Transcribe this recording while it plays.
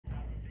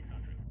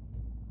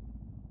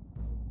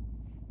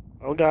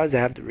Oh guys, I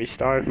have to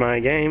restart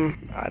my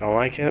game. I don't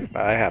like it,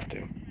 but I have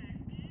to.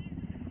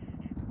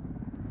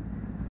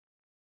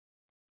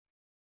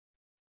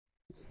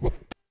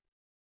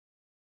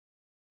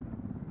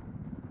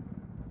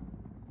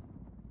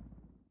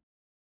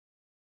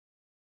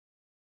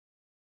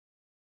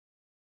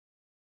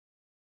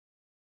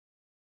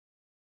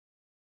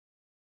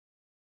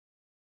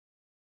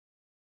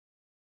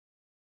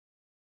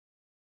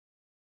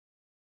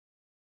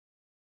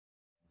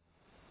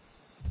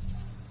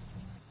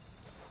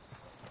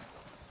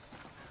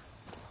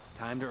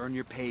 Time to earn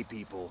your pay,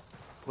 people.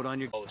 Put on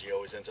your... Technology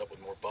always ends up with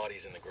more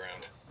bodies in the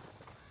ground.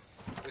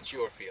 What's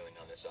your feeling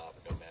on this op,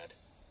 Nomad?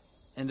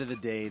 End of the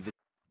day, this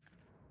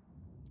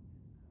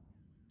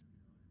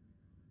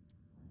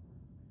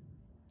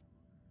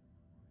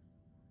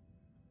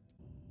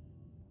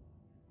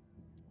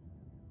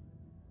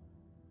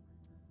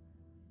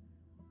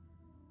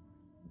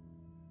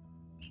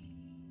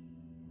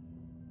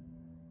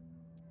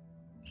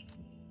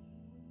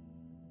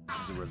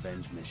is a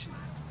revenge mission.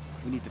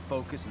 We need to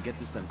focus and get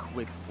this done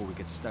quick before we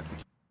get stuck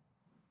between...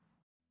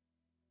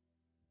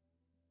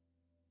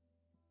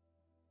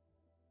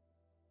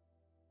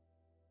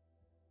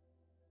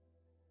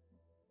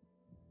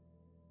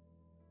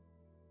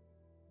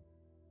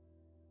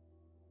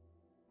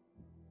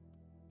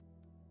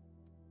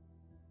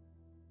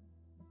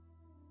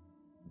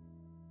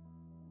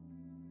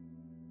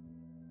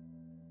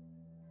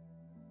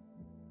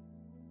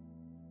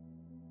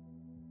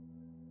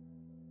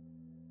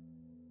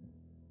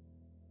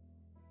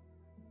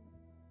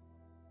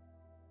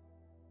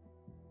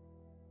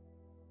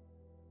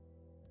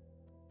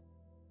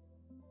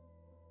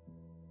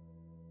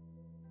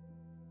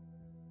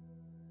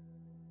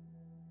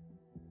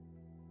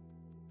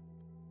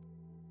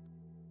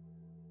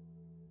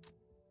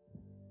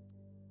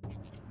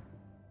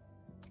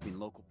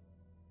 local...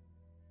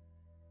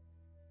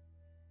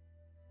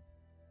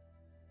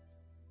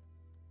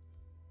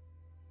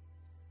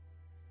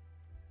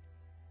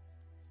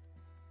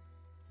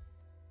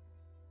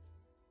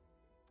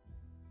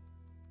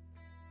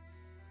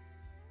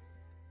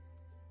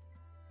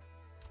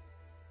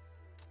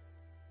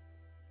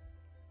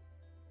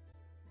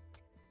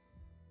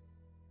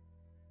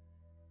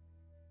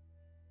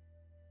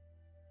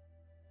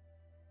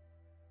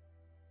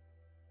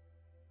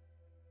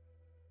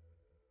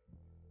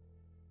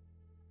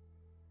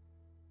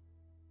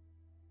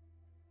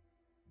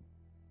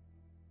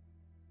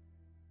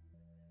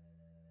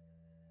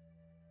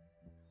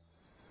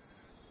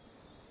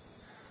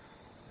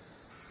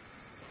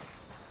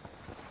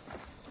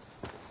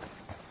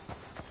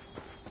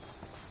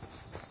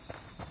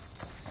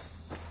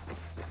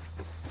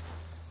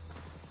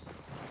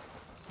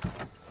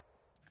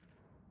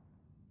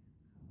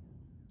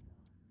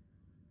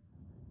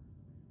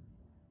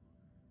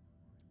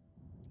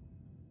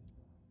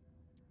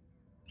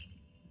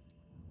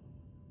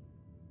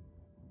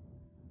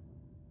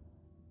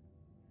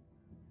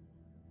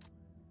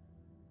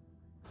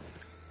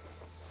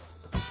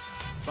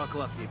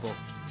 Buckle up, people.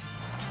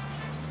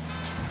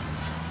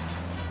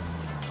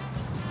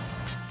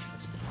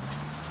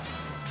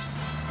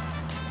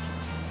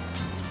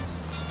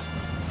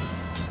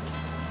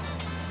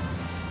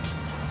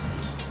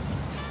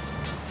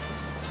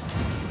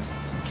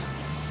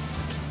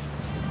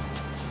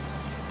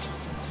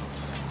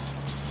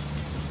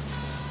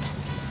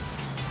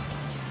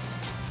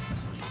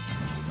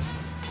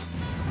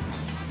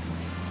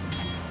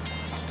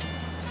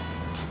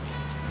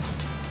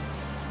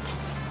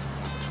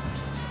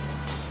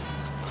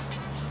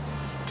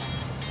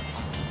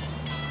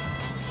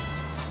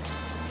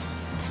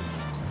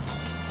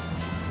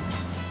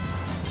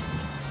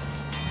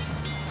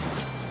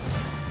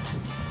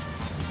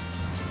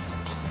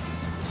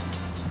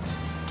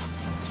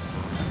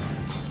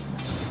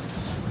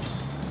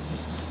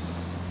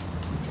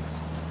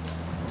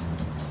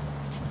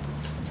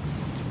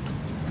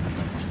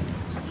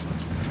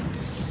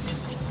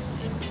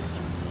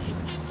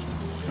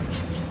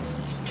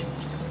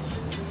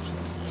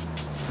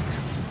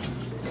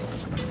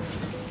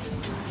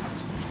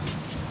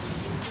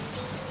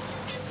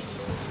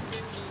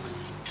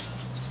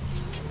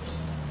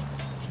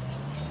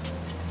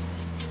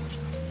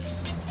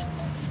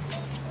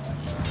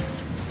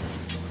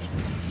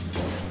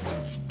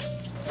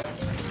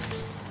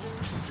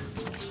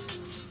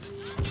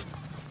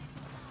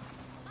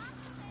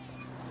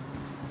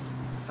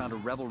 Found a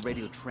rebel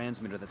radio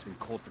transmitter that's been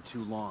cold for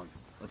too long.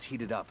 Let's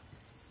heat it up.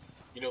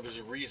 You know, there's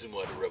a reason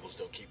why the rebels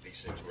don't keep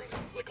these things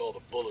running. Like all the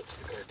bullets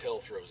the cartel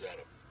throws at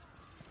them.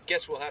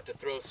 Guess we'll have to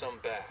throw some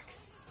back.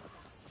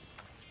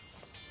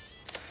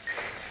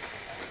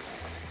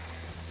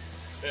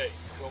 Hey,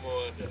 como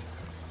anda?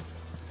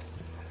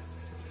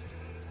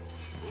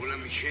 Hola,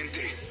 mi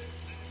gente.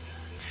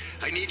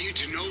 I need you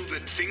to know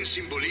that things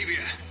in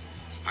Bolivia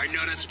are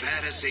not as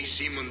bad as they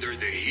seem under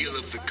the heel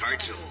of the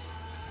cartel.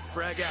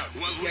 Frag out.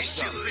 While we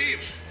still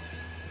live,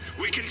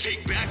 we can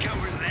take back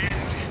our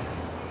land.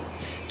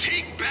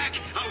 Take back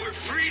our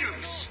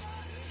freedoms.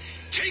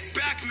 Take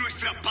back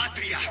nuestra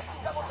patria.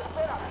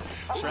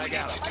 All we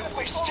need to do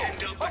is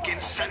stand up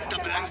against Santa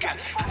Blanca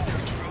and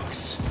their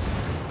drugs,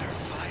 their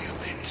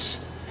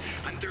violence,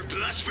 and their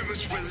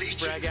blasphemous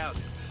religion. Frag out.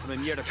 Come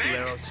in here,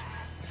 culeros.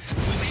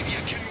 Bolivia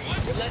can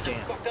what? Your legend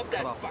Damn, fucked up cut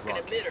that off the fucking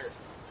broadcast. emitter.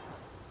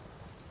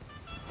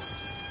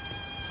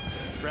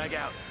 Frag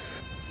out.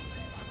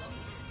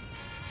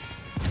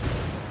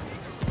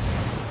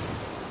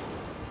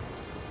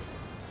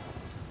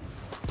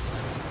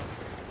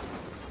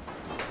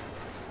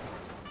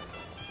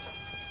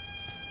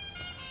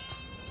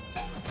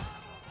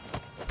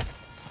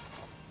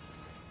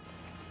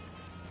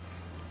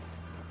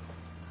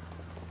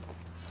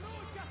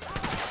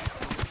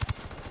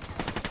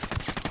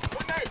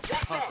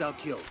 Hostile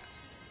killed.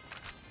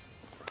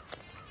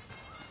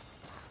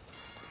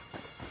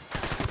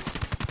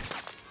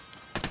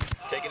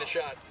 Taking a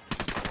shot.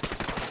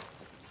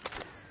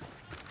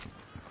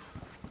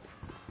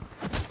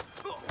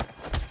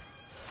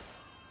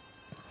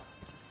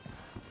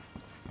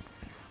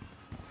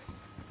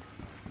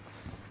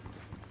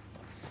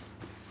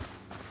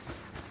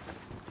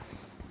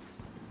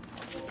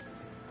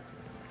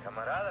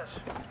 Camaradas,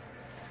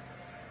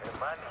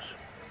 hermanos,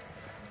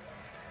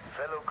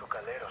 fellow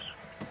cocaleros.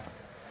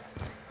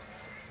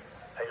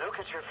 I look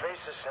at your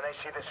faces and I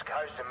see the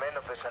scars the men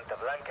of the Santa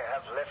Blanca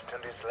have left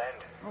on this land.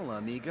 Hola,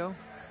 amigo.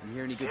 You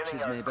hear any good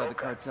Stealing chisme our about the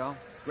coca. cartel?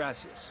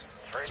 Gracias.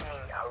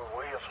 Threatening our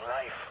way of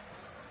life.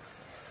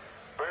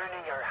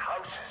 Burning our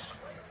houses.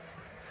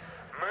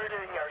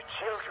 Murdering our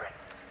children.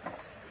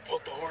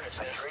 Poke the hornet's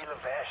A nest. trail of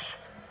ash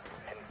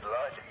and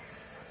blood.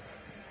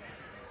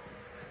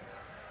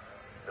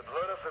 The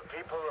blood of the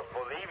people of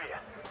Bolivia.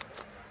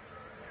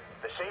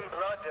 The same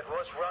blood that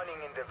was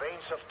running in the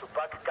veins of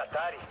Tupac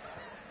Katari.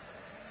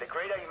 The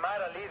great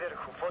Aymara leader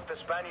who fought the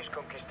Spanish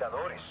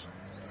conquistadores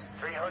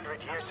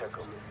 300 years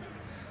ago.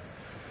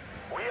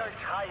 We are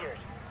tired.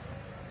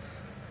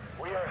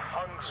 We are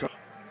hungry.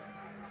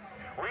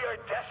 We are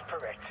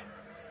desperate.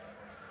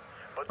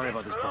 But Sorry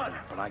about this, blood brother,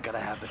 but I gotta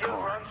have the still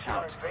car. runs in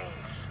our Out.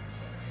 veins.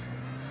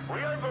 We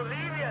are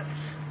Bolivians.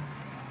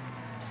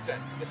 Set.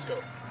 Let's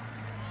go.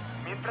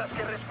 Mientras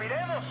que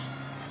respiremos,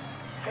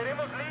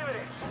 seremos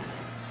libres.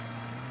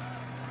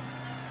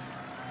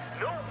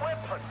 No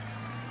weapon,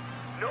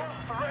 no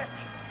threat,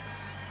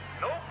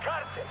 no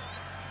cartel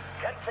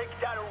can take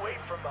that away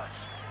from us.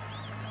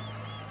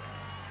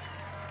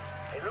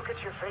 I look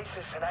at your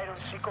faces and I don't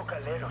see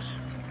cocaleros.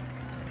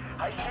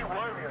 I see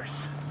warriors.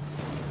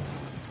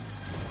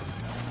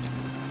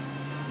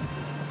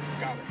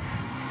 Got it.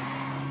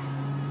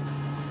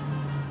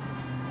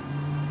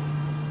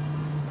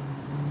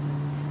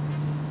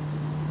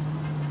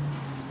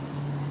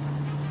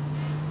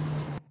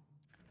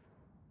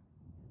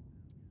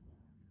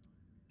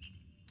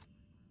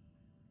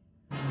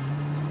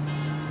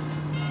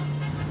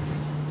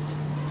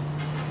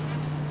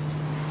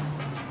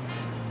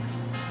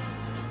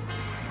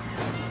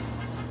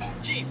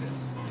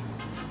 Jesus.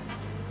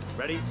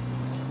 Ready?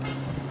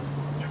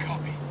 A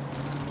copy.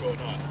 Going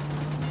on.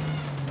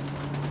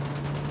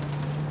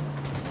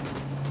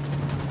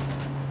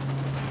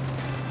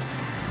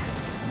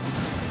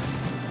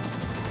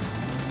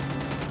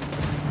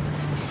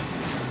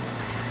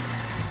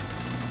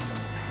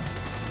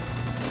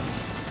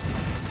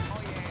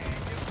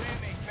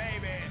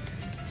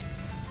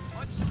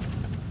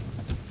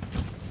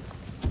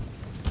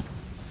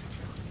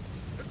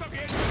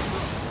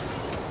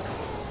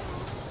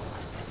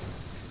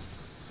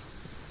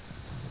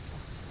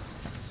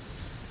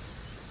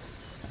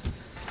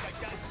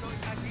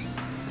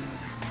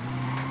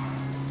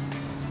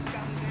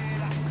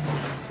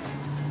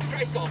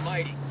 Christ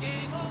almighty.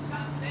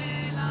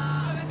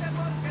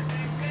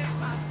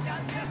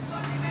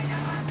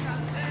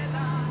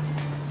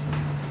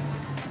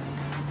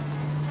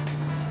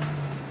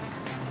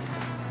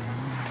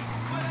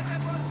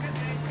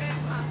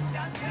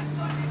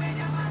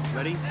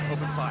 Ready?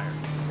 Open fire.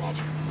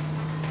 Roger.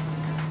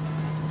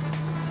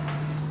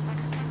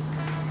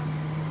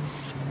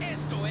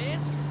 Esto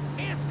es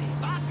ese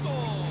vato.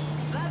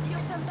 Radio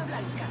Santa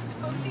Blanca,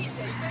 con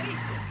DJ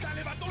Perico.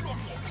 Dale, vato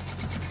loco.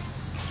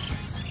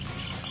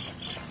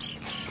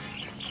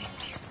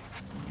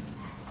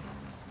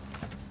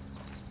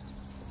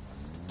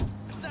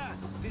 Sir,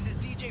 this is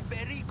DJ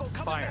Perico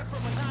coming Fire. back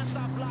from a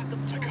non-stop block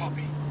of A tunes.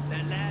 copy.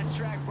 That last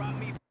track brought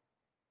me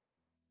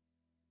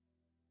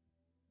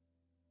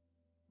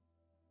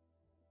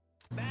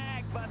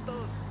back,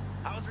 vatos.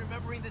 I was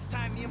remembering this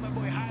time me and my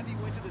boy Javi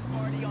went to this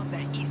party on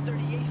that East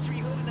 38th Street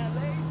hood in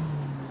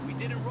LA. We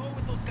didn't roll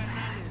with those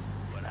canales,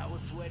 but I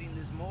was sweating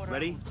this motor.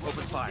 Ready? I was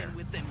Open fire. in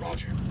with them.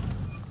 Roger.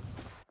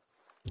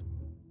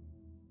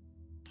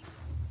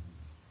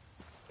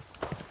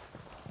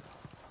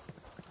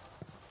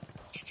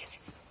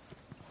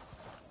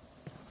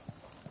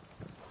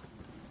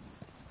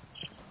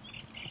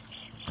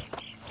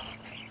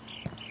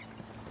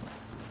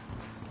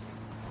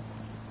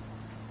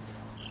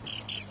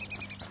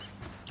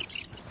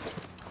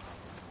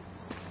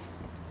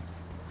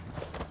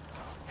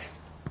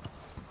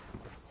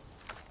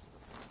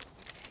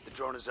 The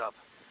drone is up.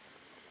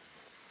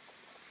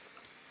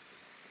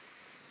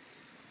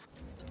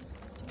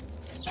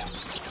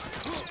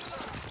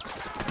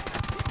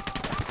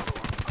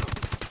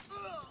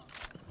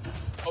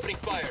 Opening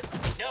fire.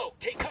 No,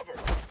 take cover.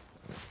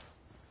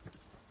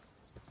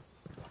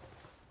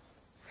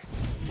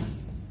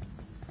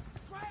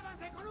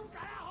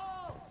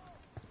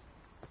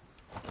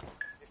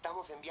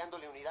 Estamos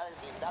enviándole unidades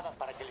blindadas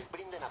para que les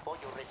brinden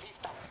apoyo.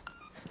 Resistan.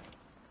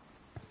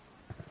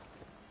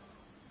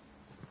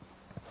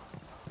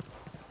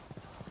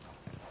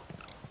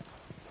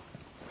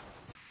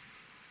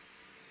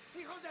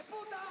 ¡Hijos de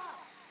puta!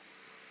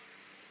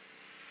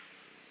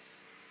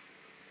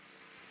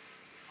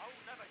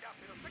 Aún nada ya,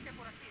 pero sé que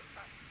por aquí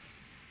están.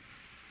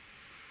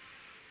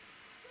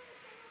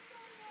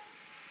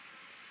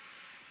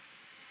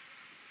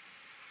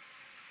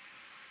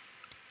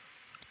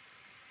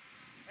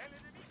 ¡El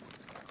enemigo!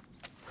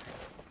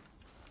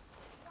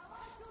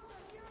 ¡Caballos de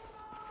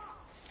mierda!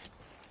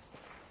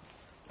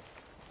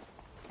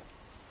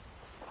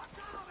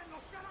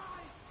 ¡Acábenlos,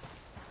 caray!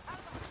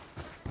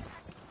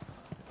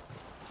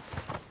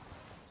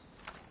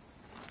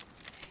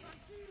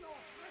 ¡Tranquilos!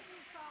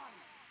 ¡Resistan!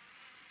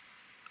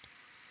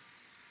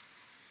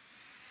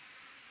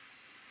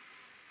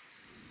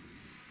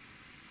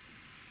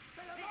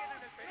 ¡Siguen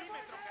en el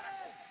perímetro,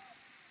 carajo!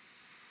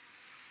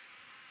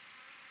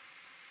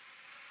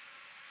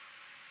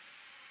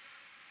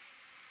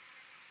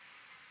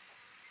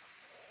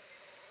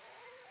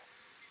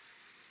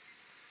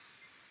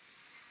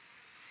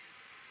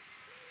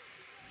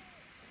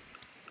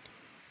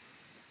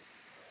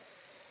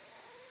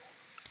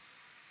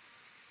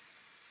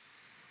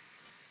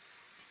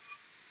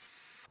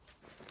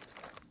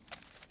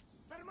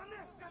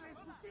 ¡Permanezcan en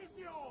su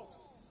sitio!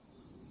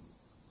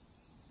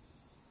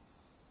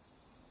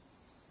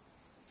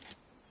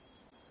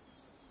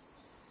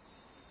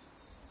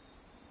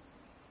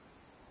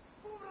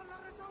 ¡Cubran la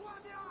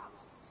retaguardia!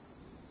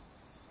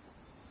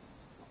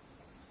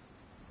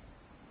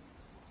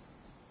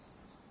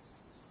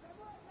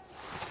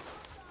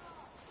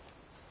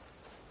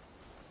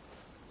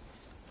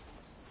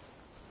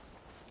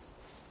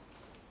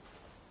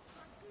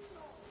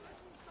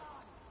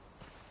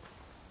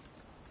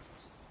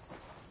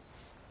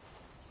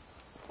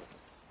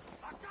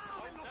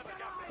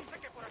 Sé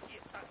que por aquí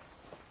están.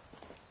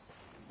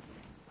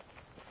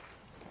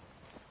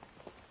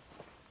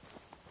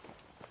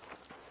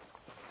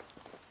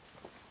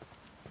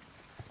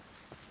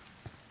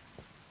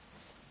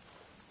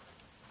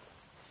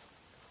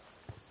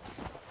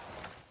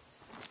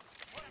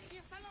 ¡Por aquí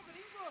están los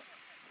gringos!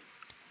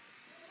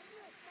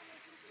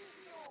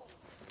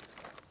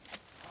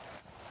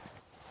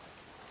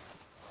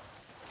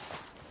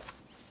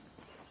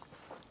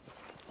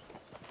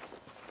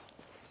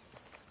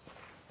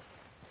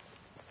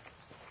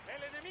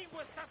 ¡El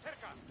enemigo está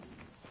cerca!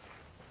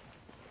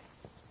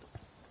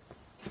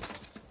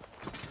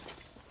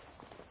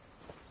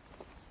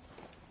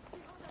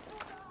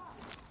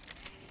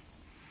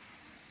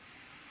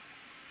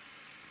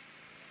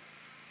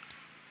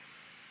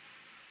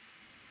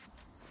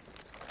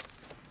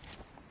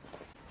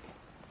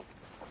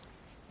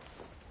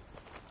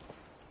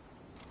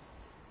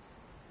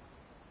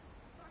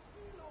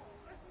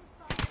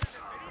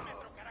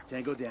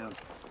 Tango down.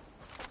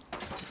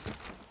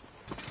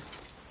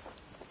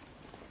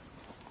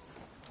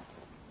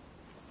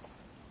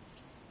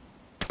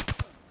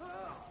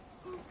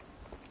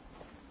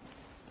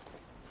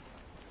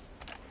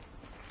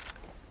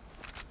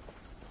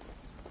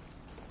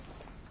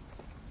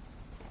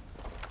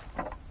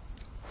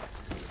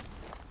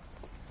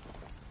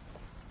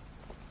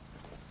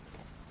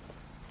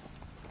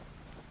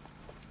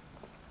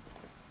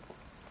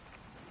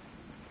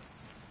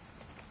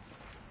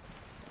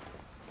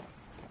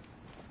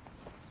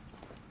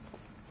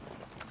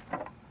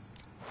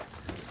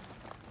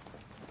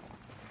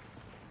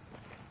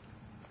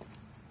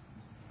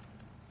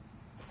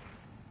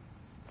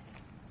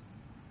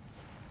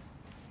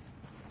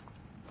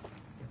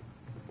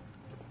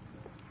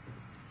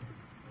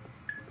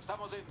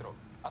 Estamos dentro.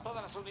 A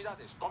todas las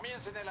unidades,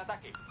 comiencen el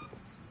ataque.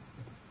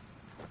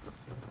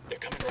 They're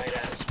coming right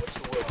at us. What's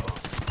the word,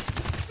 boss?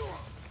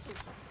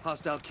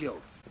 Hostile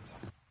killed.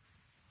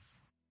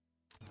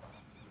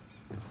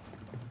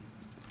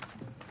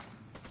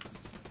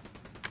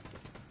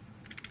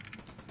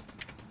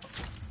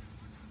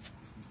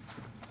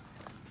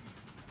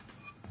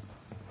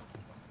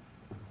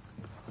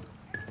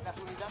 Las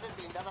unidades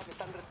blindadas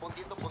están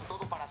respondiendo con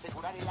todo para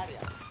asegurar el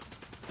área.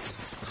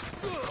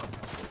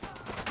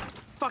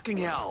 Fucking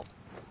hell!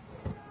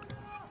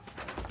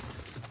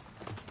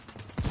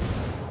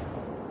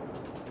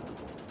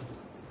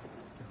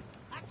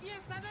 ¡Aquí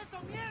están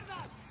estos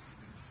mierdas!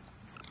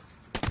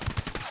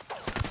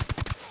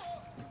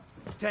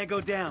 Tango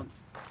down.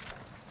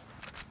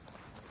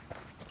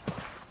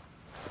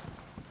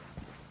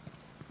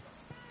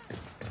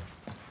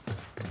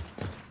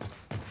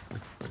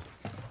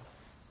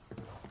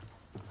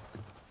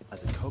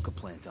 Has a coca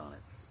plant on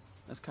it.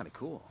 That's kind of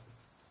cool.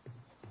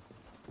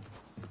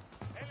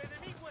 ¡El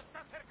enemigo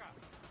está cerca!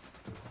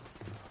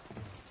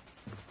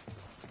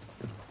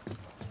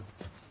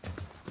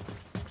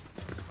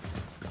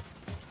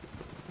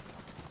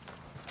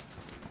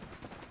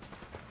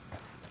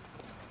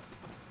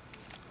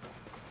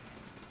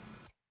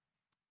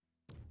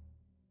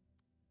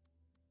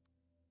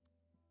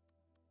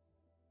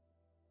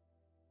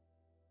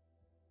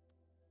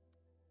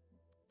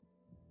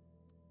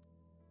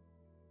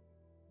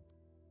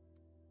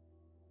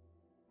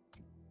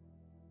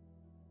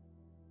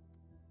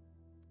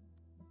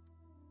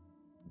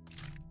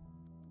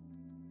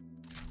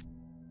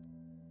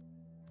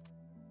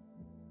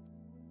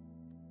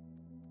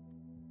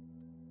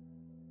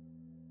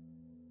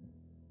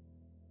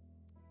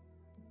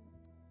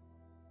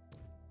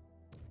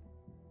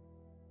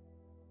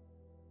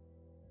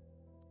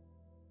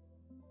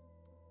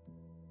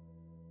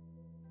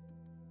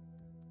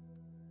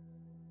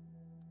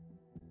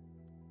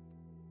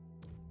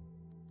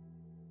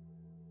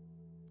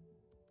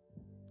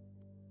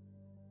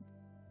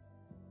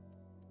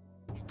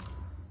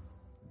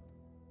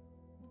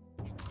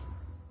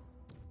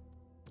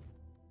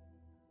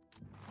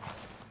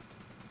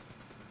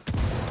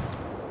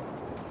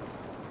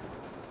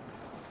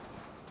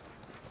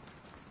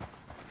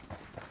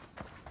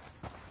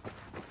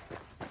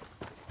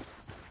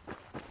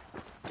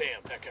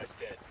 Damn, that guy's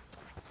dead.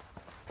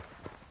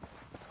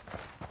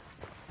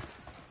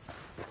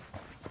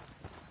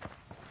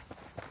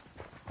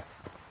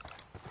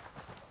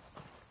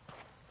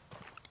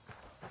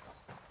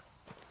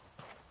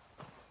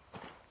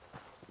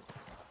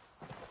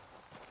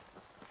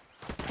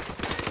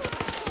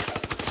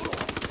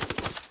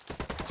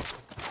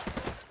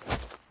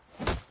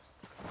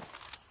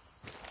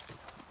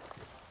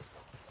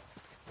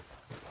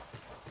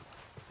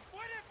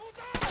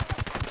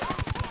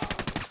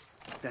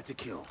 That's a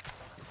kill.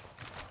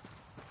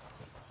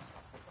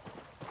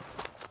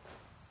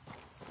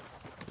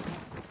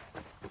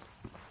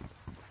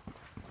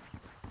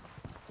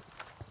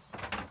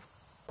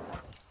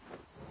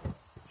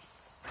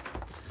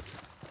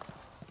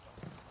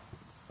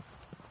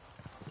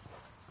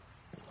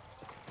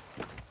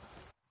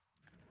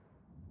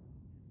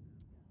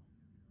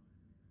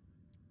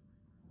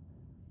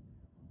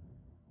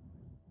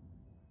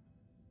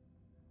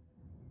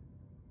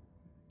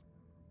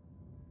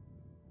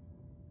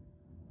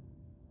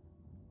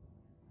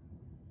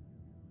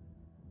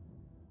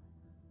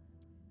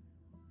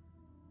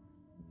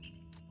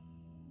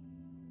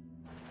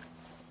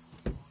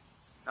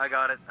 I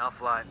got it. I'll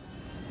fly.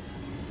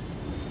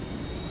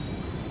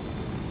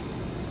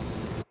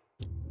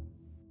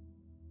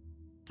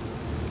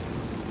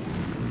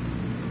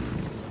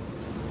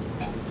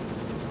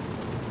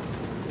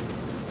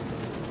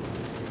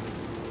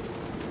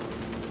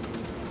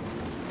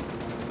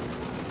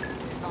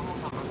 Vamos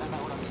a mandar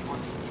ahora mismo a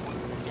los equipos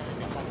especiales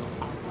de asalto.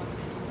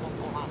 Aguanten un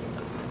poco más.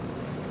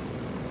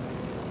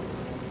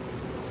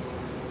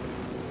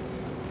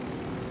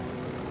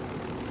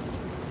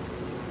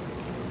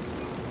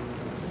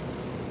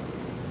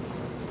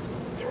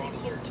 They're on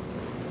alert.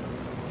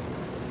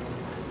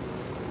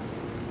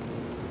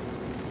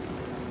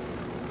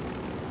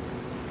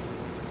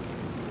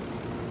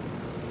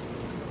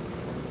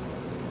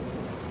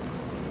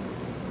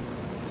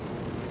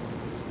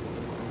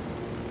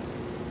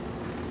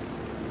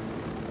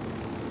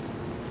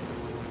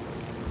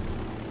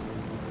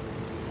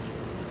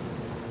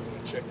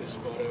 Check this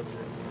spot out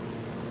for...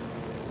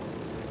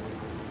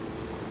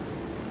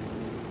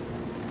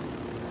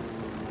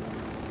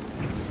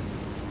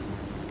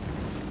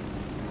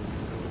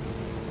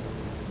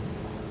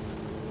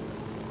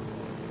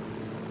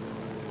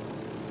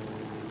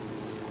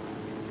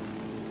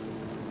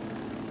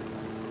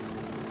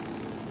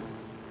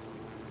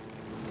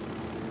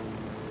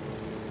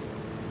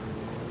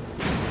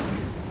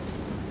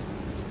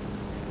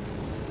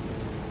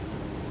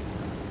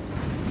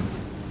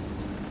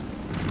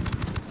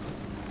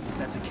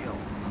 That's a kill.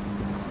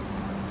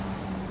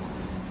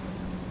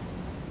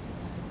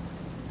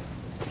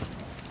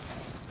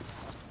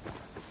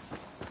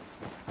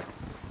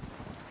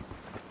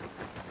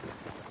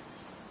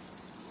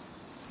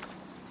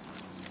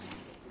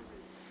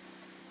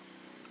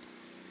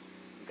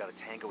 We got a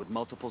tango with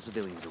multiple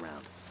civilians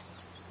around.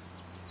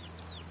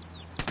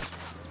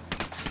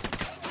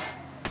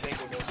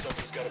 Tango knows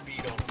somebody's got a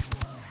beat on him.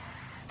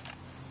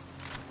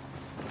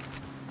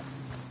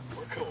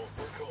 We're cool,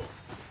 we're cool.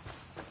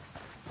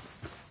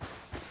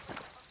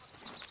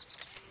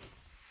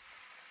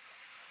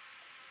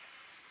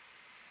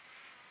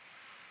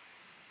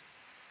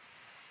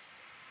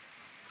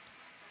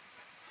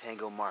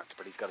 Tango marked,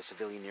 but he's got a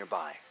civilian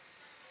nearby.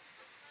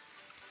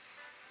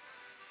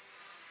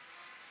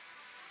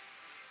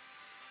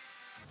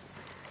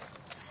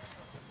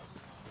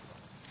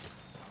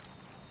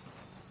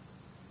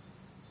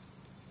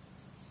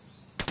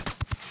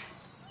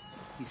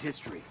 He's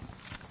history.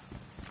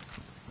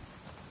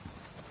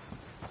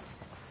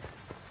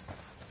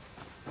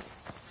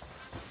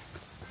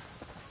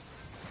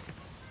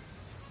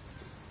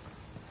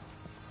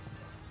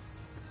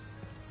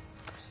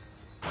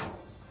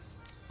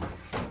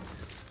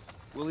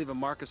 We'll leave a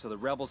marker so the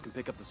rebels can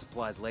pick up the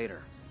supplies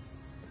later.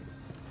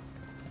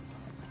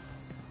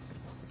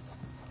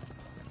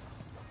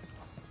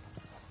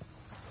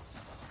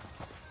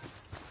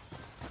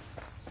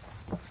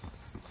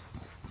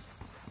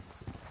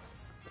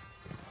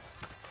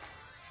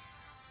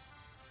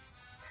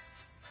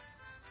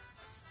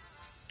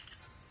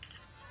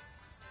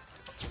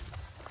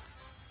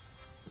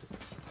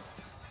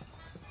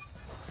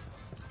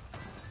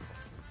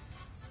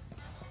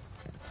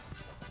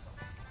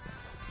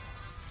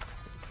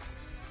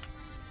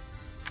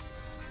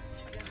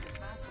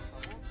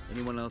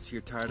 Anyone else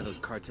here tired of those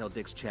cartel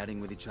dicks chatting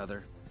with each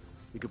other?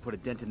 We could put a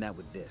dent in that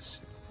with this.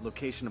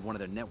 Location of one of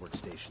their network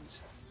stations.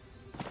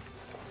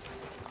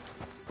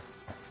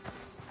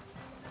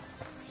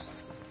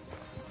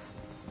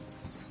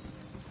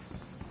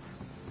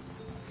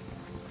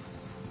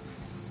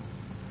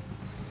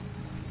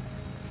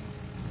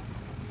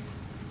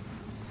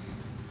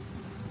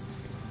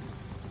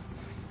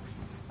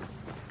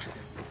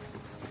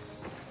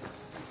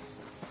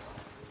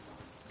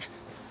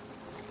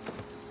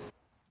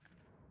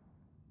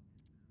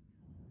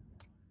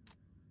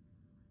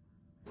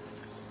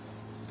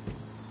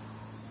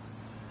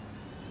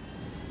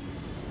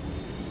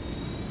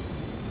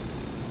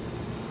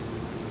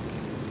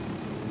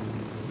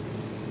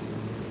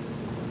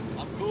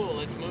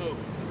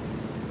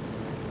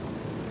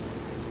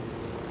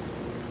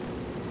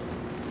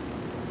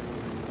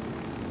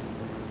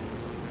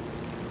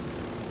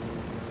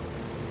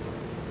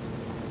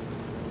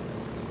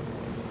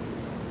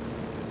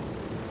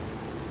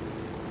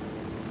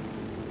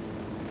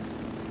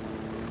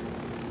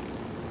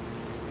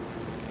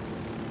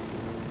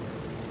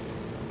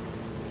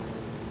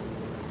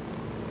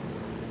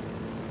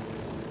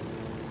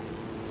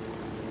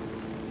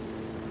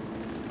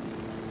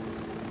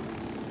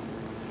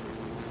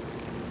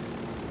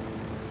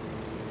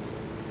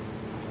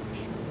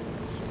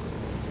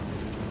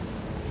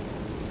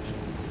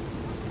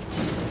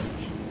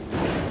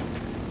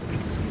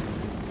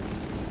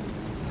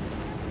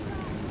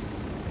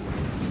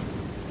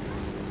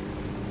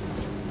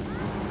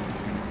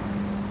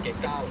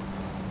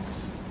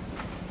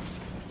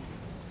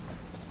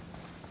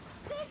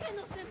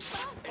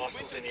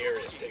 Hostiles in the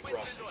area, stay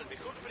frosty.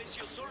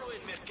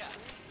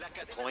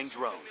 Deploying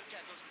drone.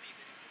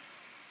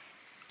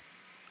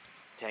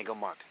 Tango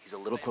marked. He's a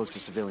little close to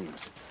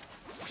civilians.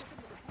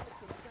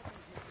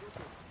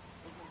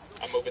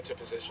 I'm moving to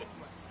position.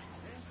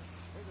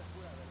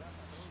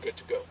 Good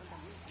to go.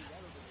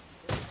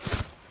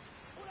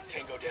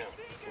 Tango down.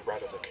 We're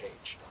right on the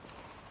cage.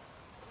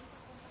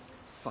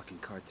 Fucking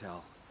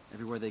cartel.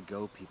 Everywhere they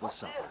go, people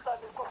suffer.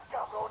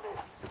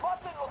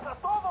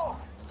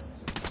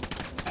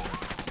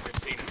 They've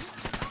seen us.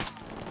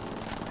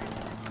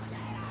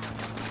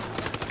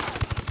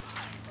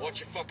 Watch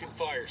your fucking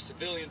fire.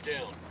 Civilian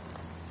down.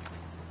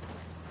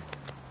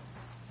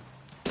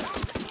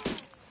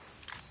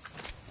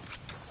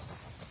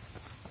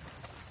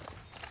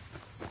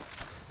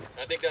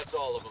 I think that's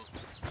all of them.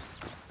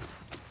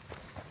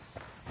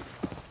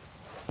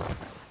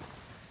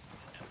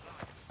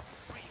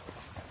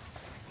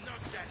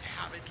 Not that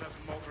habit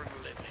of modern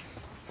living,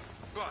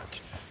 but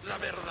la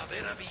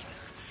verdadera vida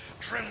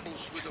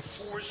trembles with the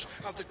force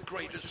of the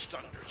greatest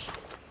thunderstorm,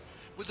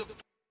 with the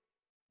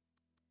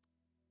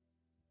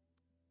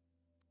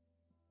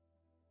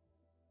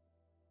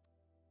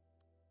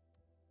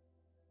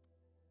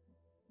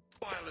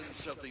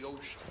violence of the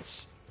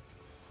oceans.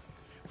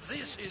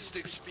 This is the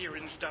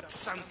experience that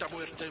Santa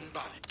Muerte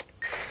embodied.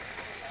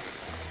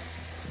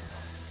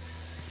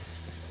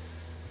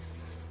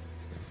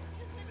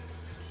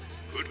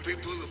 Good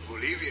people of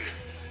Bolivia,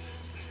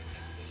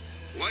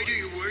 why do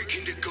you work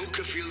in the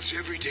coca fields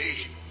every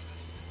day?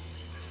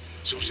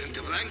 So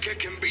Santa Blanca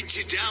can beat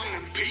you down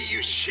and pay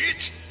you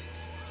shit?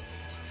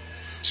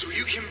 So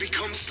you can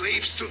become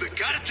slaves to the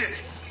cartel?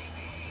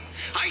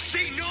 I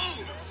say no!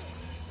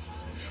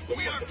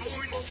 We are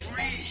born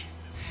free,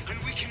 and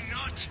we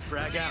cannot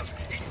Frag out. live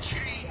in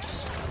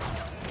chains.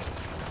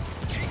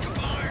 Take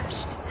up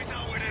arms with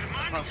our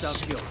hermanos. Hostile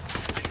kill.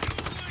 And no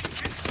one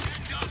can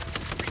stand up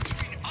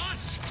between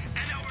us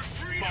and our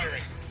freedom.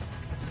 Firing.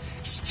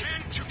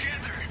 Stand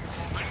together,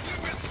 and we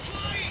will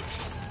fight.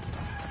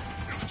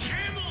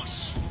 Luchemos.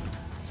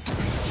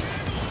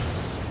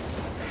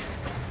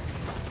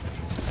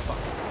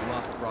 Fuck. We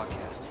lost the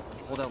broadcast.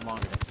 Hold out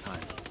longer next time.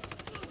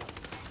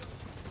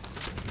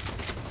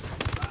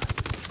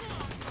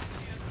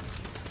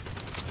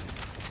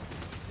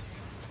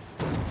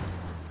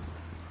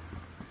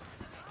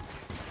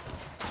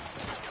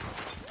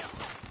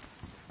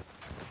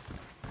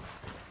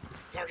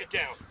 Target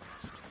down.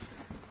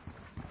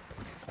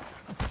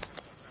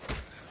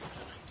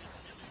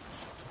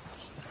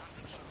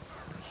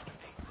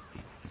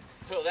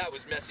 Oh, that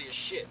was messy as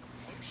shit.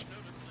 Most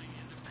notably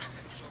in the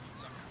province of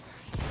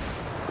Lagos.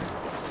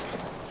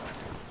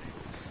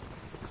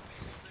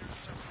 People there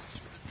suffered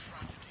through the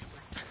tragedy of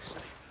a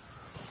devastating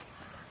forest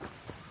fire.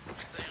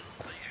 Then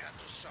they had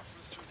to suffer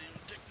through the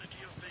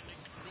indignity of being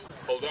ignored.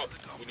 Hold up. by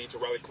the We need government. to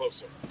rally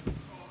closer.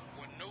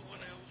 When no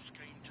one else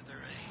came to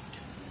their aid,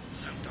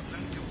 Santa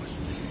Blanca was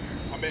there.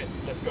 I'm in.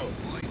 Let's go.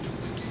 Why do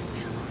we keep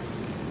trying?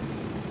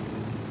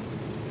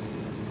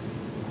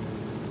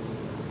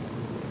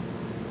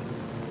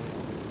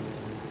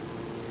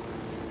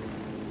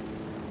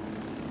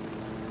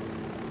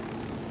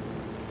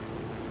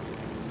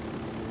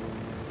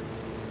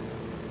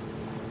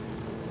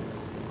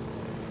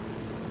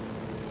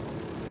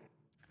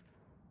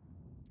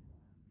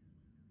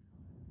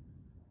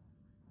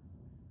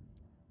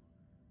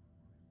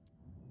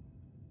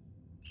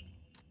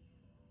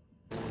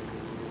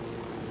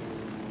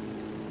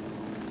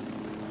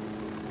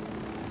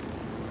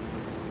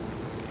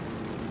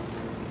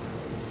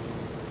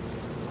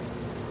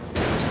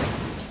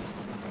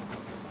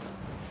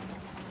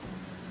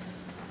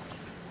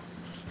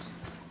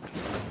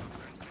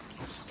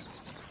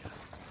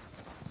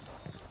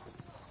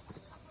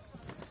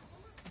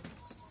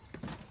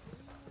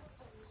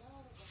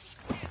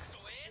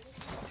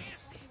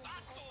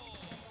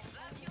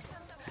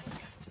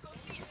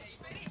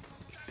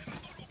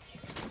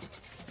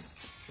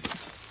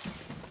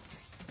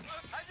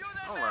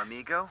 Hola,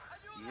 amigo.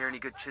 You hear any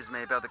good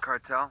chisme about the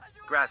cartel?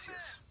 Gracias.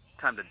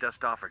 Time to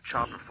dust off our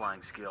chopper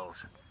flying skills.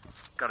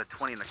 Got a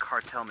 20 in the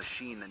cartel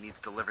machine that needs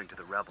delivering to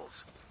the rebels.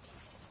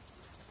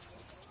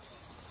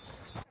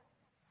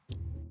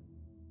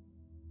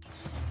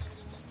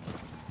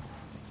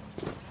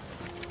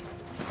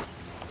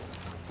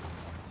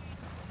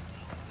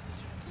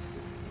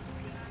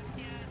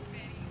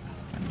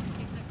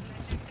 It's a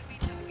pleasure to be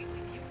talking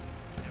with you.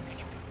 Now can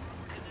you confirm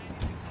or deny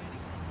these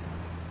exciting news?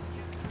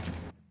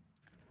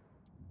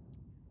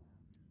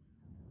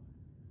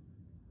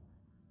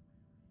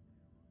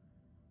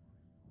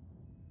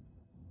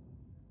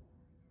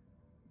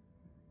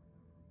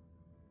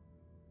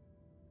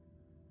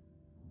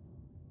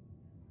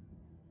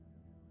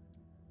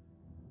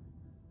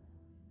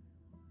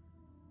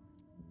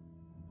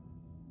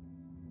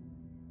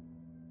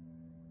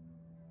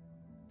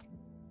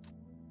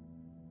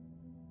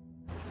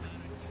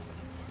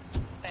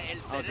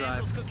 El I'll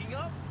drive. cerebro's cooking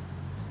up.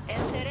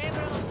 El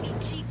Cerebro, mi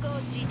chico,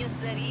 genius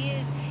that he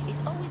is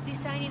always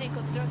designing and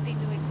constructing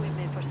new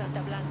equipment for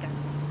Santa Blanca.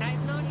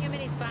 I've known him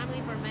and his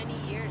family for many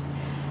years,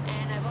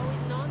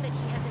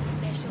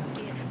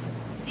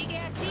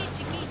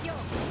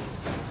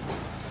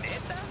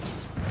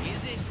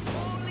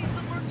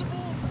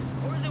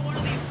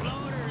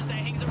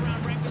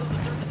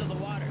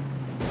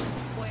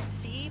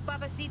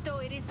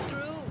 Papacito, it is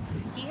true.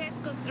 He has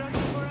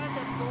constructed for us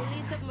a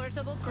fully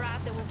submersible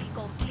craft that will be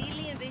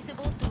completely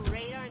invisible to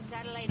radar and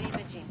satellite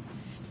imaging.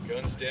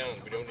 Guns down.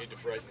 We don't need to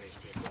frighten these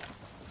people.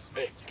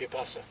 Hey, ¿qué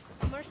pasa?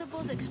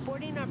 Submersibles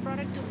exporting our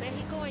product to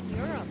Mexico and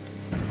Europe.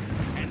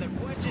 And the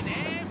question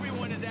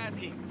everyone is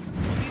asking,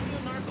 will these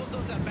new narcos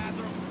use that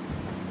bathroom?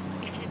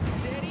 ¿En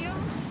serio?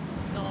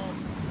 No.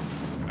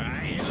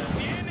 Ahí lo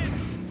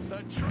tienen.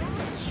 The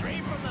truth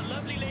straight from the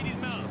lovely lady's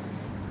mouth.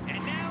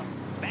 And now,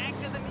 back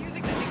to the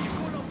music that makes your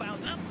culo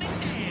bounce up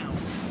and down.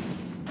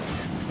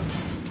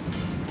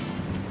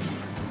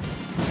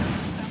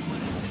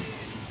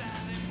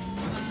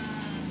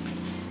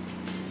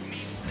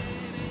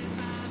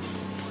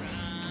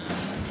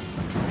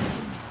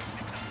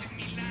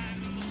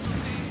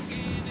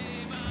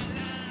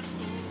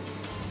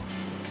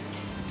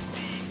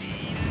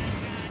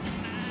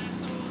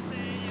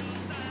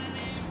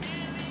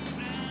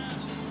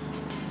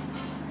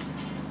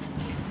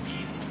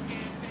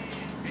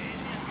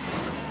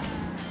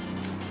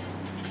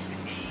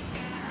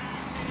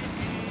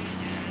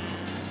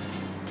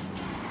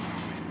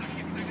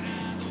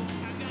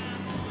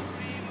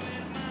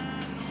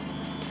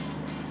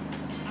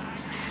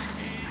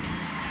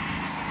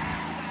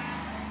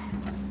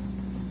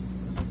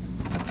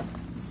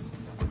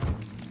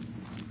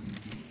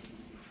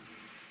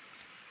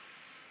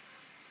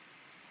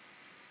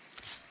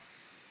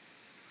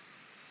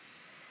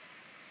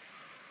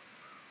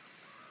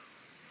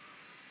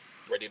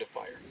 Ready to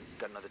fire.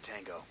 Got another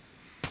tango.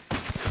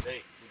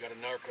 Hey, we got a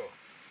narco.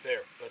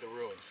 There, by the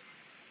ruins.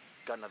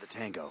 Got another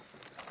tango.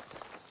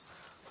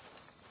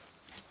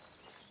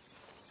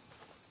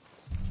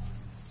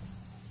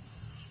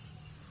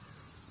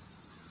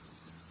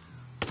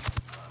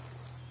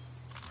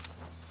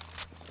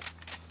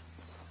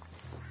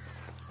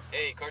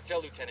 Hey,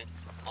 cartel lieutenant.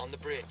 On the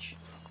bridge.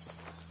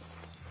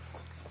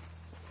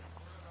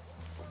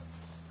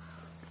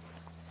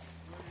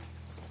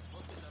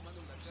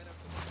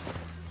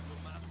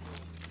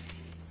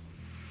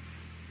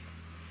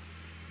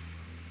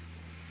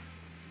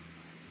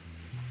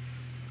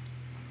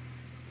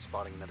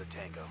 Spotting another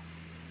tango.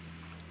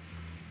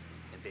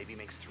 And baby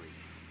makes 3.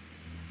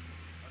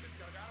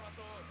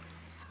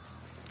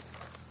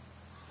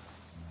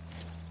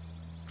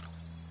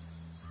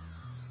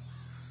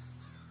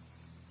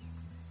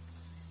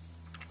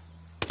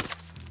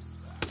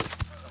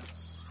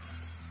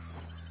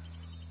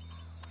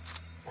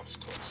 That was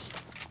close.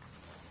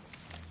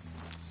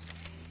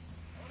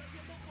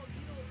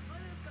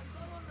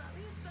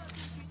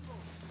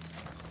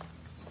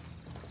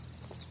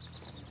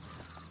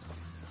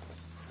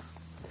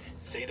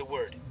 Say the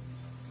word.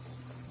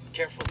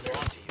 Careful, they're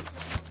onto you.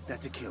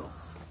 That's a kill.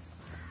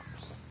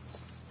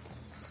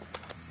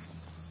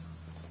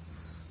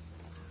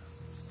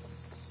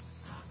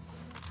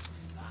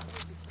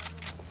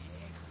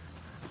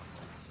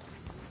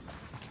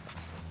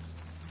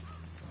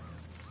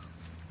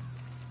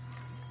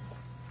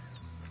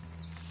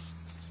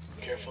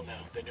 Careful now,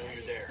 they know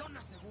you're there.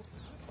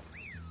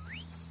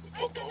 We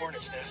poked the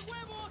hornet's nest.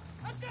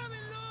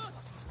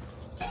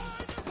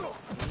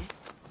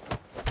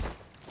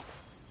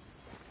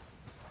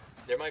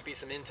 There might be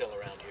some intel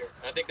around here.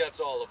 I think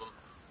that's all of them.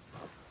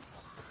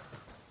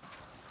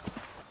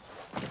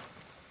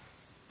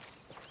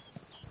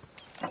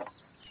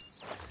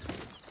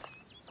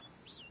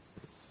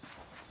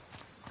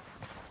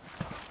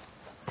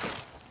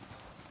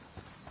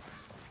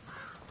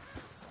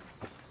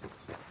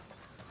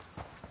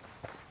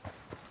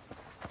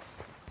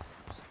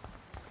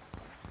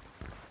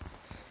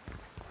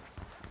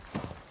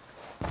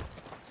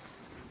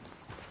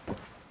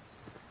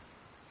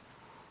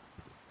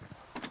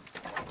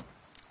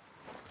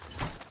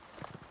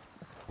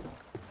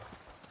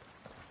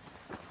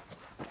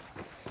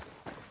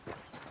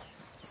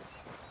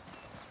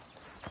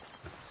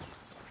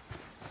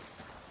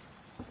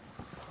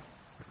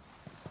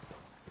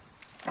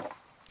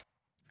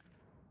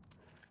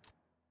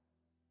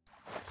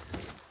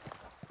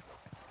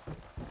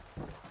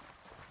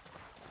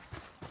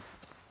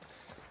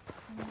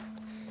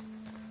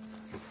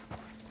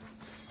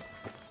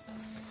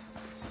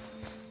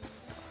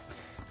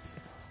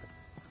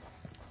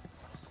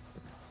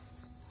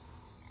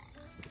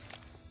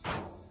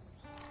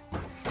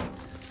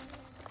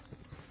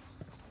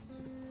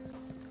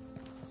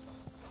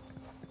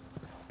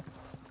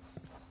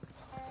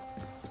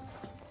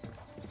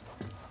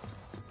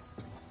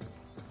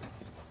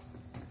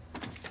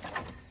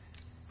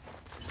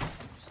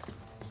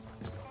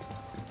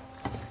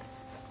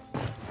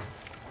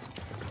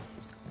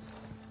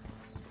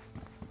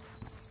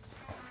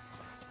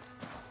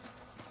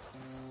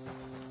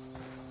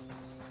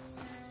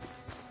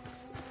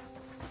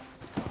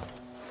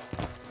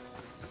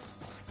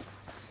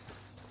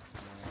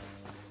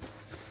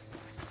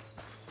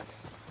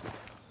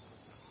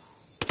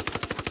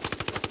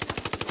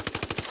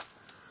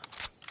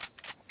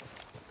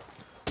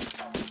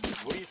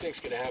 What do you think's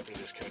gonna happen to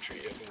this country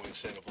if and when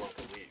Santa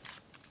Blanca leaves?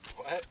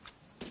 What?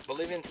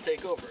 Bolivians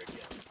take over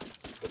again.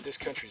 But this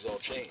country's all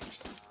changed.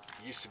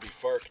 It used to be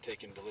FARC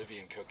taking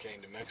Bolivian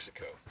cocaine to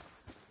Mexico.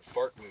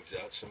 FARC moves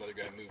out, some other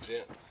guy moves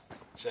in.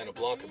 Santa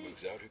Blanca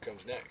moves out, who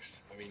comes next?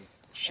 I mean,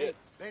 shit.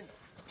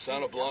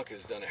 Santa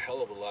Blanca's done a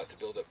hell of a lot to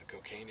build up the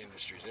cocaine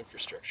industry's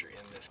infrastructure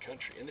in this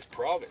country, in this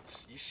province.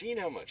 You've seen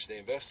how much they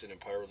invested in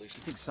pyrolysis.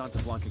 You think Santa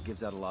Blanca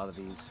gives out a lot of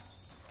these?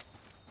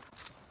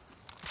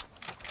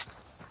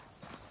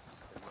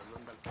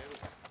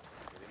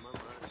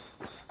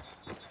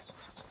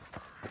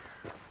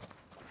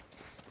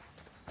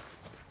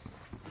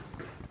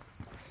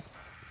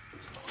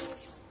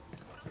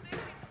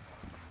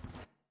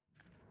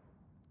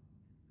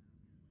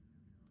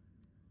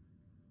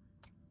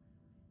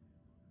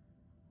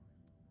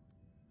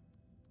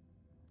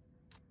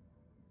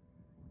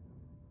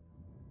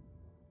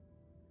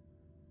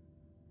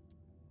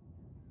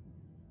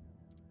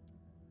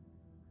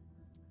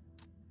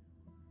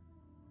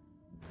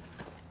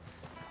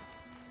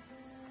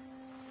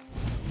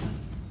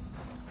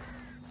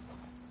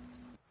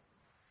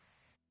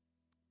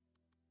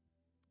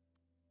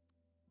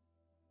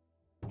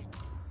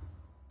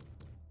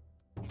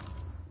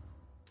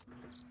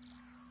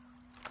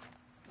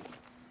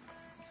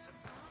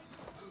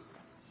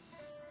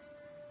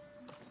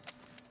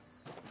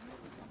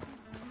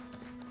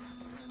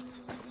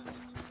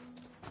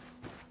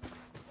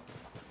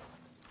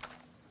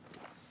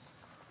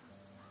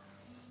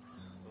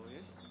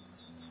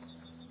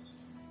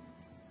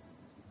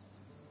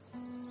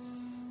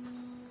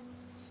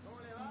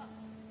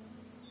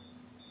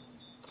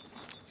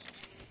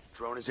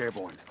 Drone is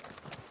airborne.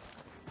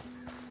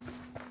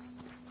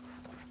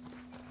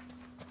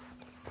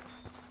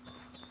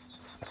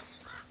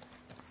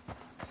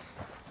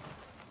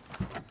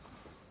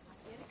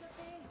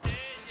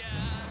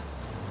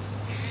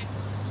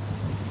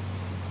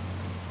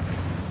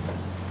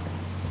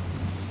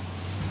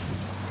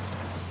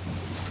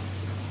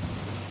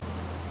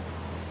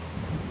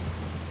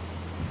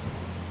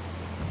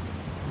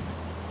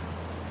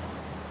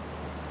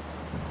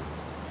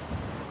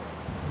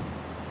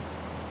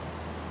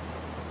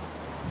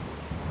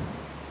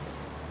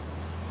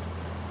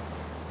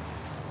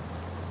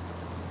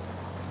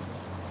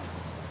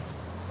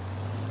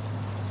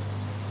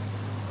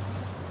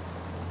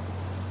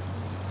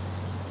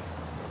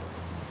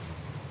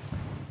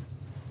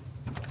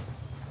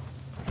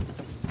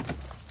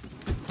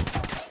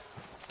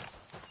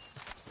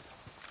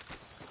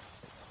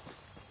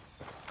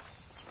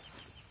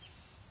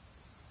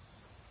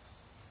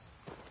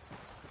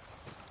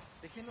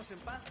 Déjenos en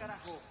paz,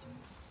 carajo.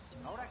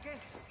 ¿Ahora qué?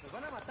 ¿Nos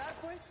van a matar,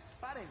 pues?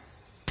 Paren.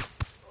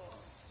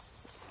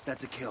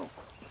 That's a kill.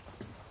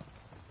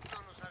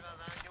 No nos haga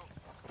daño.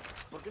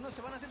 ¿Por qué no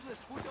se van a hacer su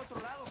discurso a otro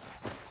lado?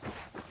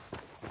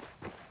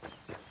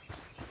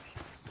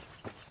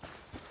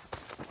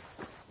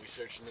 We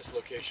searching this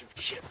location.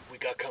 Shit, we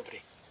got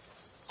company.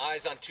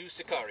 Eyes on 2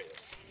 Sicarios.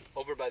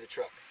 Over by the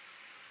truck.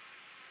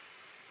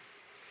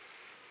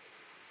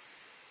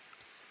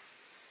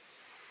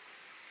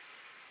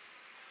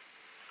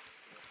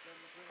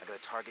 I got a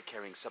target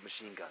carrying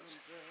submachine guns.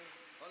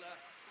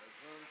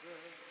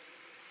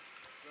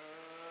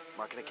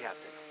 Marking a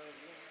captain.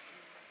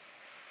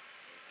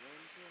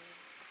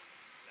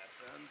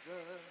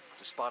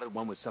 Just spotted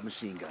one with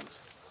submachine guns.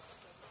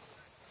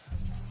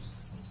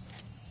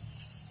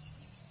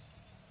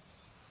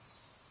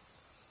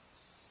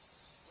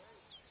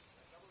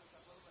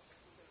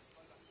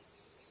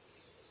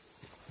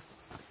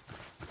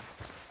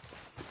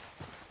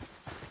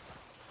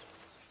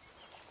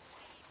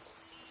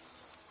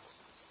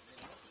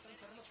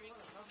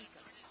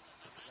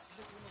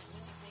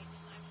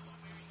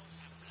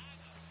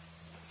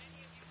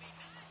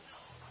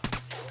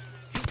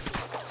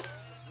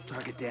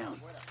 Target down.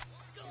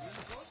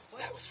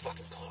 That was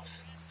fucking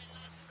close.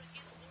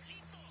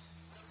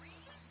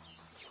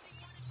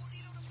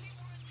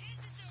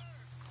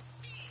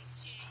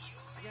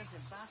 Váyanse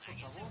en paz, por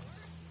favor.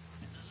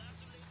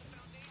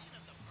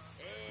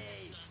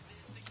 ¡Ey!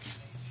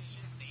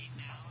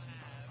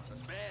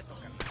 Respeto,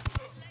 carnal.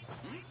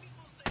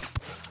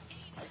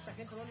 Ahí está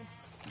gente, Dolly.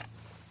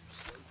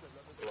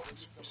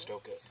 Belongs from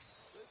Stoker.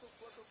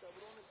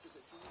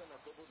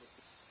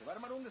 Se va a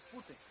armar un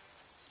dispute.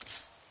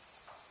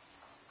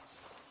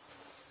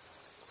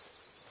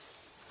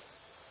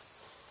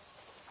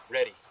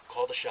 Ready.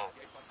 Call the shot.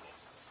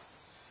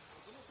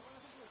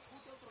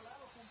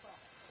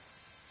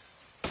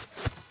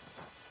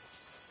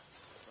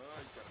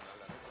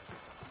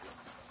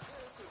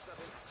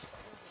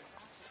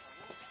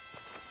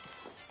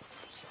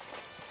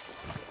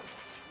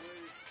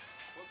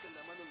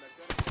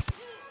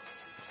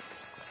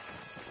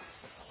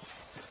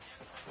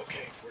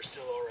 Okay, we're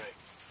still all right.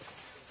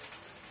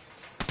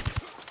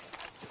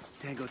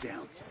 Tango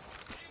down.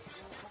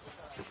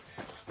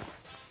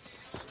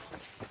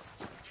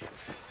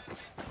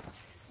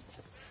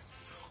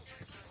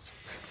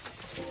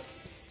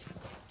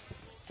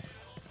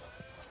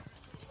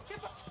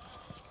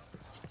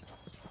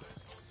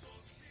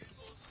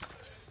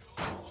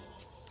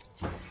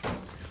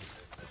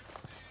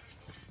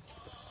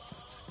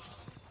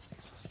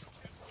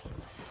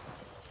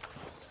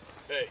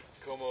 Hey,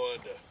 Como Como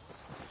anda?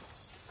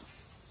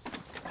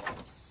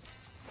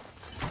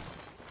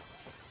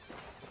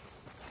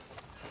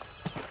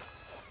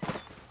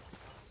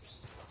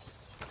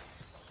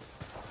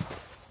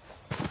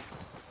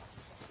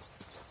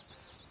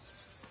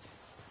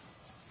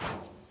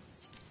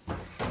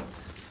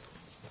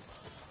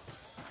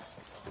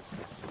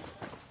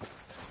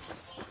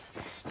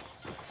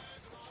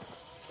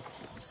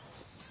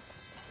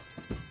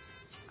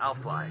 I'll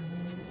fly.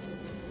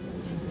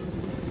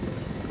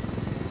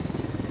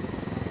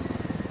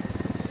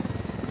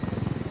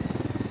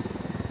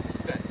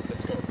 Set.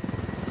 Let's go.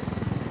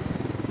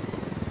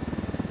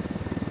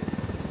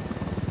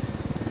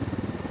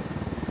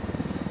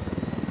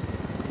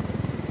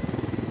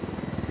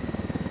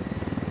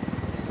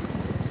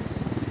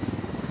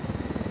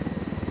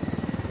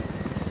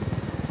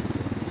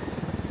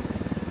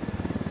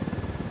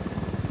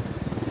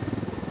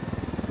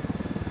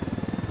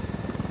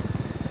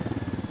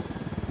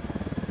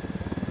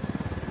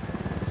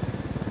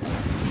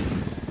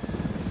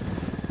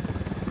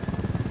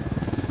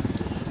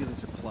 Stealing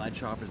supply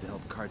choppers to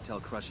help cartel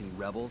crushing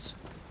rebels.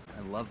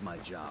 I love my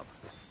job.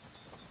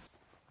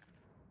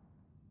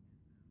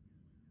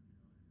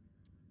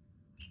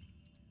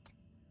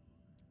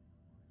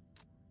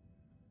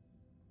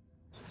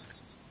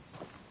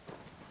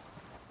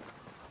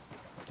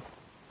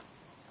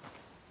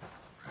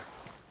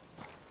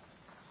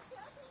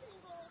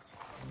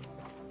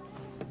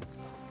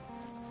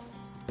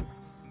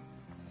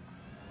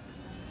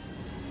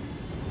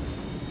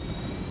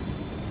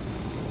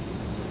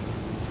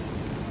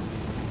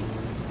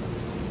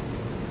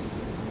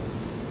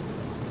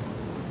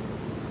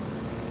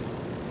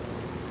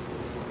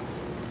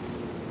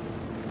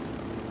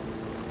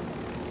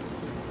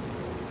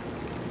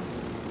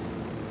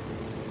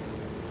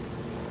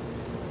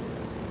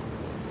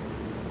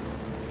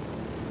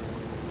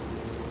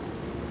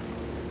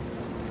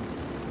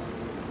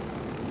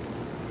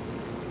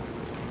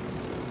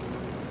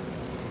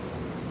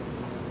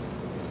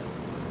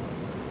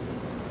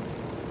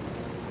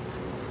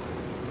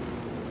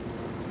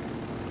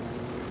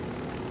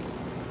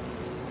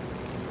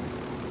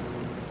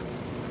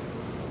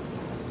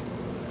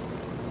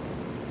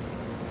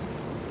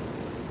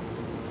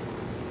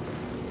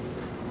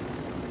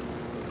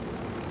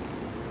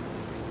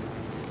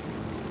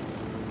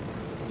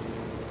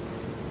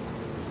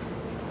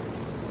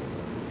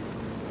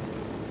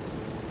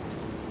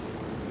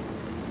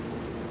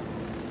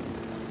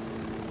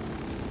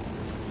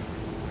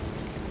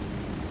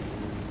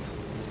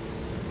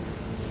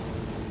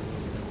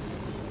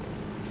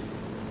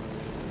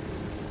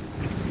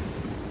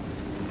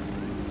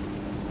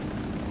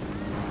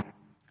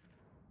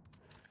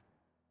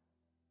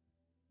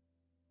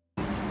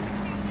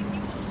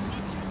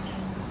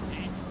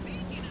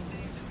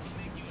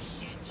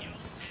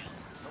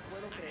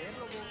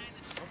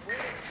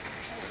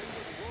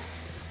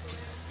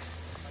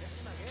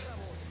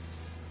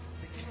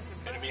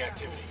 Enemy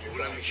activity.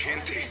 Hola, mi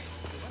gente.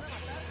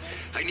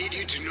 I need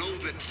you to know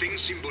that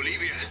things in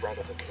Bolivia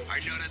are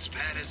not as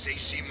bad as they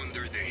seem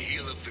under the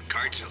heel of the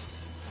cartel.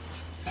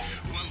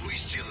 While we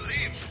still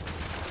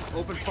live,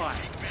 Open fire.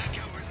 take back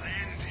our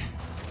land.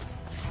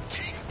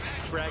 Take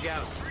back Frag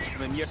out.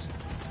 Then you.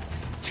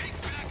 Take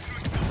back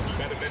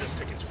North. Meta's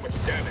taking too much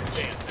damage.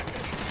 Damn, that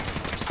guy.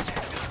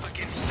 Stand up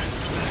against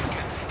Santa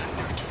Blanca and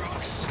their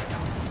drugs,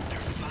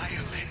 their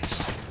violence,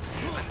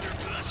 and their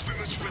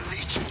blasphemous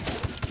religion.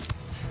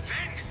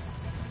 Then,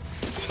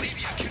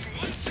 Bolivia can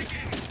once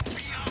again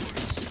be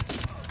ours.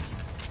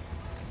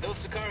 Those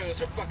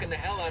Sicarios are fucking the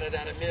hell out of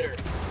that emitter.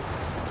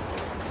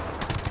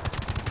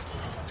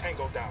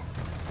 Tango down.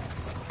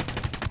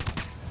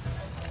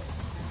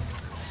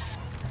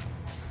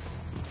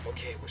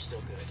 Okay, we're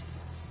still good.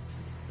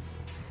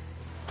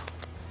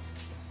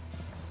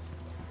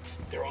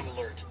 They're on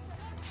alert.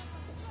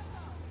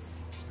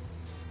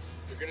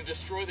 They're gonna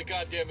destroy the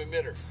goddamn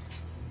emitter.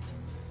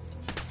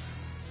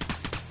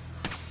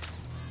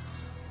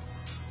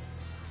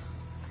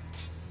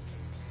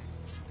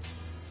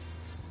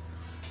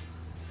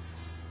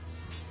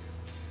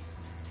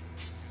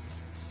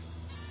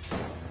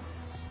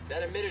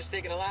 That emitter's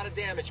taking a lot of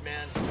damage,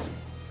 man.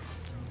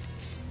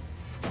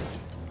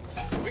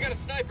 We got a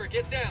sniper,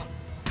 get down!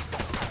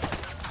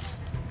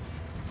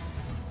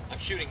 I'm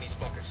shooting these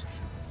fuckers.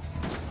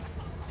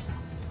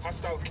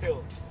 Hostile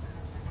killed.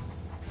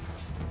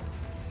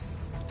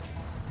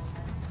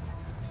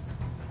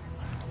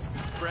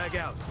 Frag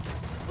out.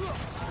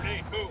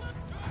 Grenade, move.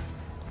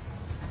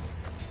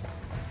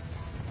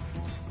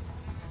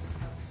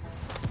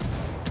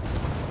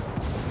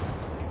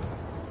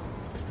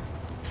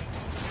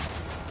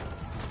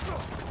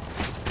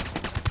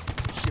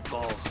 Shit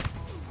balls.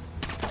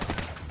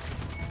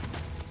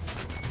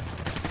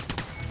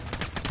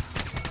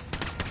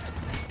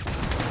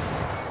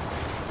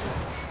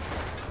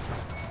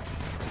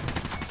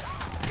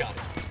 Got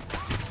it.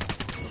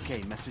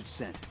 Okay, message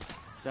sent.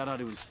 That ought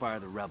to inspire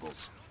the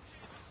rebels.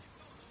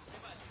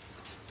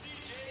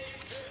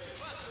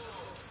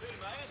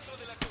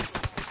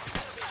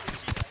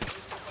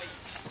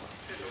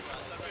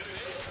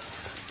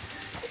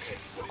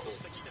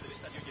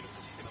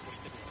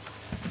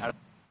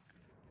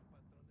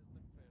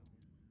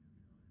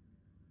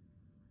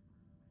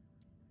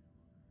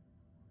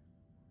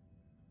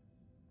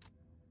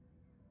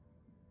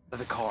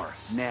 the car,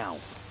 now.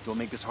 Don't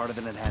make this harder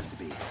than it has to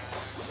be.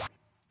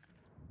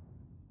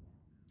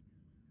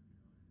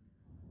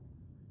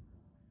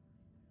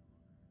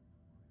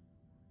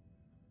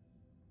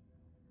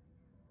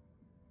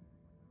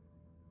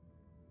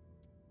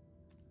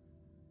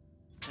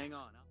 Hang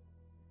on.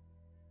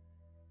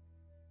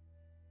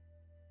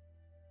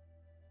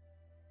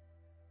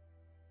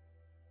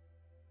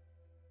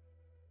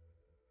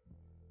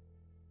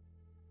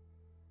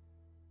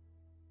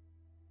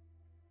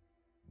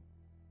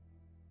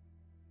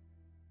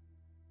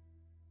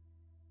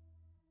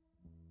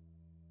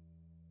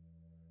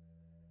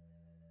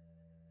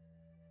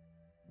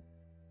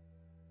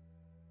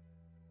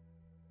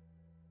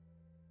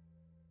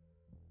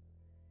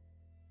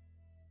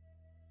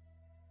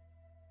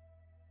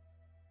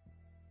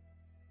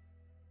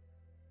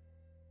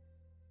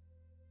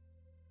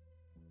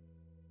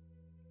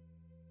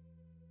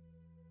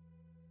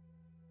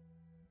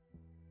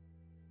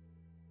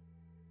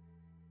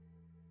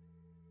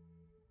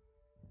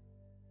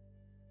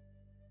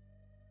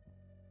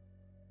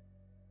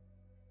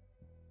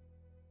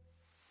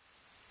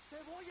 ¡Te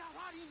voy a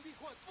dar,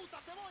 hijo de puta!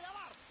 ¡Te voy a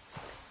dar!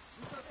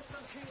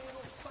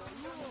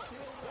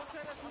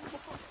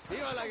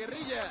 ¡Viva la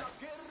guerrilla!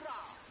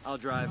 I'll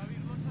drive.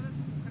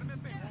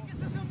 ¿Qué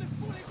estación de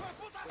culo, hijo de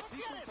puta? ¡No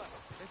quieres!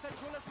 Esa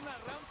chola es una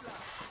rampla.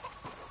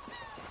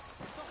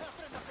 Coge la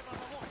prenda que nos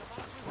vamos a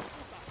para su hijo de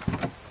puta.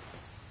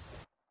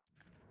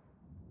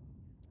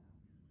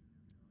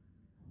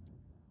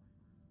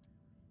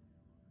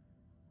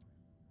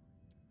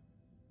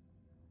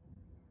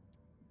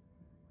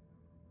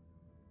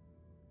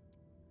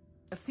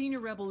 A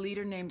senior rebel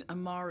leader named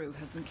Amaru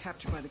has been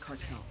captured by the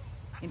cartel.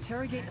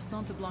 Interrogate a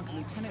Santa Blanca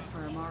lieutenant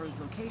for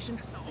Amaru's location,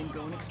 then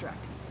go and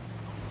extract him.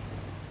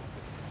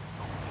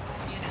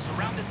 It is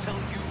around to tell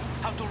you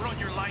how to run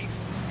your life.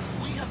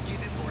 We have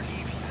given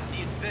Bolivia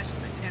the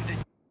investment and the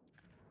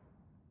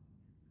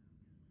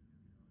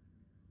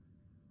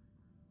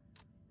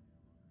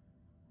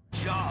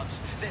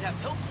jobs that have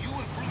helped you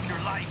improve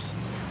your lives.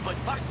 But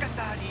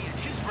Bacatari and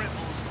his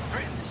rebels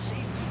threaten the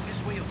safety of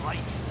this way of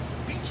life.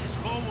 Pinches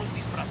lobos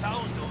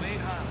disfrazados de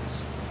ovejas.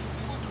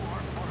 We will do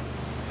our part,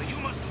 but you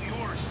must do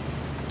yours.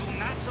 Do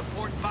not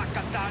support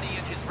Bacatari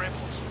and his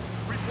rebels.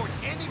 Report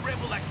any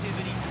rebel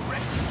activity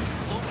directly to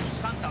the local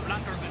Santa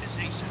Blanca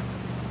organization.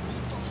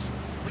 Juntos,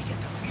 we can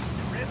defeat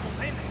the rebel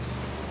menace.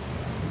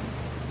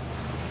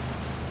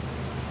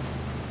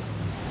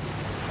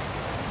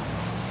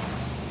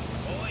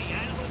 Hoy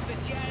algo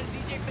especial,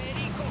 DJ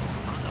Perico.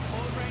 On the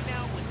phone right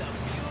now with the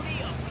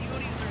beauty of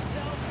beauties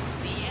herself,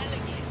 the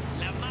elegant,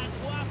 la más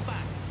guapa,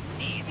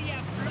 Nidia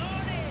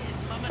Flores,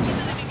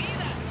 mamacita de mi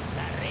vida,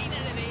 la reina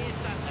de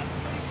belleza, la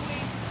beauty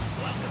queen.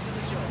 Welcome to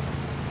the show.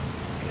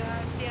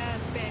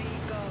 Gracias,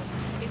 Perico.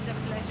 It's a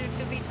pleasure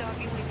to be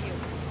talking with you.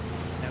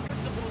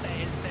 Noticeable that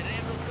El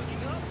Cerebro's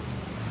cooking up?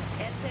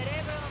 El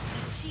Cerebro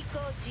y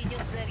Chico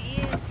Genius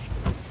Series.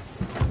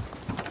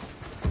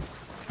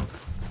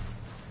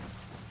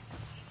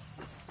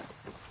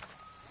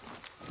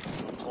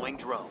 Deploying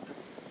drone.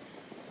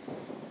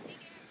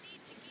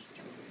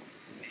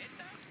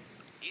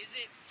 Is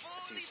it I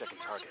see fully a second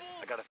target.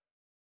 submersible? I gotta...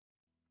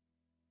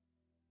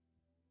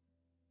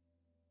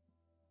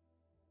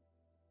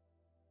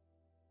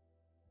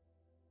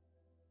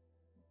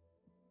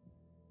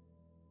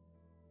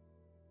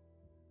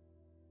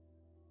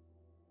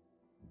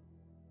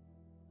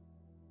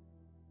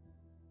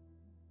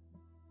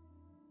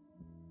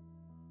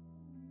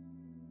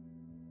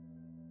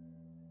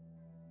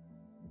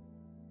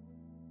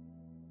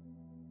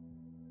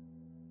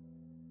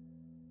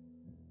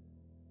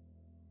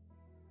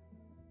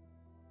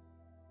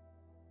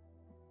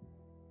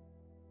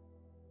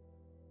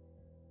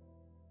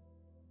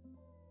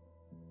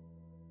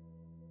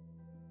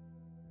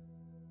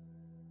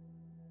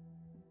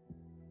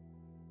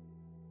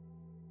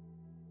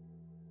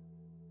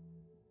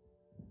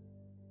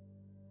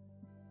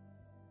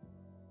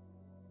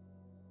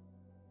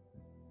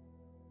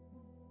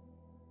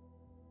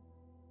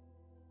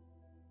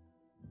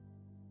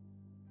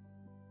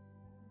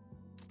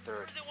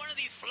 Or is it one of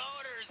these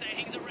floaters that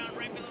hangs around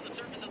right below the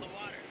surface of the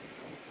water?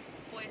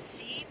 Pues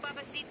sí,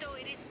 papacito,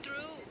 it is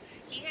true.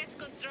 He has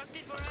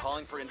constructed for us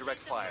calling for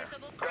indirect fire.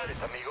 Got it,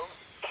 amigo.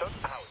 Shut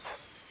out.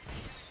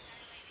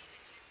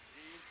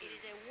 It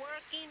is a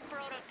working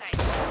prototype.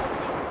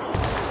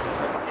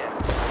 Target dead.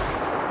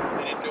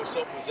 They didn't know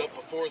something was up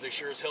before, they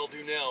sure as hell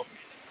do now.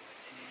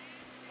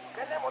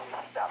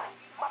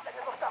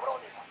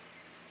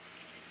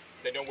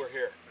 They know we're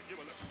here.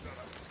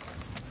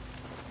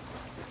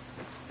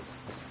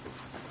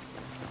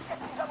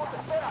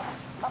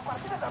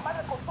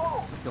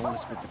 Don't want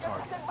to split the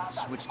target.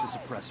 Switch to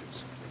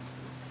suppressors.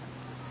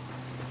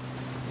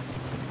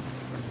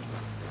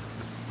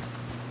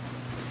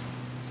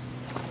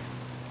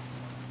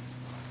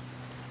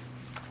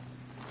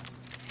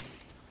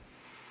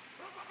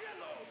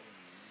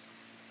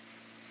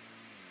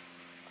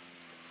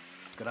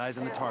 Got eyes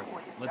on the target.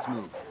 Let's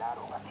move.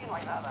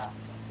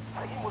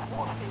 Seguimos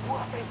busque y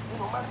busque y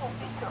nomás un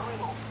pinche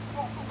ruido.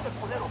 Un pinche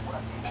culero por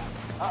aquí.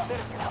 A ver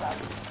qué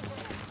sale.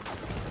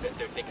 Bet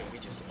they're thinking we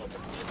just up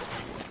and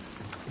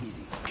disappeared.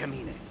 Easy.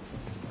 Camine.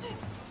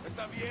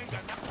 Está bien,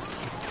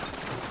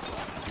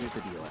 Here's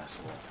the deal,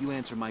 asshole. You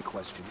answer my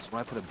questions, or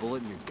I put a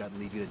bullet in your gut and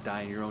leave you to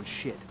die in your own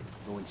shit.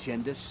 ¿Lo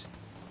entiendes?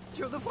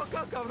 Chill the fuck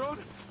out, cabrón.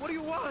 What do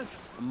you want?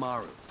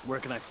 Amaru. Where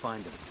can I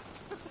find him?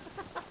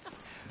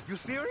 You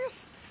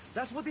serious?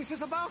 That's what this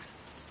is about?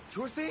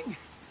 Sure thing.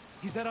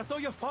 He's at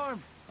Atoya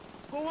Farm.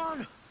 Go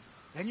on.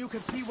 Then you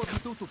can see what we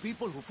do to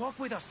people who fuck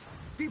with us.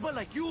 People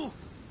like you.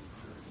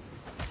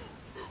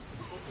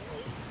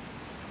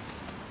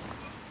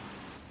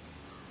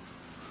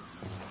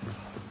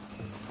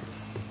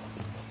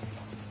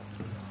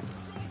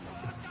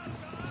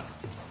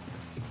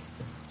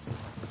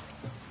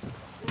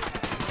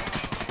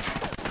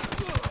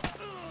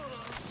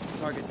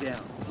 Target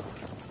down.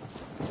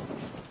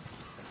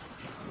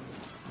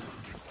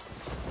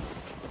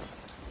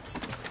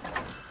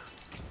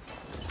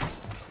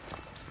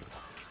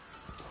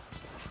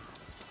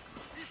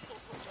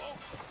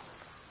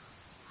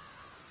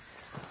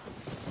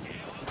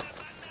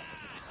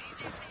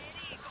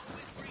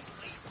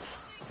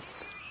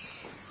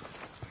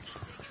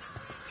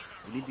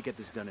 We need to get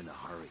this done in a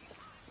hurry.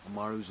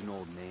 Amaru's an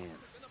old man.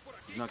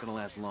 He's not gonna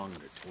last long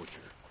under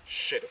torture.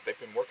 Shit, if they've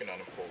been working on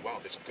him for a while,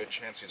 there's a good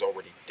chance he's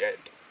already dead.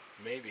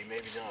 Maybe,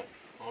 maybe not.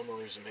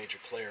 Amaru's a major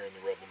player in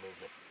the rebel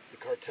movement. The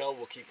cartel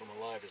will keep him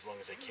alive as long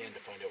as they can to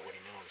find out what he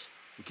knows.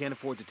 We can't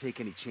afford to take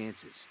any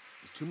chances.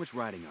 There's too much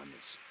riding on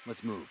this.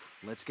 Let's move.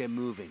 Let's get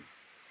moving.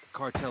 The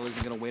cartel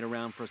isn't gonna wait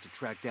around for us to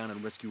track down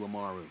and rescue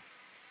Amaru.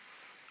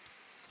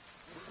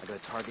 I got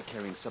a target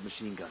carrying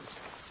submachine guns.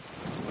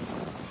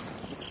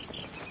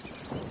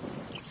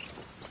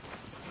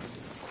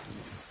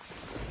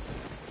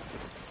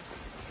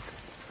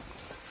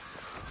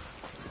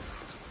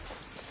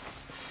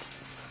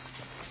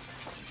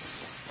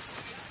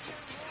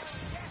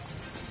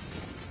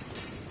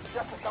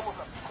 Ya sacamos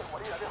la pinche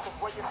guarida de esos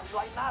güeyes y no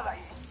hay nada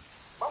ahí.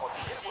 Vamos a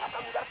ir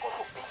buscando y dar con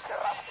su pinche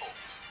rastro.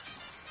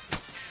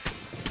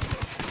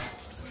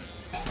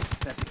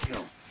 That's a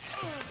kill.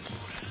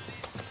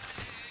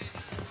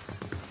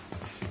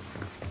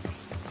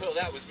 Well,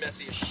 that was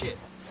messy as shit.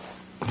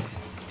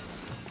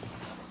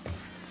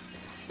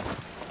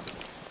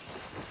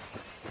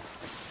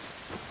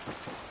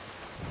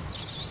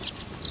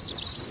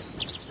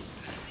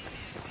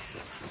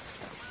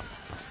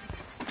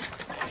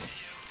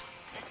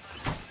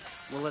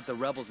 We'll let the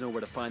rebels know where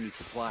to find these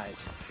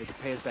supplies. They can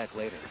pay us back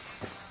later.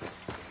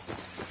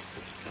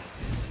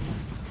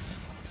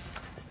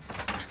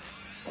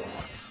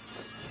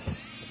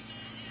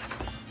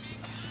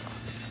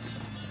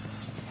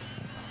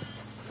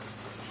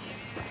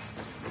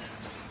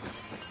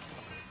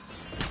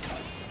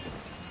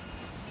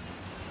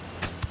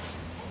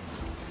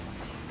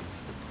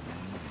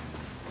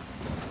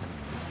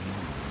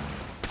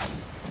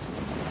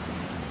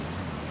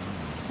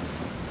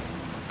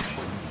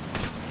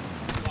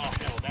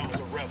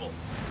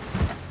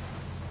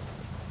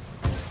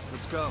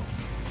 Let's go.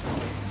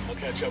 I'll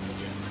catch up with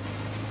you.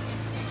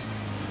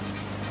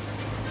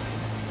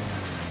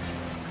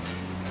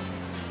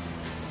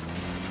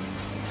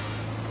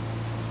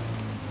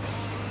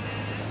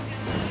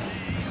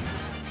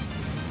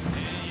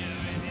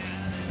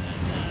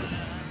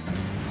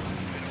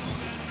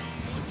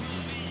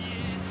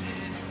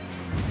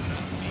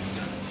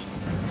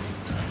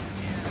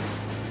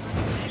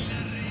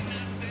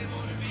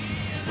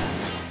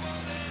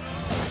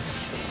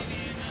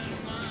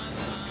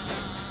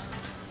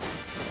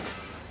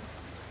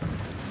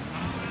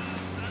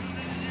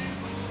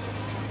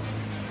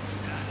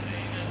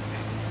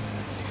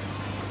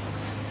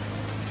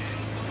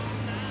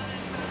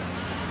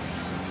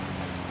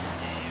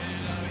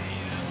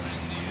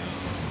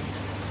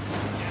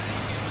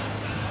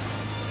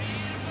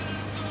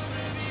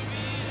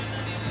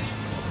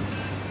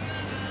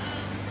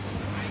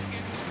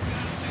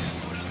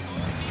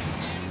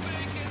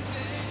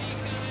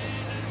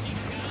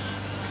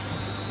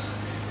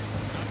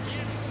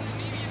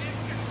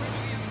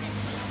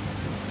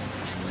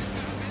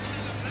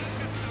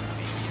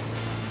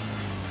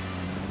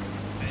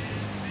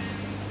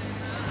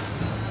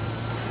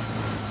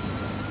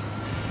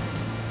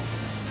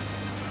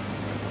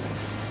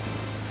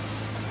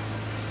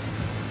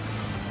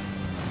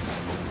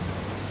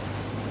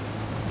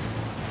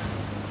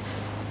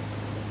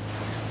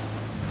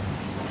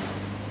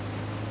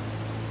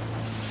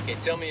 Okay,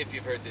 tell me if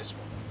you've heard this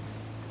one.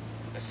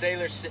 A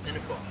sailor sitting in a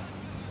bar.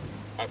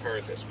 I've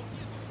heard this one.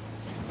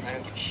 I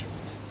don't give a shit.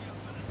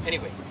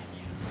 Anyway,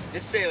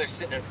 this sailor's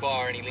sitting at a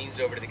bar and he leans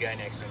over to the guy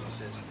next to him and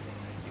says,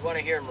 "You want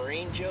to hear a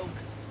Marine joke?"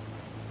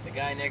 The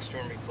guy next to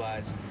him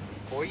replies,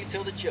 "Before you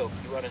tell the joke,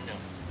 you ought to know.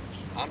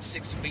 I'm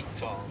 6 feet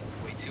tall,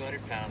 weigh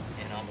 200 pounds,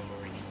 and I'm a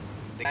Marine.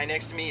 The guy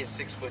next to me is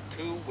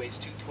 6'2", weighs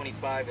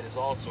 225, and is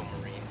also a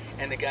Marine.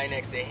 And the guy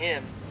next to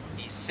him,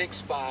 he's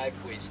 6'5",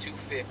 weighs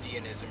 250,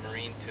 and is a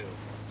Marine too."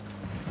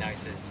 Now he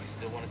says, "Do you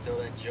still want to tell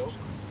that joke?"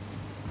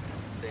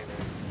 The sailor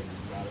thinks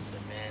about it for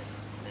a minute,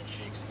 and then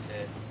shakes his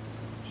head.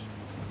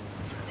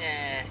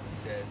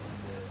 He says,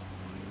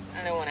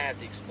 I don't want to have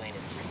to explain it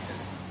 3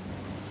 times.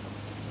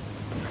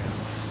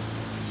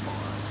 It's far.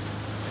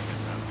 They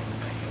have not been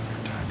paying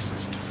their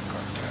taxes to the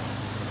cartel,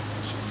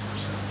 so we're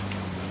sent to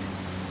kill them.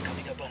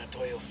 Coming up on a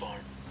Toyo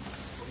farm.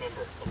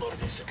 Remember, a lot of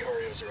these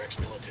Sicarios are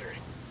ex-military.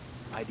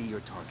 ID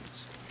your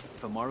targets.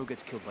 If Amaru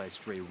gets killed by a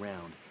stray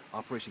round,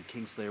 Operation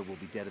Kingslayer will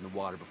be dead in the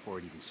water before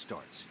it even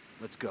starts.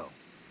 Let's go.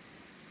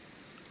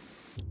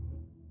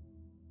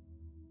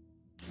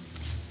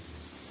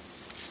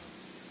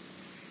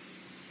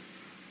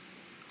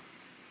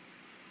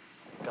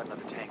 Got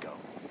another tango.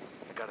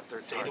 I got a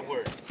third Say target. the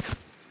word.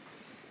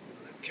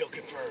 Kill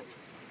confirmed.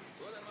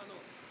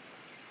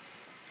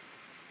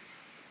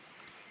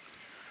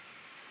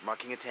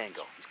 Marking a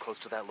tango. He's close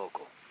to that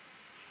local.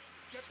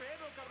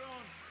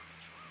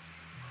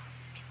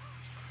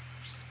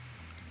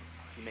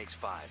 He makes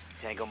 5.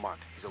 Tango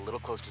marked. He's a little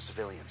close to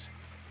civilians.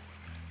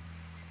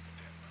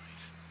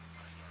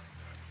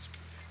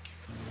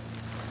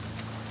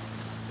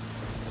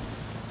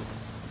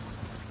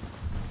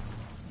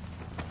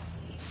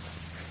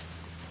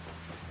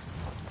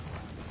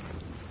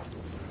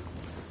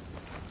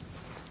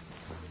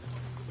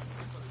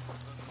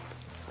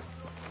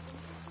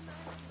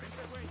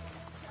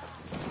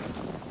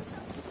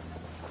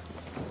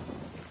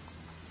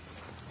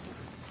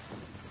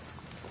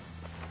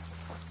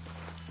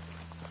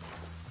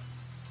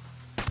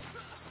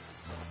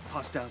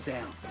 Hostile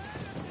down.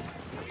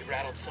 We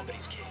rattled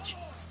somebody's cage.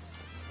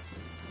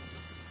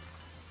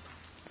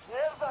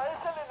 ¡Mierda!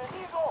 ¡Es el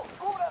enemigo!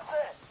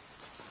 ¡Cúbranse!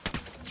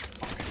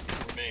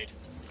 We're made.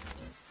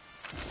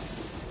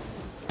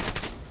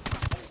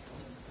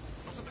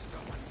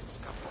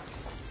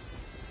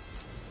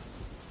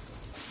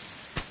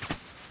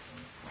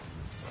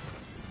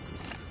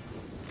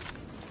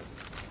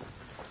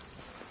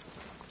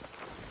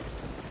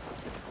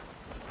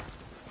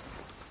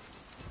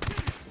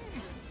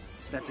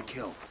 That's a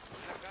kill.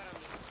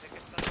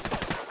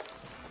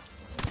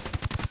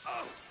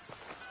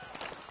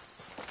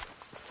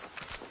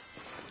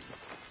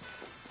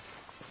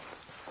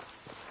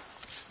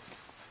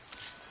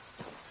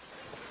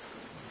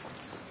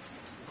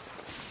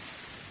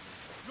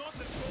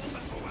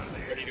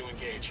 Ready to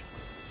engage.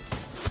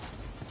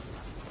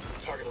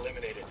 Target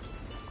eliminated.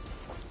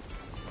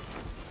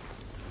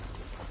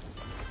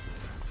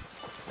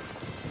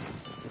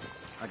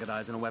 I got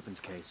eyes on a weapons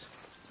case.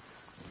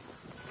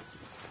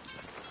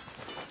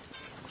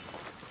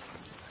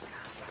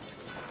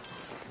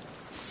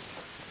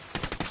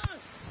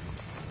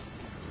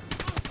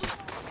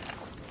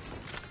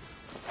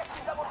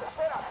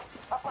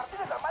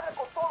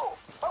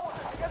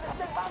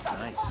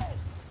 Nice.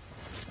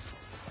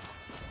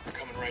 They're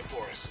coming right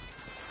for us.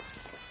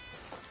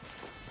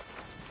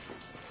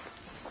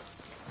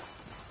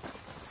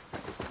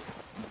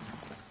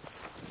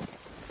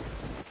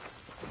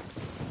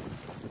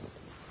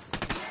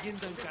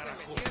 Entiendan,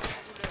 carajo.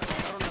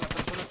 Mataron a la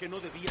persona que no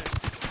debían.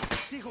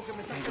 Exijo que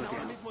me saquen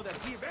ahora mismo de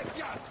aquí,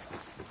 bestias.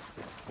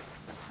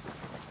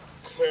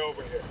 Clear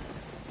over here.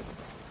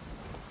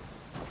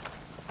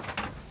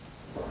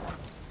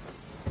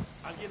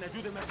 Alguien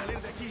ayúdeme a salir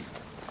de aquí.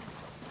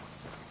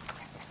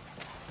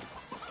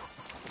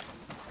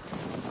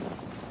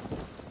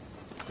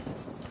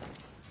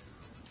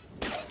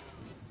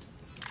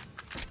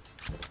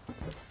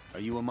 Are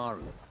you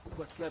Amaru?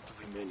 What's left of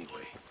him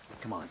anyway?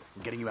 Come on,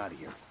 we're getting you out of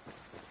here.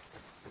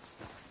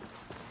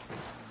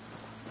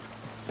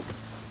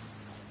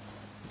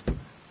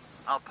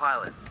 I'll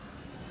pilot.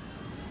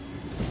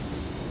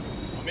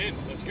 I'm in.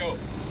 Let's go.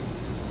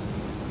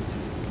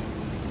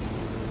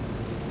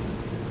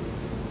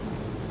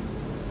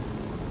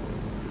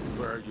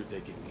 Where are you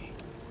taking me?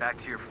 Back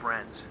to your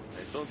friends.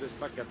 Entonces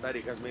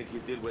Pacatari has made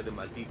his deal with the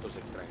malditos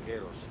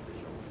extranjeros, the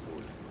young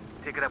fool.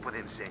 Take it up with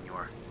him,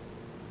 senor.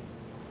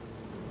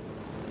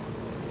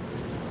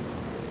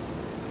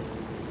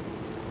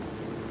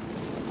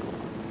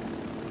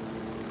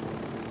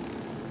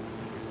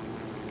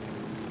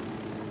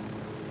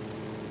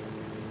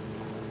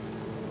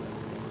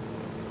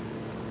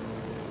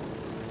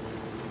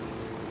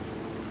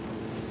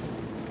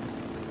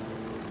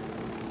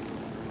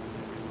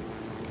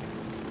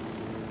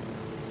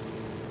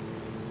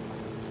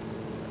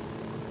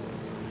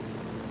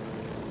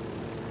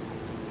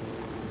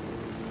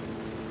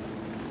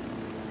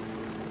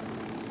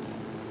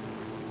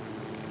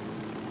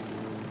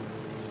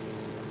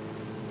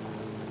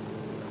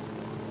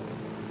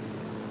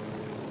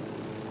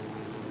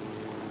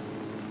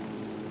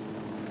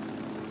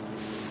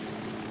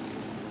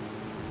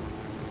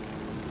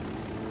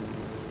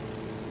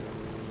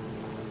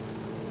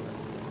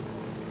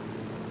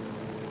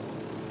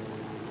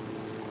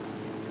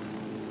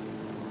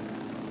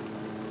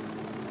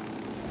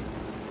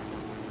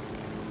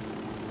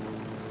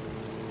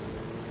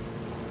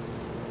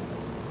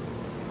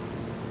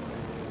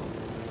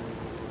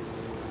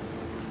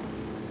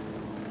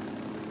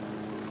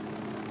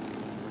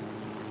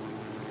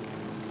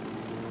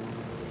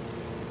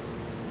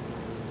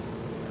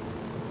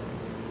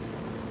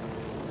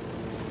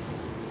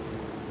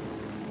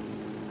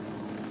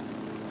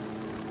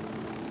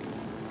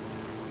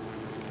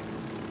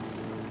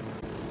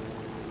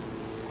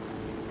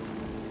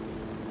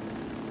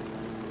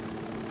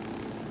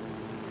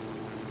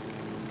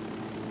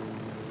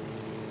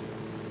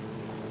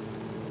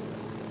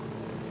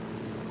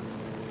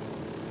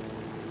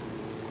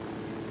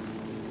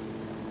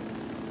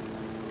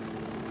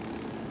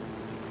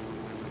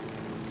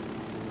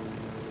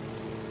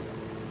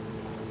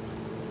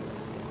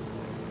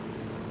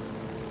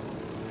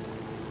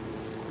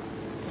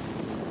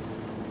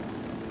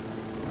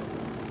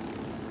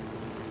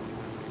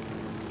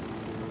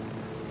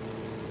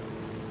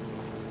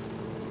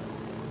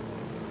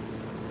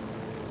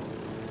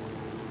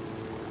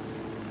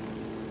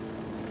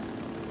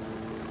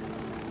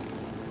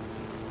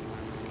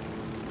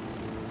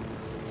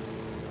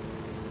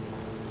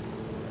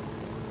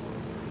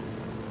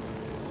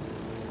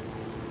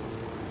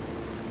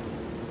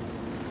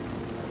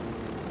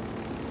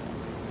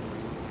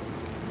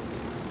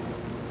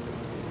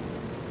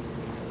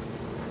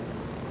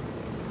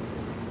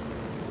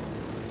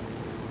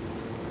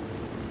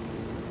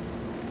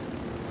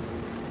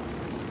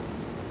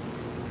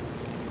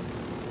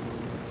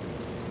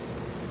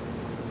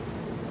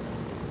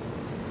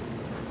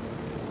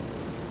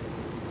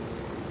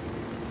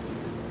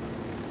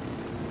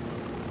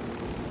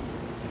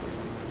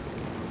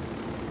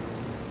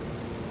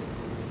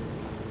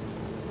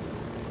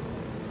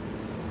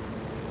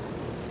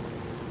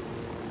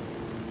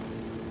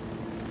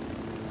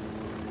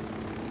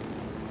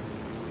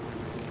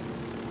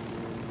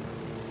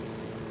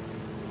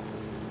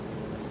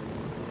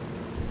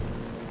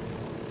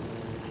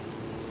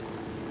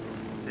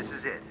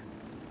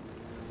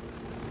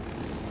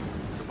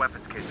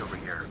 weapons case over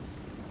here.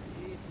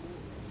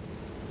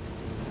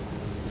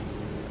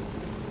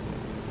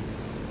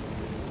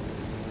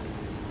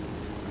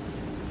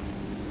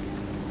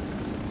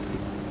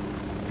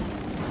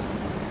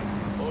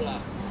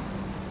 Hola.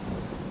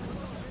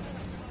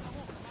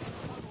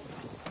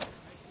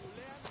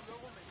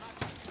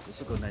 This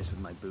will go nice with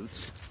my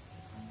boots.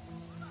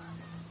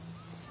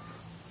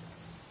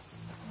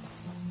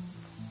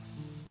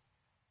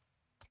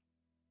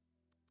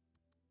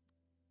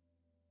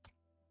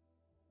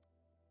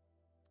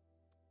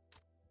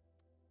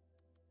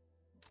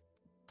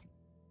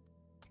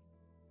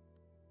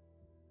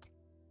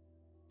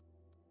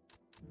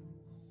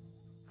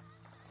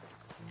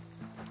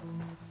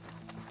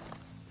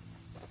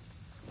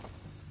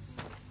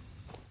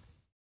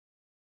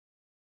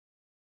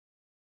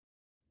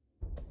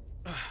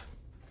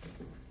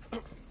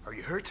 Are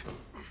you hurt?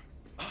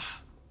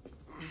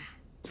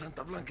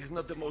 Santa Blanca is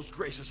not the most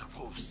gracious of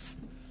hosts.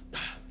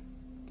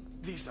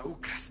 These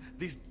Aucas,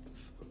 these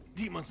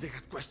demons, they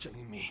had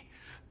questioning me.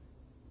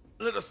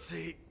 Let us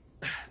say,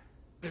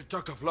 their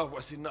talk of love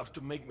was enough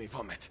to make me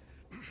vomit.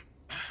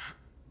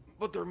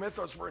 But their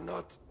methods were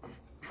not...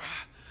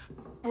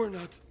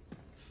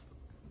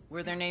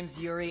 Were their names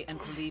Yuri and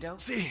Polito?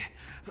 Si,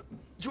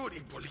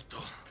 Yuri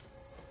Polito.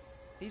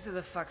 These are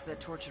the fucks that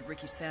tortured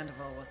Ricky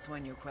Sandoval while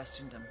Sueño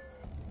questioned him.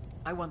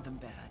 I want them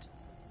bad.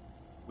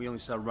 We only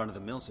saw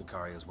run-of-the-mill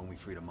Sicarios when we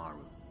freed Amaru.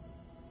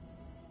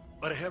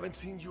 But I haven't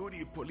seen Yuri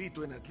and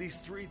Polito in at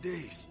least 3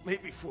 days,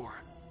 maybe 4.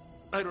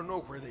 I don't know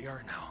where they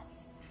are now.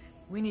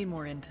 We need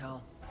more intel.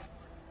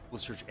 We'll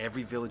search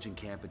every village and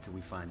camp until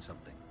we find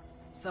something.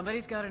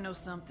 Somebody's gotta know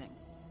something.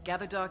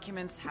 Gather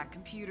documents, hack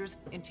computers,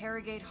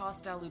 interrogate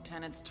hostile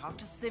lieutenants, talk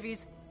to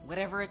civvies,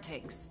 whatever it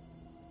takes.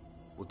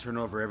 We'll turn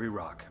over every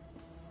rock.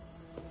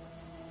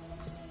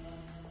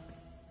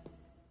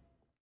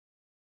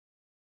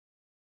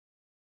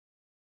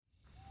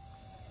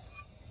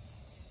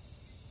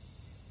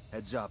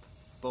 Heads up.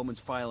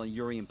 Bowman's file on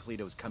Yuri and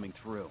Polito is coming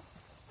through.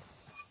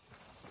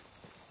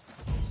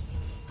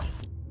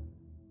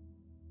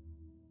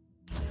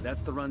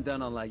 That's the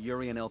rundown on La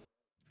Yuri and El...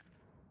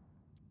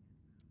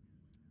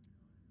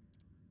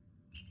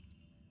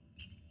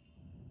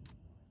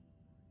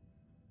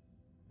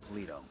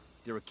 Polito.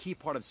 They're a key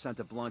part of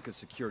Santa Blanca's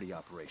security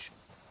operation.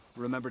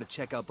 Remember to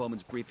check out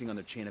Bowman's briefing on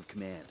their chain of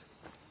command.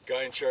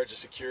 Guy in charge of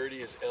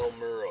security is El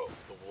Muro,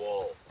 the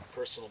Wall,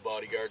 personal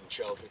bodyguard and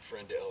childhood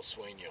friend to El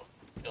Sueño.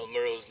 El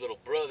Muro's little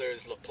brother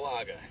is La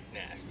Plaga.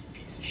 Nasty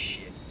piece of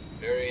shit.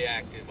 Very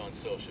active on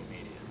social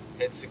media.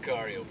 Head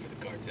Sicario for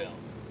the cartel.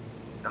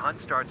 The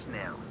hunt starts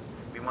now.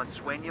 We want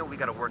Sueño, we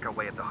gotta work our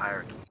way up the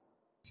hierarchy.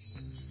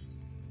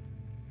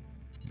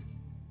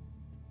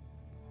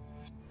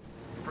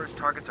 First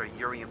targets are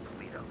Yuri and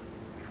Polito.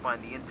 We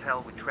find the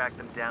intel, we track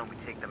them down, we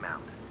take them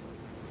out.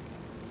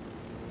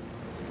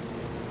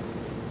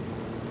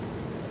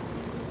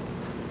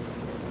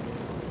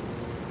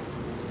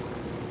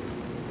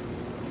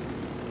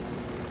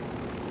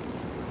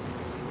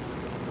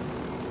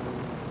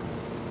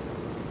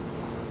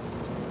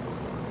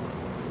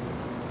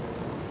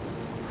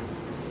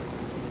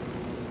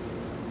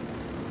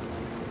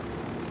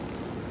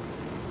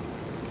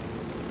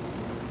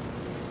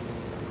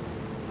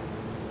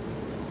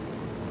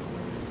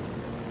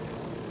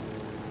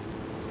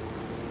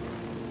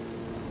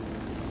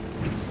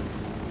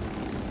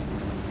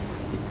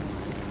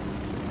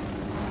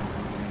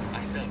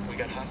 We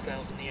got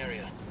hostiles in the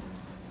area.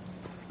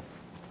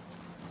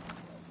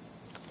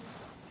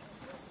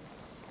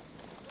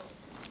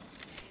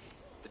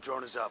 The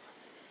drone is up.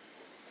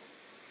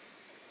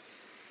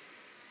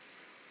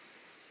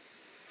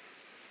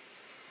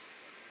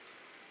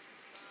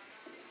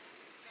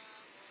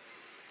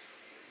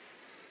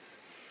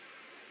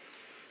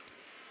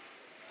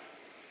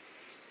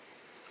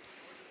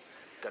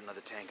 Got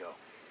another tango.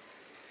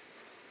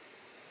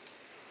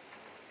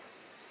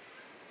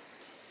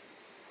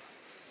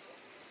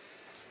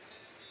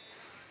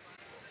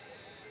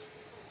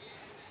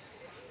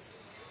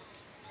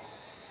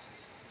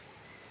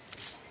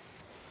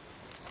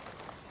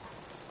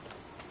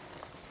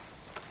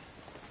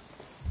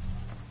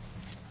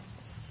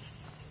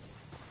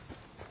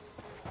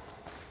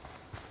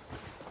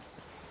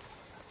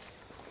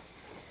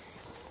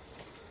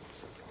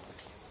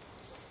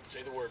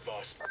 Say the word,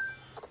 boss.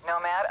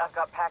 Nomad, I've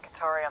got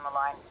Pacatari on the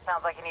line.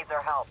 Sounds like he needs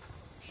our help.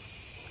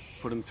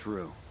 Put him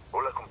through.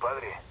 Hola,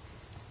 compadre.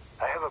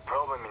 I have a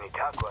problem in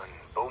Itaqua, and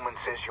Bowman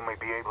says you may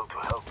be able to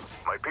help.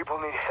 My people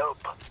need help.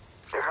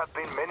 There have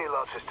been many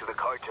losses to the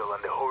cartel,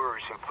 and the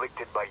horrors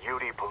inflicted by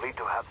Yuri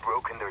Polito have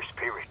broken their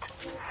spirit.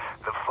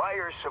 The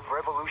fires of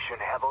revolution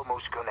have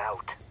almost gone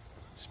out.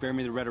 Spare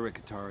me the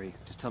rhetoric, Atari.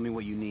 Just tell me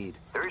what you need.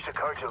 There is a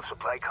cartel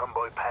supply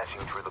convoy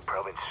passing through the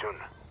province soon.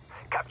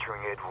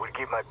 Capturing it would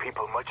give my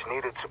people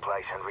much-needed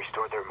supplies and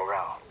restore their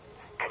morale.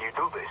 Can you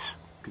do this?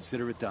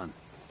 Consider it done.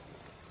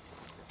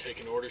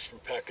 Taking orders from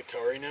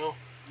Pacatari now?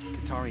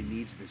 Katari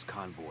needs this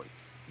convoy.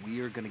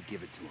 We are gonna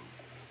give it to him.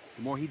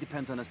 The more he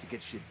depends on us to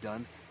get shit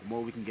done, the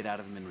more we can get out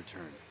of him in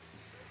return.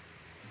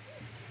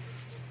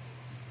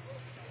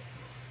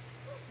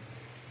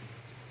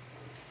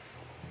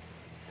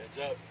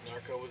 Heads up,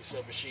 narco with a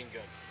submachine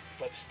gun.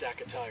 About a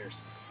stack of tires.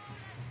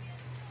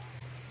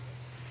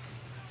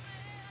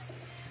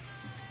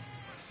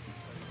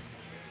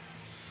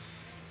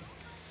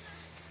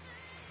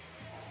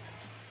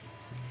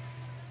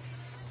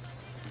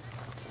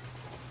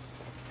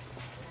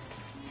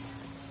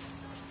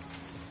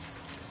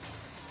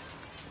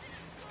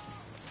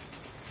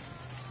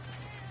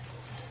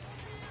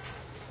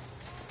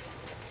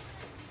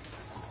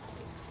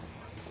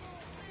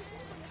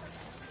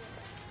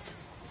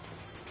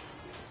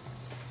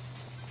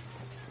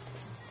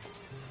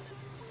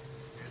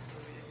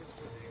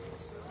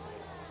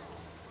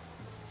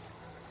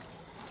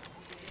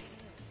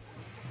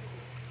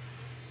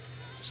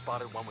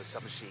 Spotted one with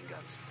submachine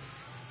guns.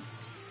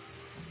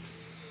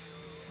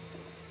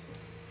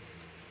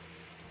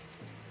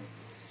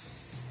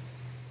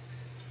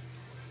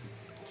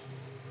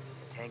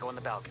 Tango on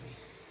the balcony.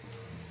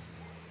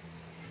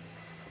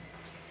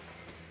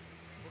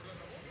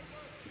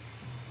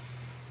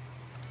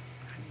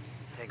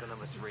 Tango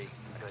number 3.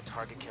 I got a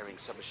target carrying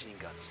submachine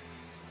guns.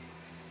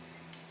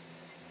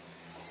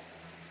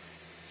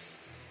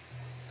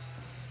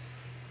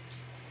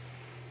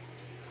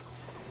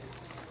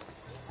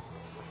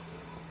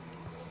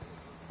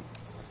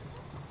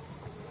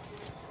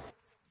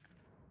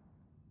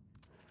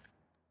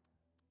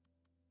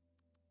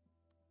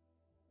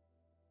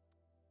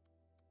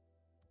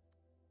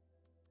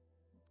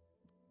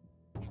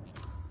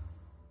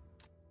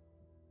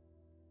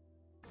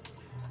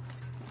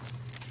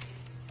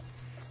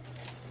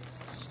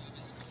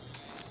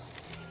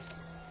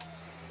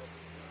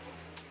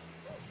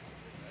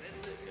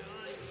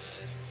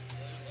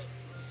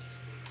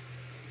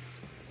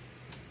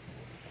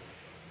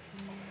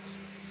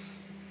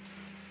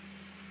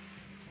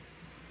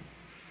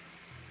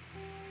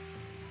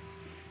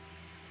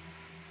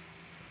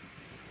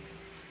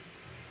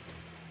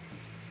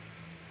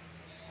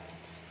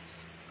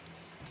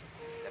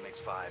 That makes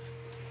 5.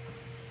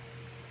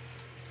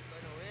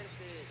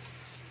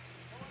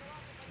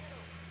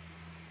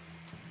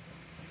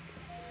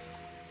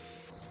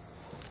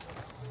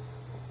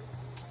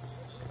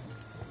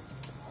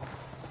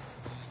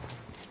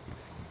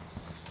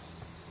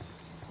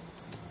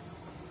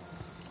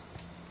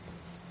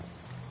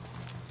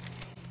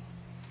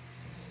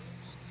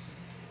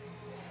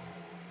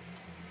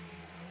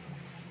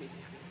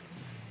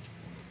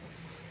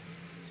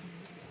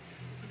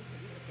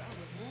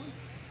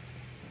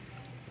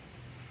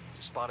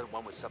 Just spotted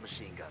one with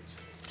submachine guns.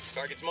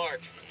 Target's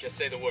marked. Just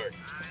say the word.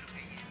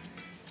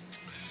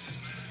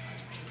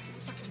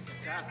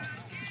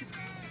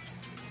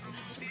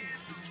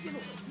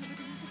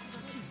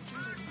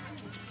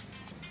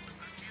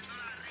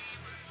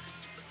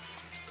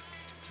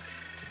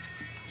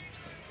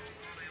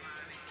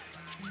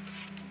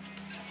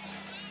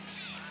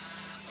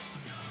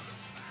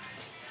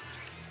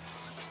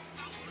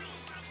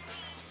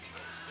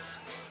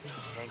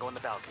 Tango on the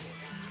balcony.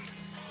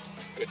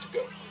 Good to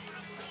go.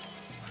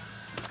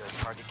 Got a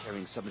target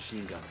carrying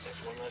submachine guns.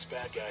 That's one less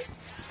bad guy.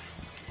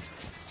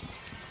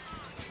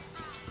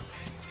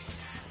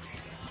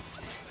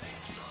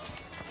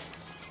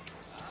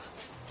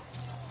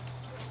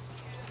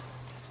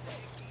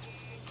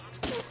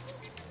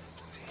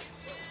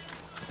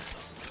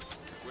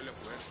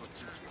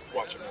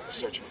 Watch him, they're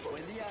searching for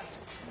him.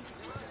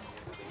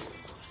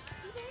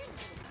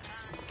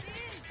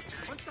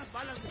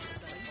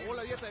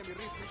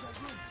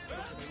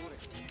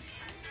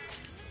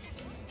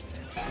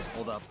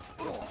 Hold up.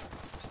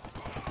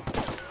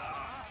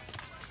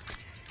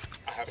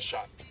 I have a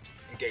shot.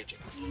 Engaging.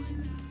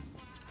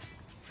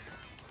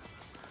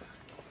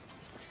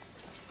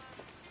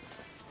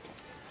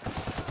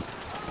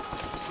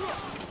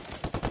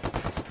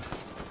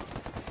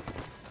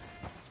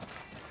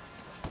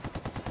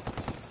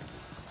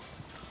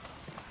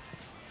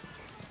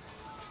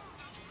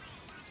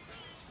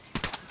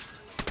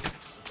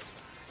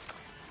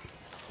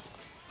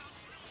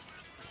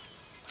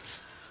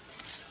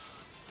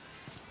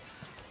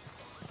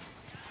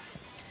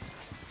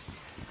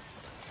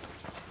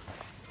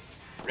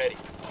 Ready.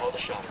 Call the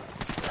shot.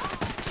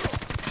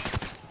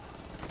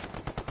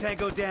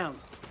 Tango down.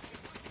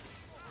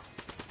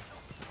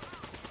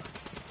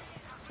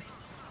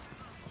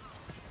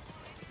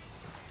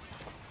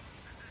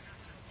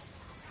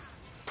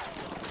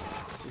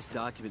 This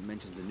document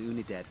mentions an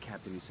Unidad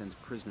captain who sends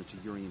prisoners to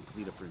Yuri and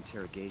Polito for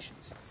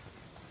interrogations.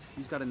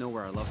 He's got to know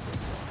where our loved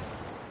ones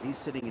are. He's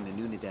sitting in an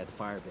Unidad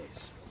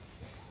firebase.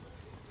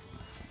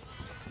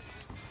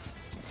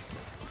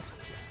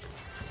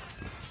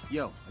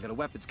 Yo, I got a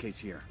weapons case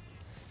here.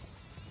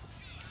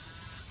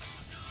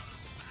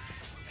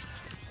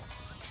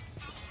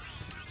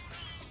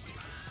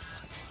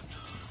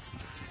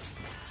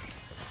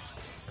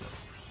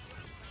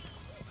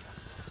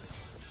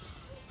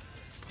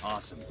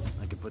 Awesome.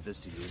 I can put this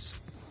to use.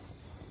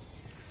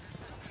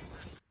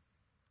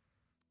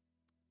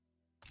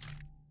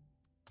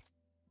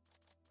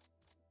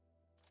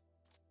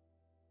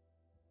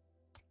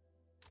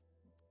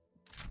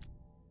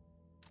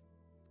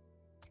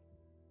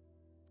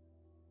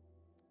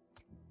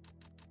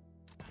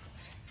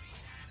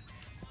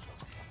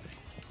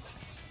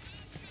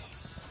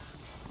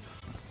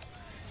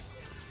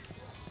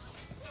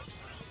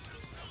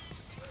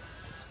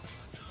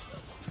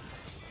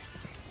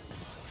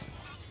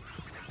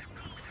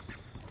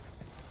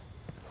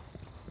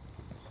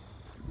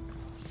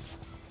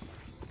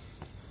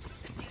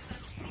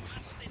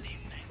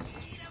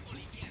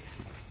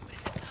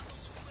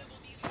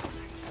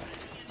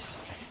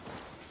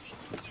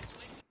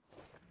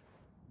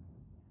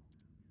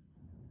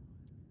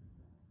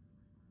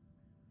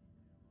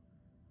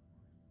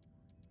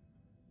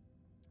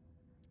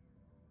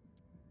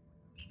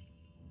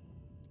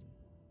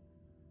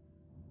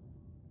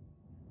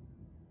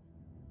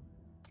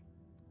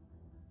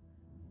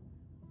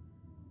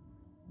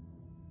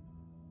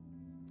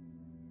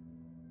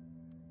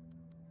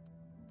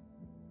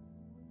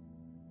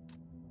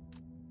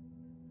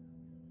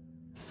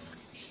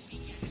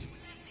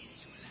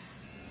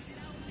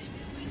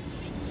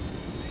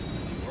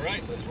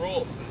 Let's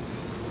roll.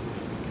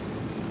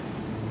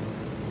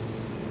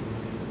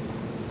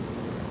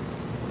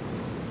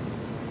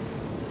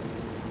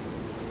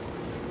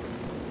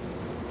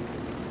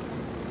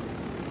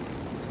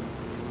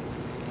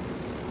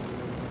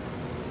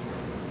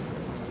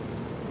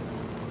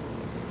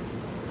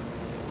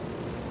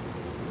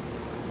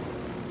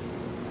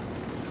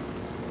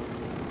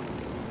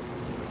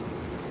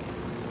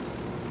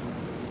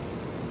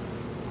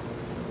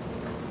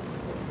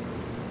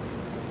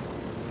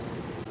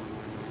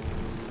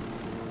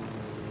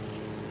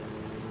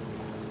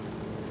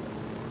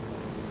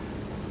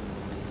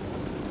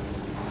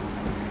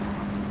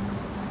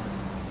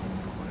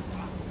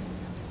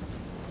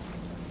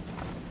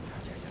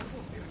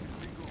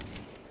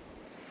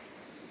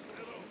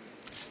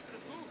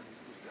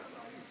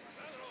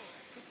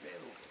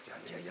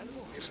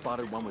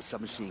 Spotted one with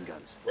submachine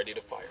guns. Ready to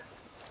fire.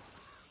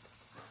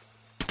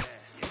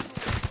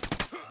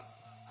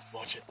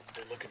 Watch it.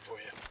 They're looking for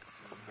you.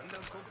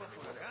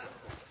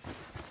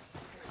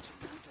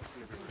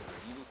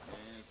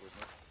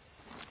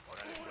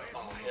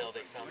 Oh, hell,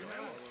 they found him.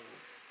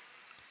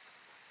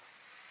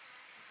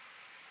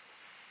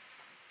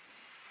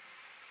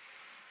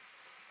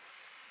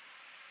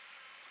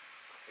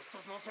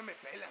 Estos no se me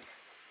pelan.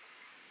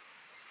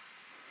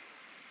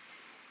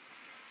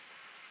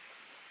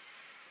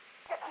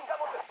 ¿Qué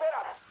chingados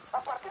esperan?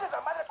 ¡A partir de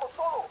la madre con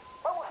todo!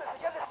 ¡Vamos a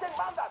enseñarles quién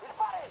manda!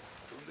 ¡Disparen!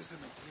 ¿Dónde se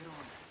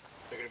metieron?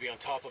 They're gonna be on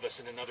top of us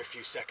in another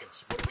few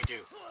seconds. What do we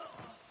do?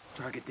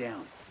 Target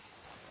down.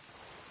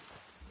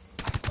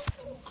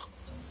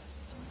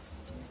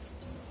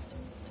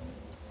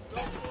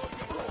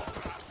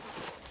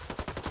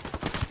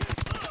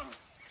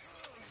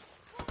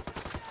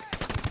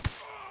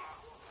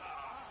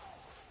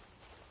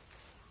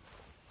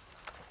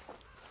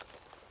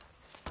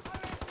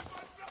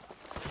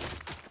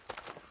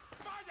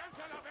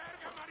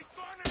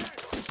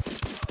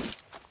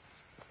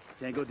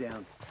 Tango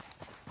down.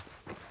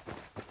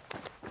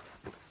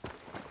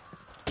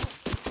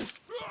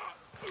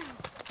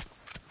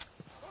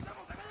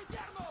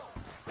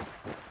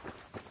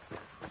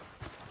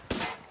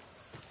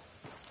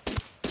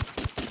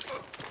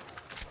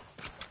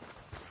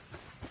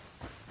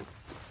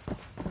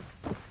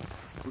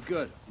 We're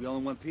good. We all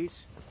in one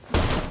piece?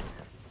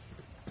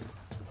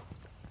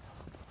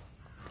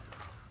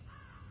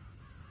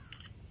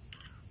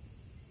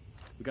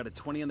 We got a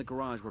 20 in the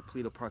garage where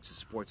Polito parks his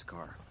sports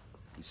car.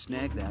 We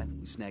snag that,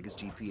 we snag his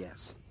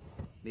GPS.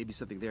 Maybe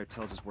something there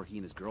tells us where he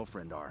and his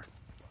girlfriend are.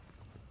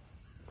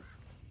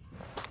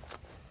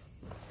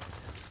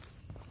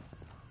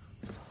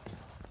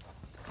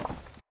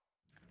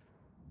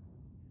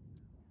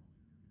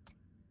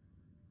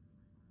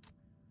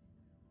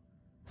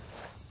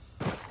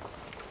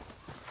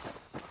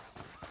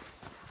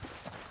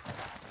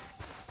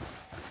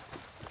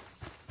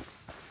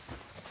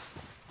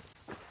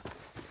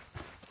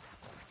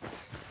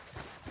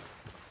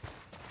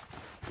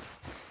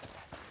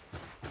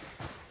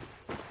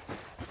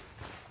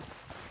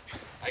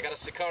 I got a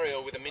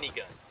Sicario with a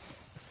minigun.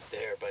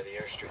 There, by the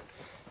airstrip.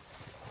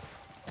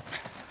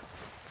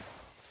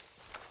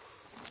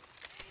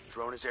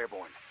 Drone is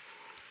airborne.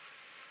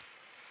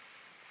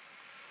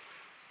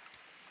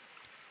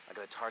 I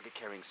got a target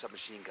carrying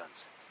submachine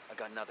guns. I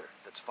got another.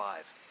 That's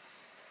 5.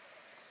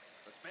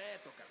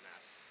 Respeto,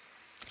 carnal.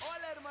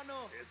 Hola,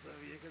 hermano. Esa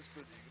vieja es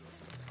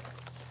peligrosa.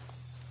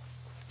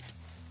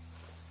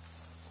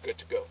 Good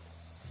to go.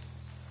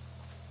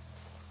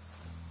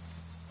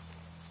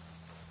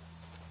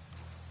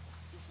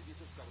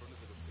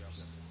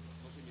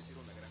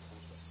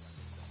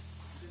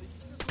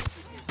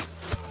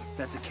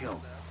 That's a kill.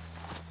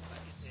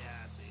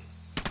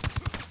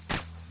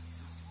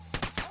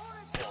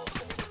 Hell,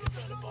 sounds like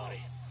they found a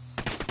body.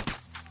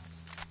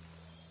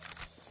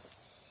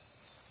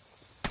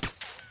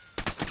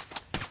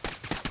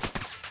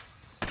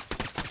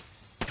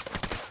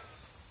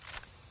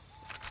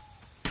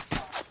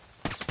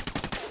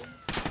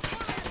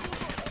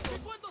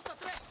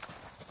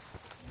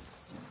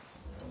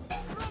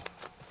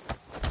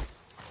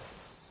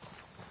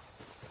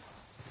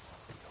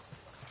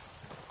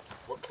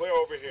 We're clear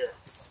over here.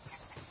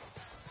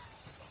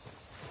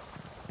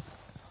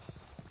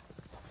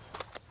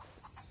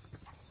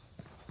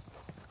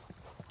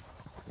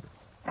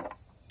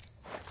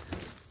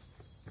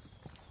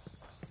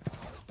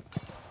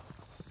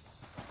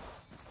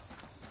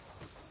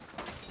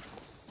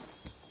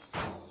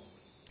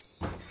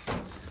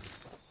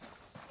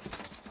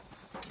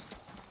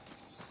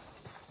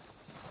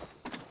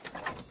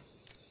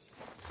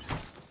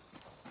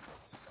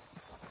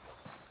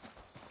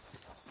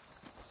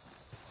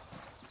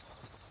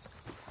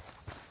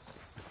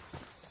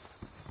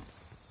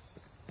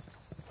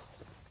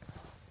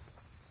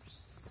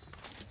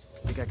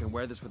 Think I can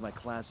wear this with my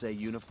Class A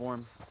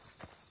uniform?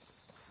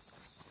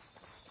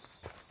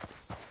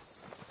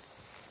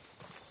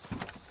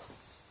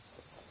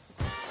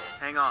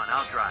 Hang on,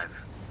 I'll drive.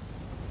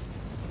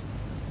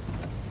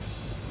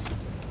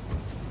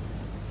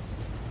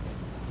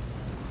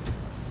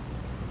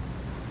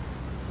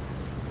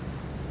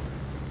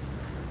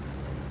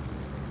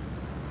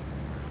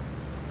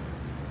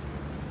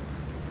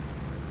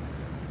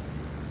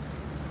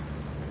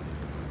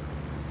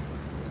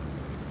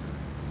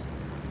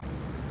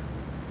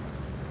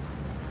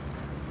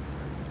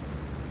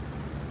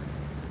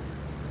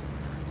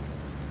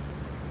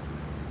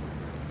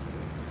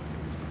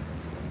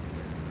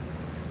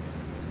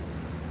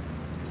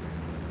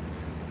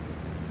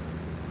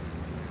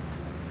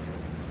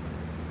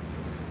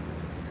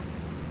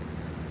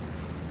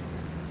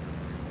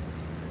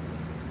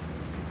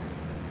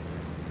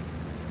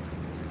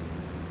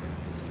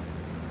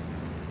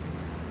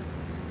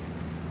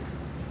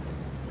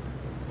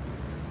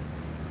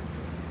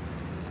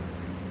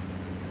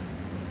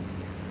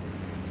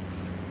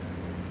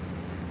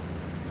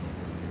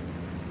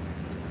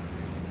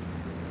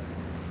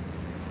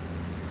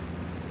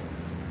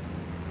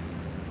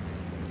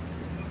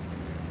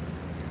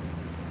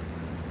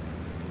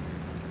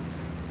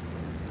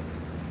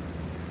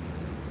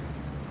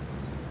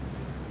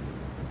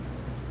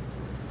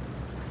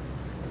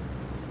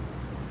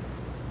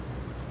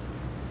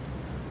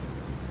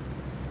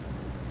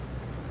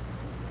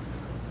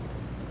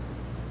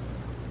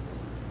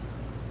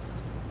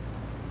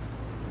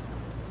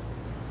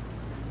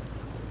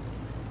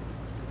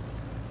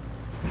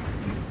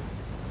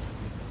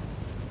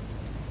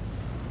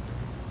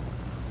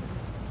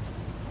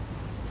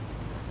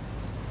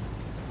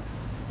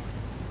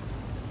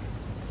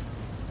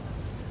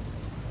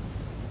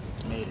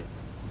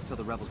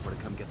 the rebels where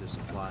to come get their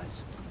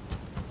supplies.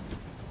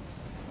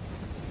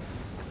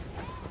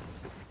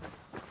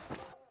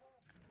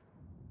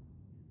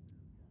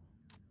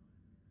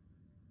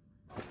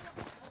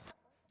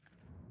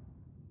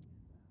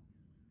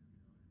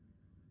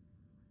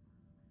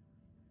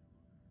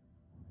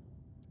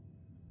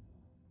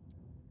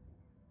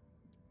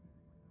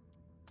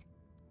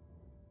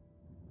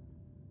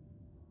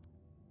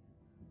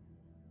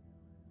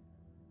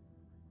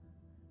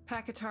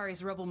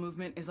 Pakatari's rebel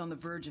movement is on the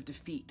verge of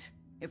defeat.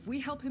 If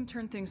we help him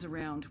turn things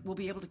around, we'll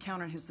be able to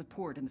count on his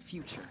support in the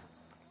future.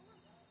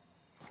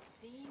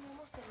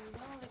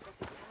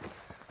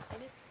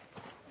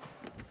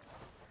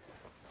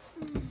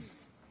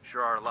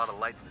 Sure are a lot of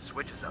lights and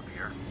switches up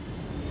here.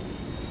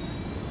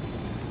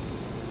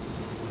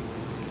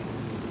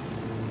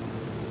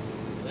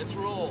 Let's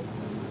roll.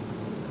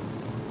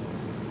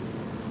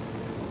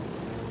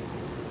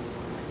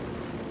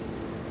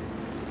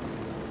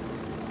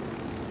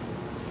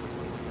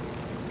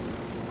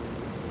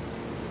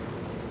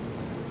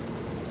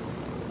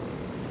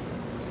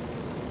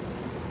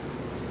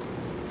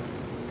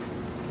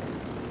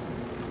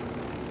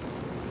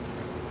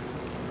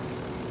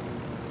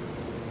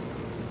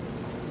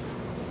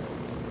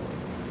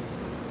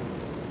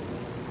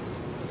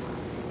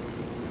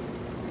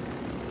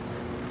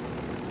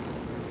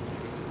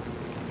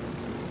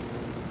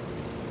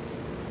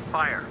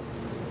 Fire.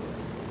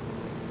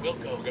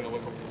 Wilco. We're gonna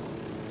look over.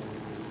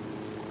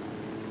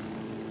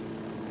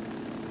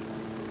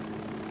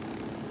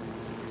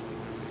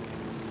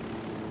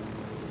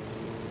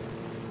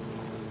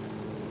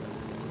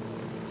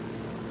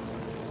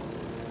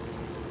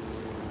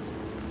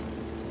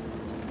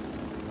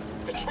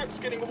 The truck's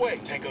getting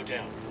away. Tango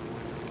down.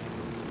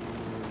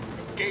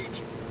 Engage.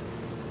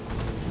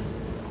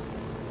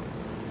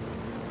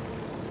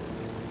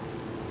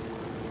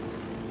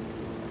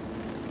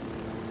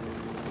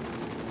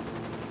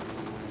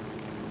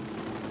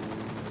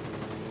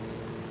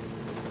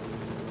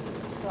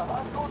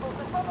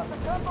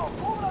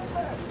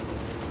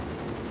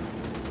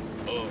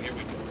 Oh, here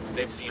we go.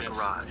 They've seen us.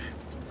 Garage.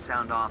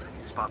 Sound off and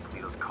you spot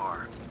Polito's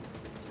car.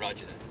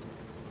 Roger that.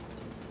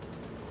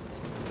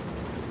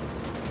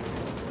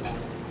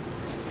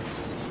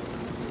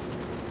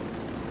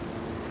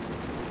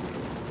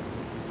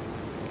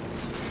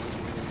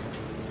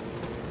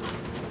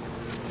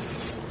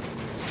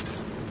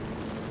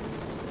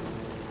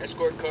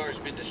 Escort car has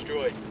been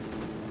destroyed.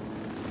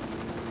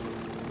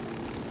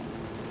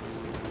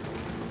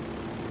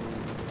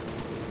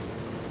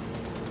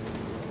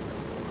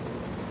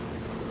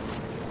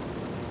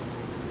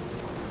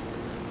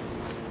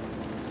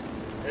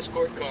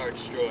 Escort car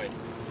destroyed.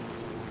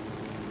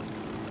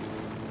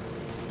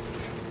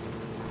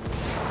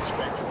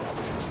 Scratch one.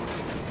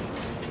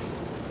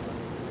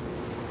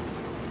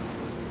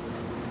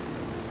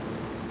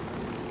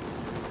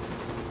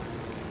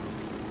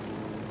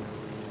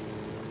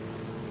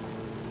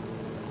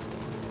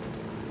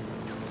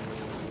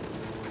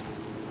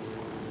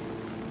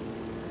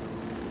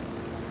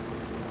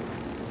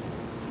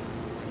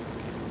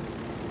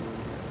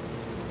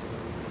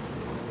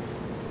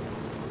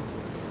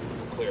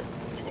 Clear.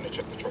 You want to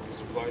check the truck for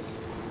supplies?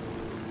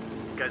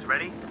 You guys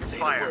ready? Say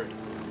Fire. the word.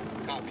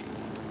 Copy.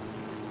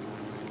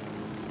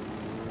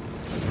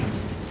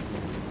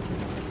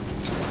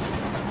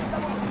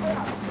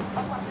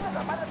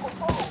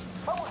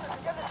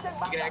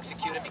 You gonna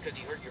execute him because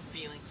he hurt your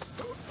feelings?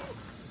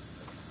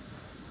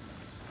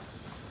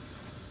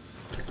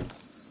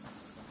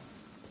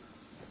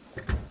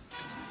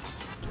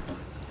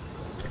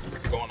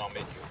 Going on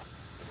menu.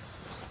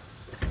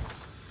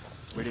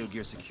 Radio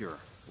gear secure.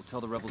 We'll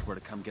tell the rebels where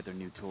to come get their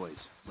new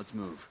toys. Let's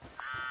move.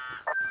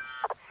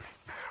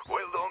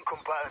 Well done,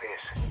 compadres.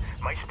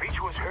 My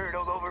speech was heard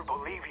all over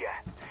Bolivia.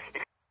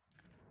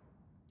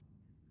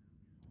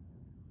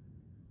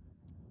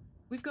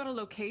 We've got a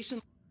location.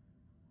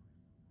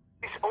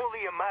 It's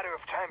only a matter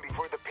of time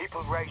before the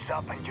people rise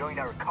up and join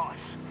our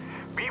cause.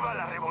 Viva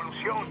la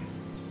revolución!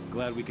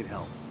 Glad we could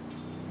help.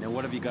 Now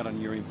what have you got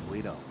on Yuri and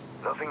Polito?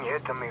 Nothing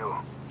yet,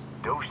 amigo.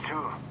 Those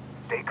two,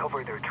 they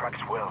cover their tracks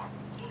well.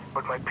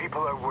 But my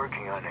people are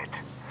working on it.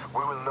 We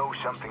will know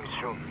something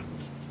soon.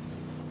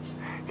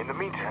 In the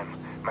meantime,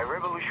 my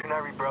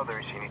revolutionary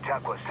brothers in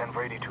Itaqua stand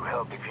ready to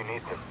help if you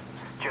need them.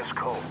 Just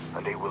call,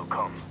 and they will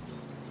come.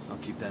 I'll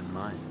keep that in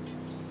mind.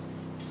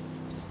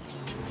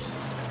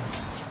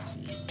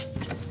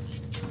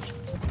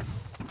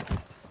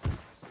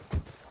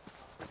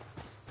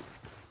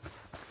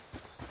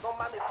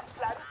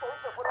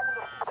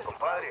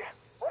 Compadre,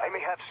 I may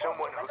have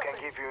someone who can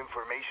give you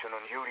information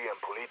on Yuri and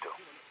Polito.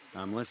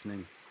 I'm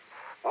listening.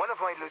 One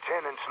of my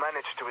lieutenants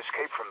managed to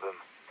escape from them.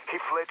 He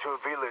fled to a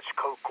village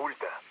called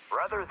Culta.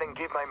 Rather than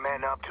give my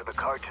man up to the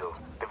cartel,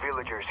 the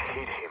villagers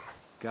hid him.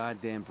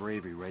 Goddamn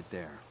bravery right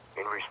there.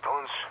 In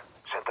response,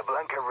 Santa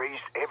Blanca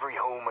razed every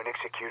home and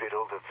executed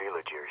all the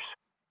villagers.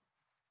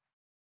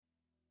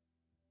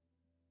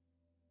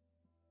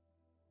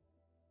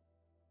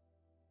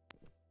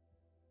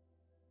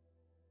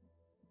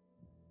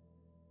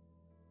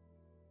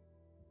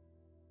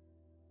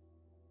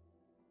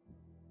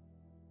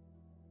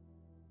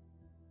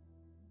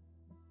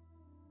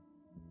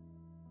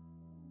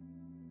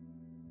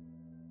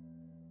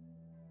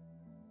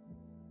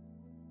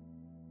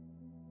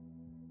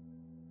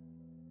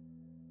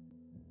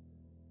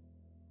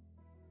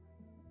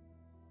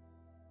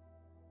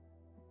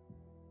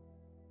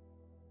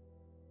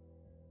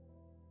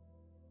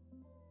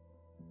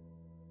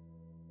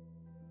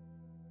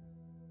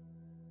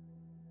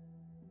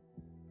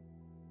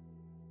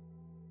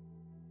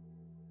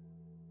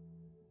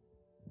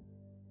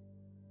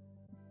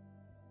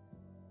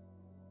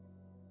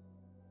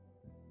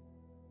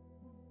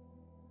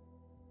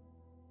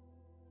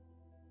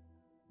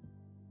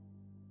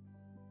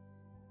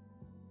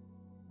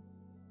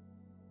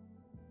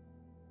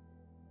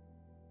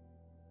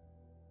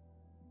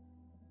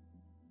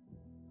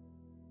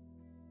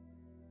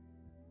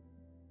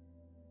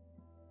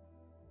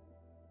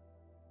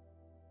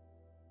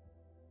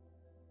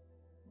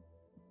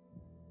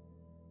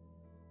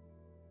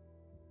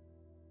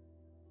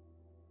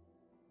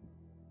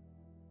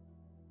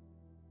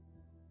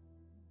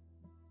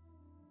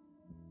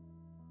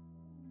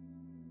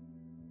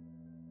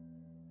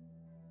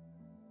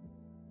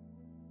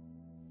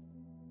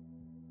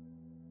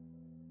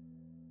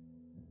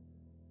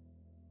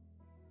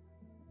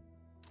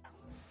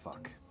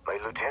 fuck? My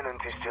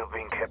lieutenant is still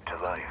being kept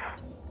alive.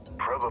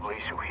 Probably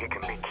so he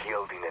can be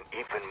killed in an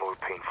even more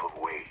painful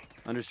way.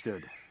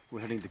 Understood.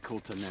 We're heading to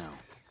Kulta now.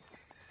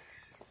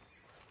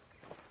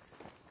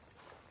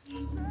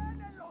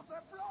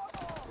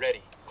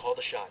 Ready. Call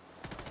the shot.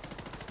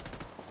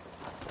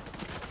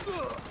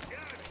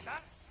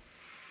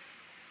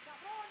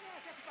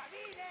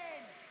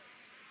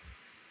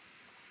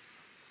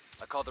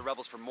 I called the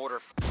rebels for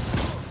mortar.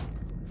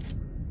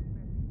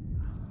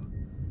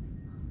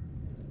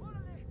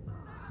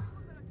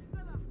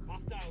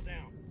 Hostile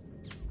down.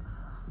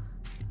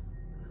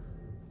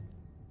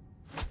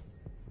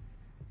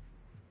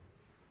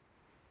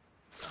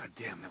 God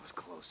damn, that was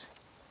close.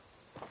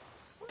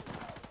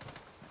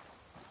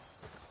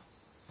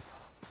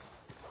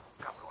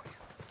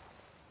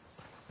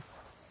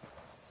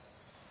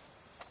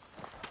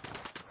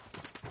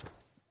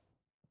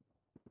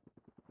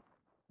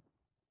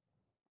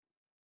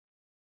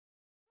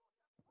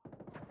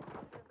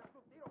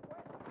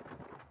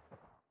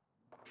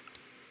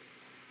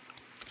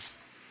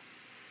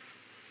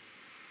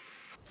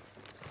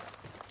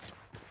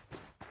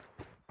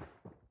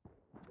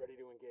 Ready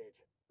to engage.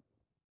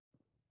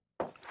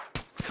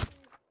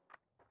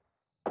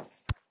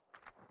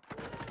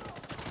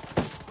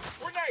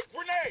 Grenade!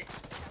 Grenade!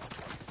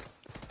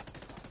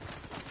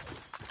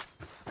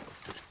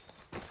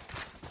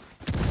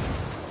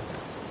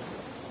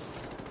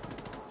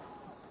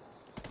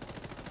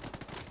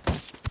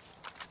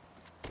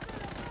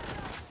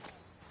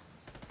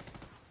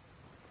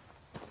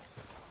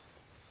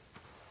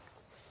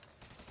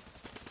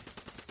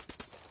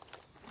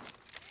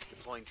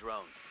 Deploying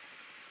drone.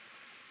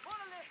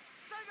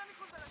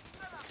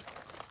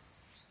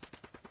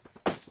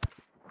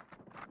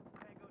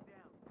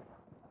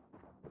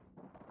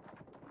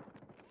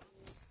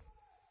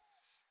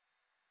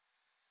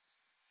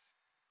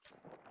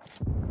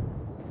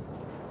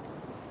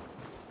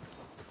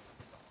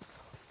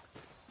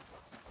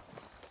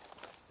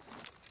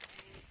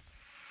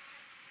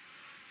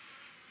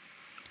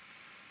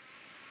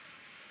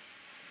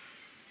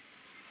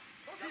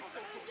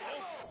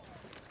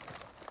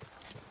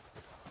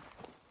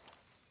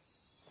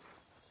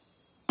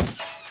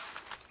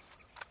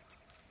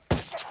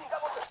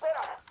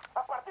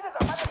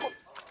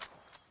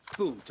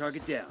 Boom,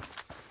 target down.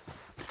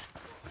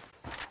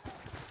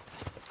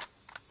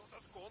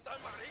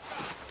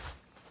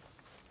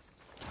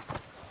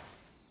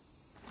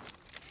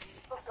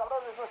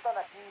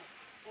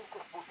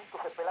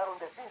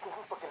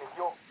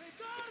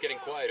 It's getting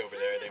quiet over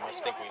there. They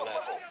must think we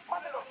left.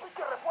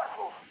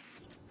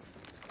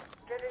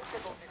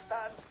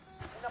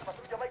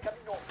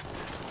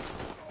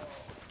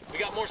 We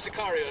got more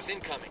Sicarios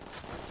incoming.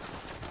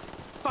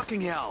 Fucking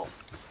hell!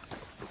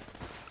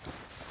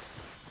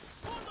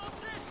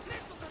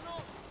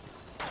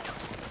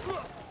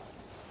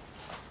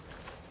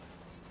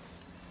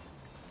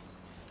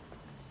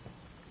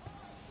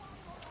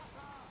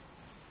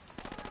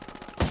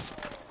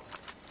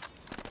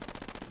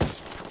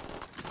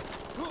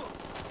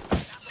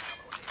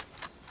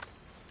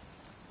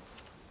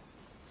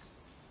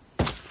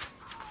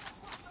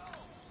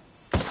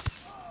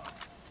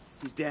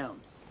 He's down.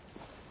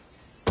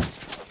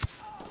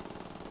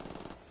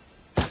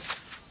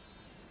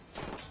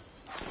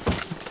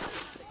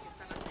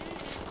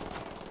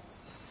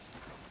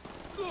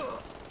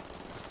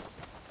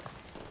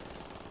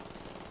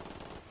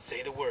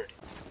 Say the word.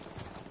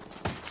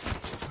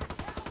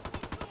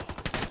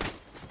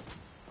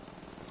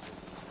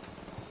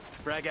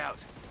 Frag out.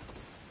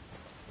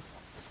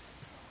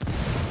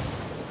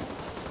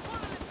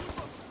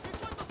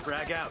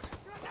 Frag out.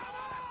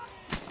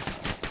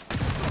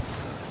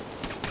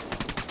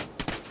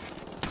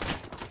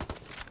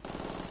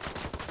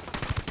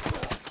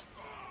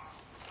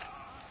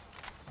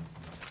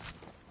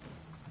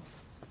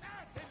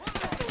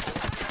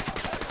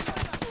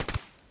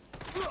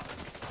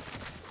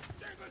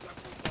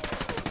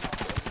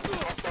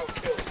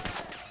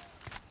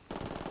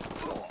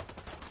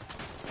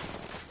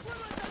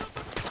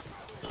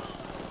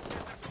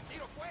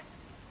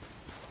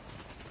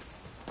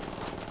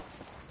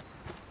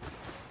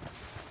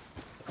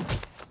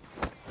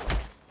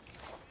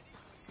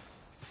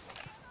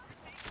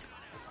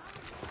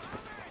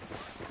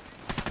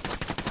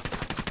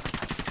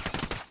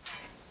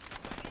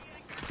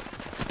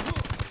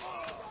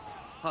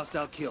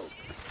 Hostile killed.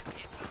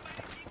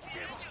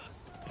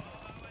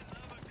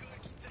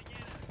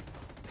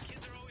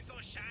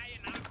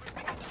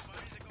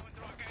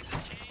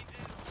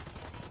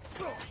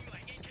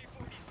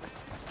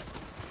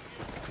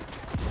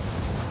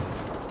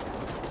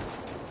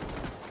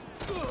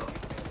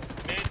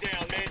 Man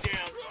down, man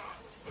down.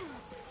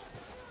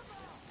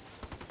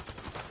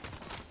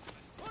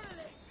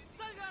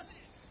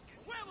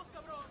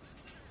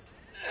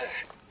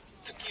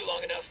 Took you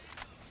long enough.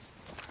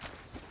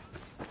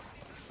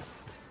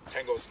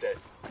 Tango's dead.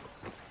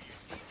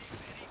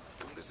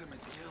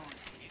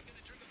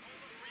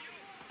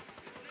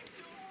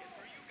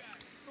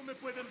 No me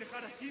pueden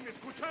dejar aquí, ¿me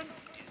escuchan?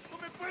 ¡No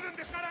me pueden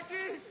dejar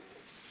aquí!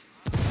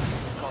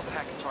 call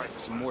Packatari for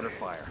some mortar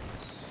fire.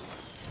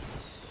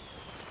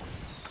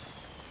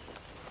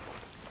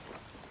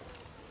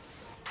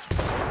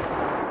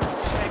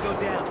 Go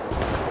down.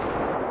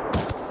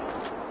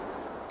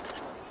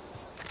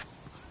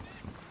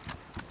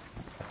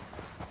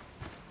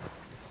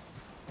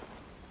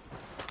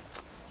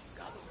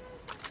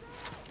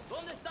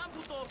 ¿Dónde están,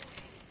 puto?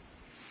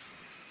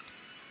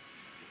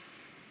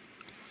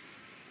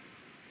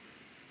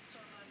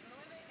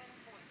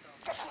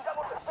 ¿Qué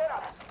chingados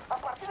esperan? ¡A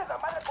partir de la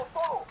madre con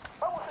todo!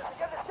 ¡Vamos a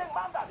enseñarles quién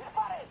manda!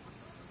 ¡Disparen!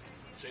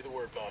 Say the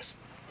word, boss.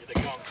 Here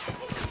they come.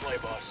 What's the play,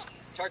 boss?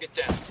 Target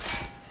down.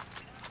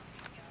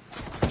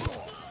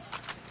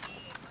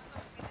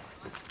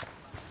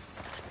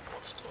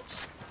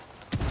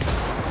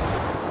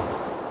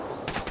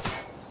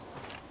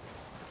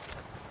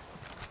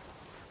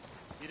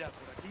 Mira,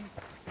 por aquí.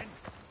 Ven.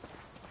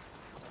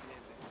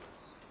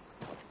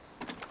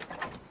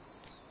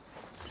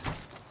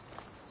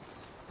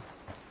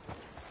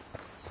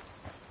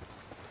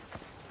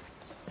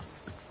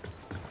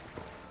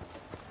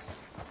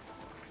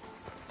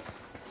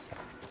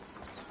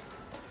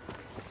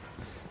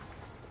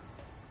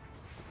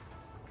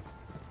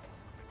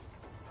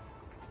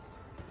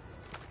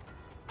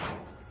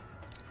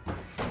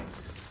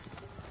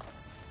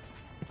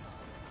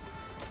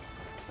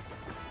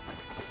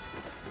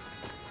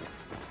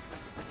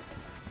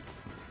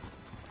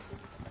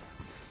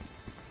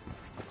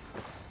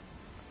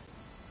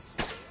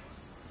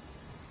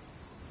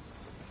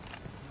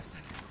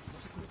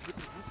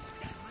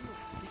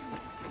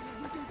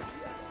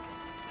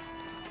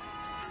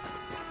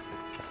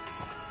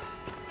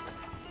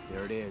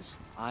 There it is.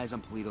 Eyes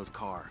on Polito's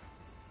car.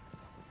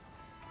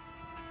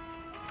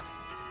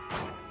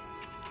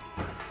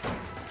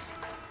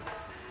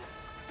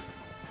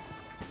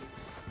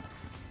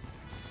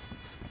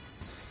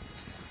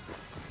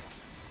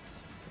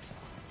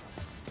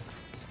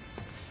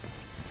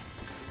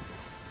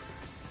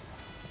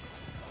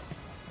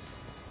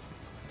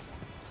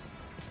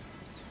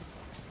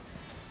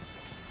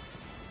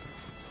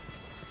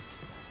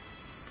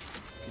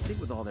 You'd think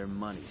with all their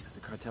money,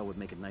 the cartel would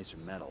make a nicer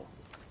metal.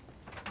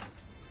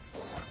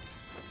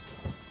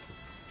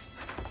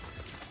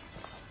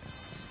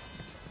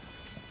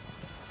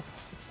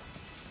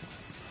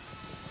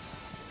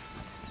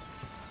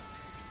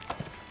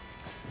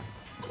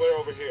 Clear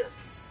over here.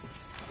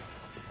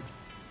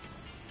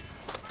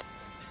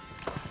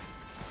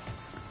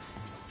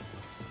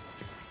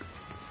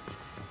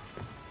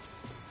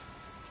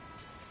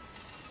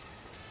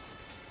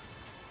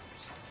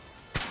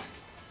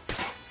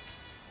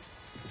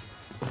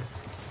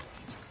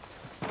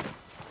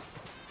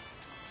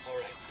 All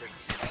right, breathe.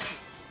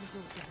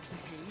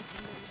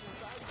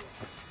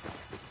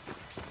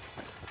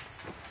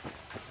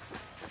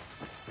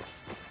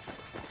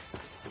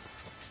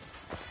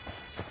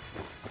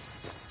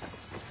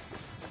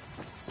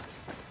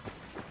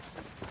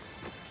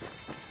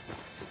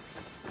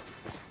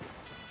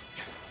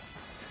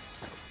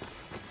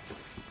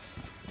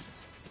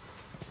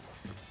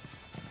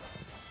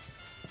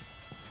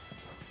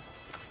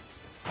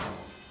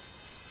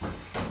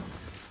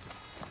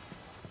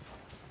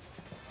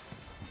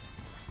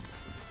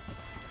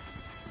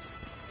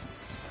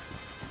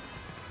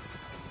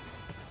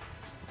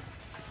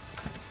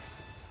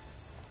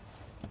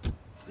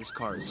 This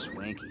car is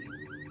swanky.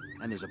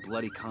 And there's a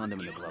bloody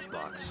condom in the glove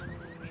box.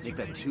 Make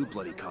that 2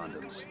 bloody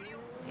condoms.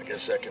 I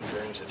guess that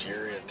confirms it's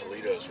Yuri and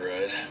Polito's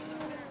ride.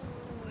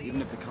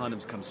 Even if the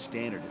condoms come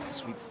standard, it's a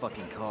sweet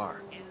fucking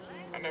car.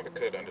 I never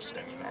could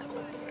understand the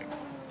narco thing.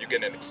 You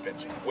get an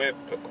expensive whip,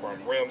 put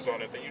chrome rims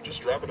on it, then you just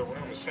drive it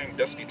around the same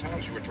dusty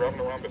times you were driving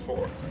around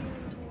before.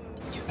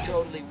 You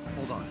totally...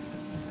 Hold on.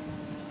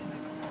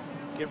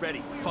 Get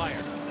ready. Fire.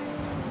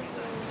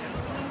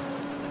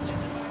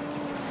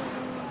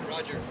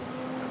 Roger.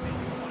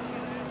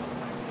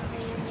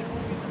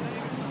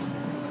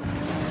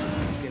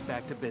 Let's get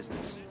back to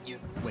business. You...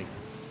 Wait.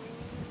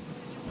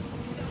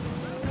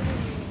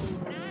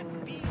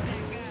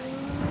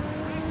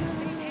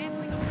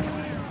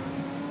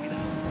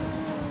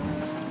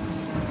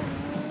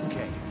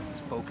 Okay,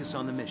 let's focus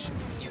on the mission.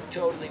 You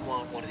totally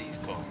want one of these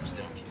cars,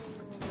 don't you?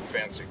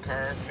 Fancy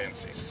car,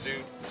 fancy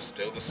suit,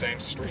 still the same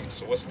street,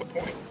 so what's the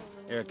point?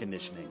 Air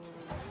conditioning.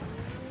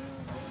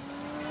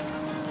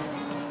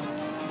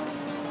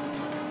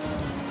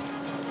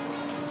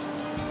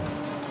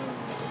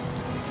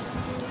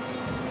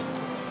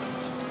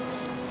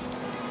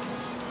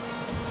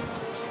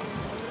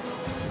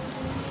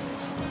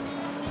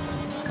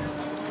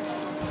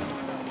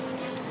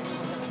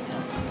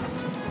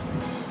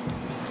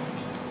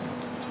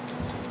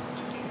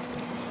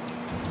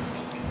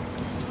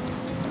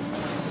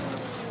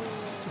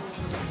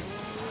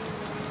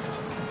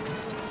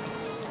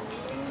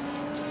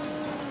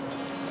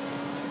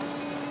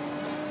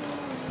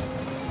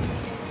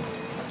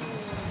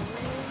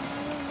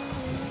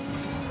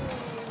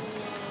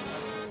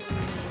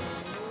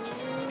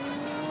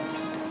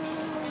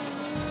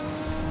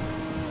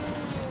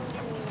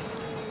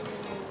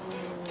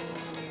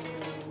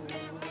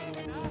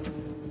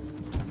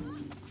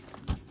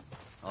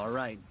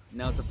 Alright,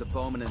 now it's up to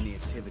Bowman and the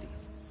activity.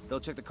 They'll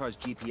check the car's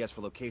GPS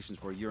for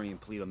locations where Yuri and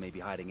Polito may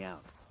be hiding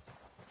out.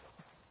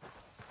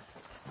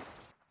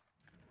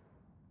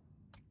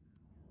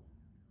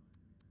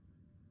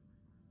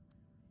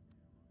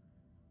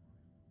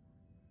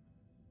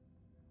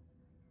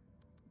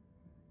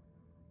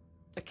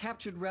 A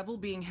captured rebel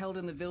being held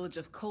in the village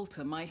of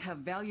Colta might have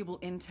valuable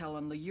intel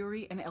on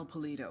Yuri and El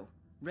Polito.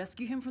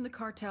 Rescue him from the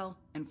cartel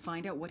and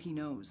find out what he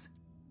knows.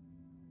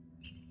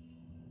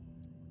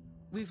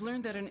 We've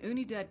learned that an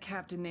Unidad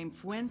captain named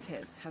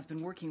Fuentes has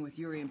been working with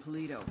Yuri and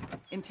Polito.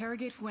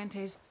 Interrogate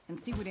Fuentes and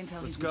see what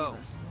intel he can give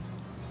us.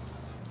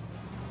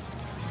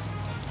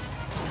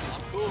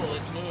 I'm cool,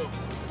 let's move.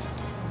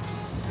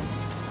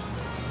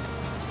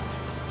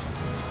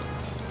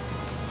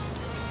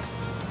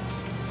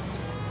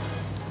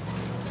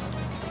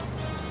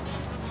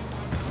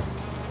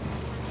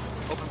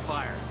 Open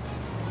fire.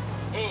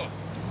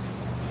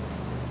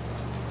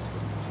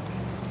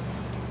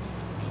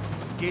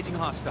 Engaging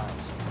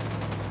hostiles.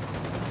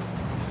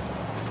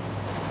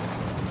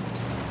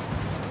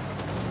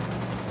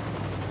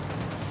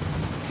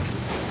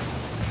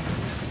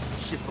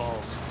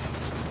 Shitballs.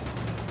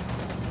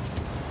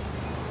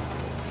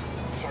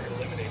 Target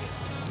eliminated.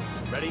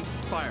 Ready?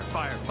 Fire,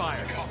 fire,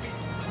 fire. Copy.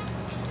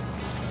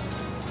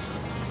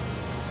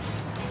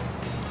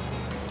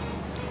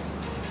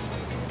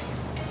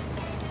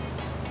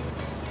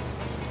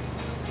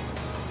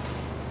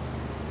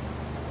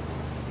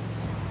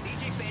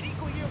 DJ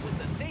Perico here with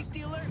the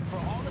safety alert for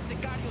all the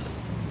sicarios.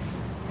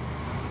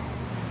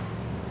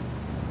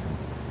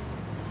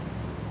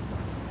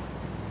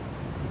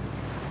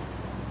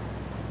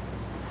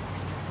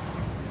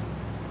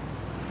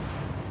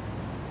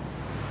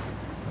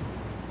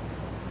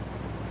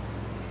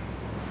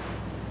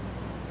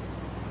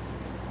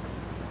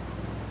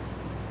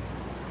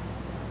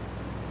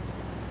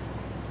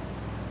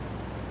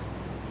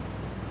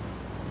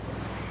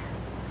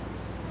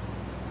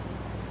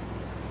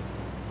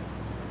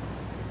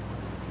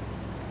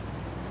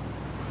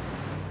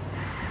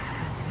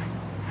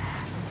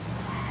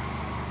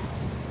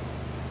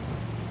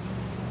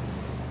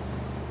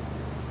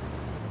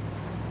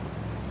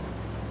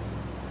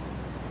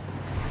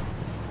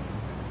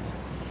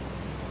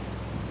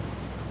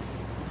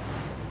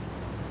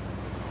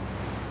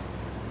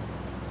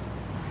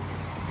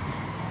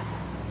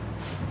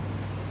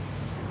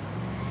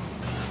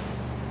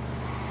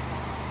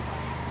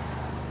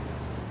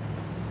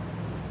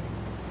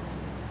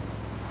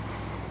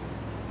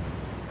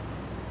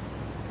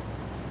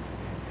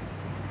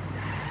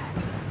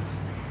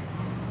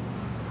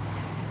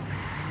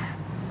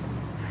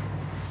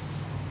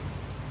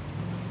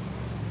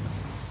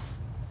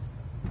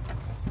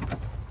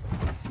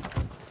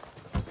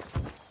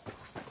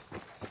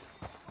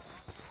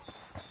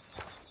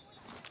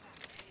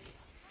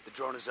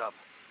 Drone is up.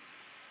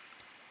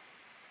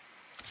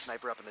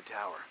 Sniper up in the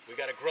tower. We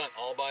got a grunt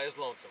all by his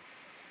lonesome.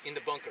 In the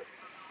bunker.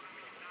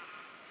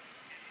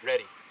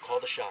 Ready. Call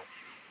the shot.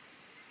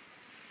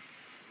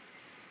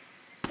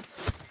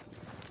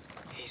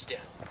 He's down.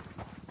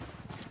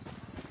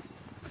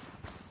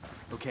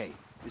 Okay,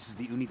 this is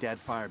the Unidad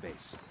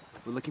firebase.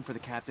 We're looking for the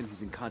captain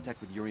who's in contact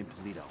with Yuri and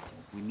Polito.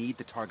 We need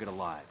the target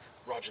alive.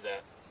 Roger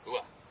that. Ooh.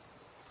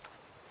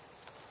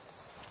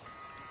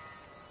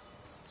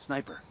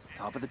 Sniper,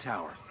 top of the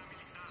tower.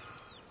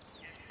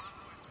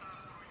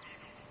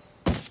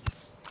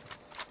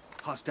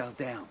 Hostile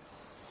down.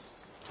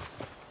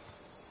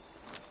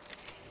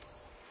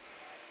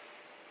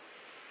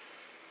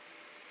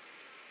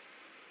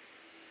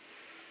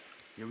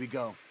 Here we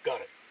go.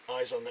 Got it.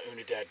 Eyes on the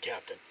Unidad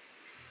captain.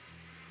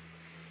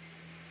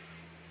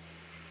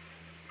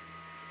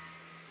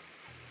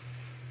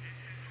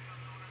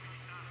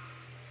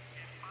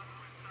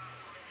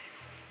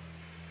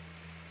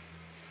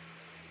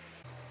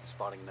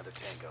 Spotting another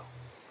tango.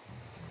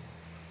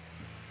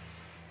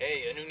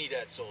 Hey, an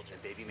Unidad soldier.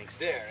 And baby makes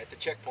there at the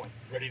checkpoint.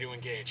 Ready to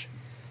engage.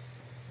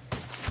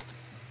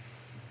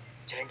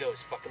 Tango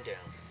is fucking down.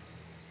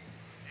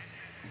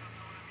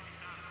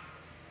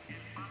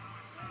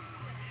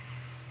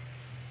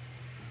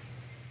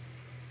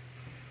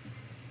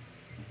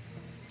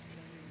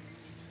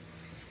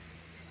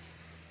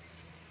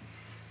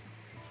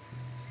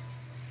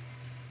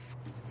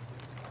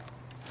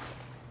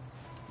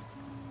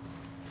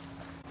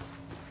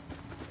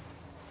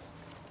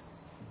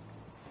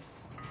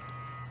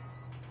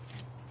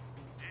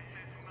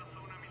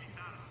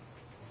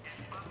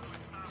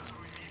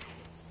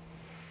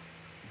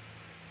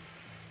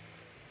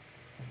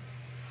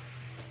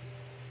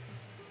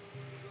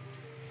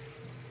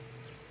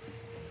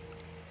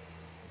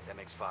 That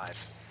makes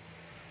 5.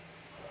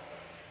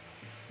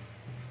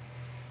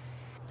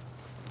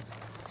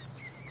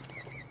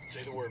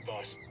 Say the word,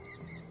 boss.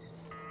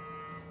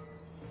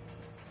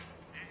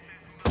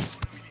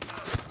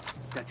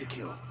 That's a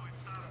kill.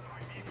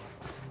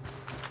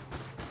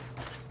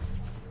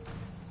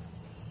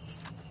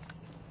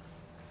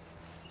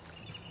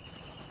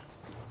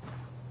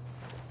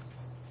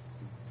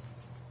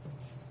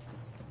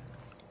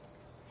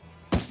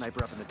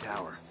 Sniper up in the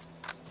tower.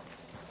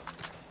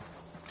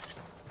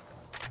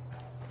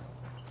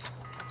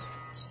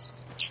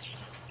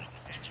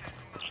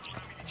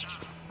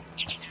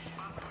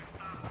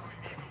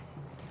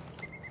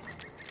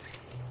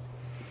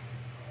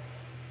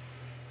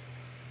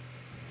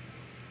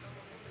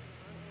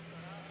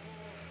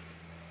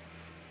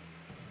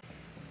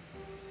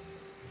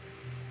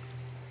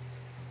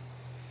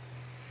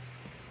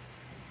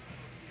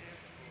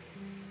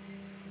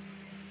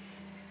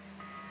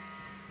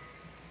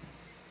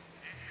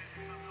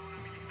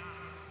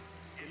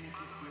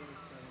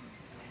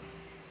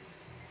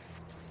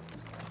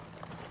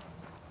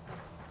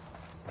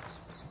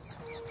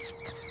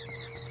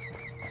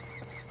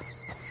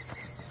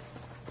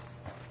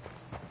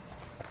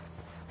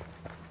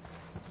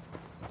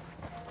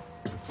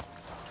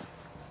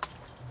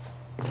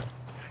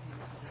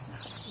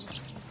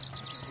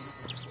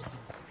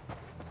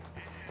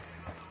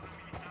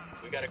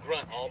 We got a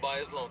grunt all by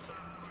his lonesome.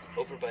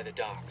 Over by the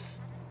docks.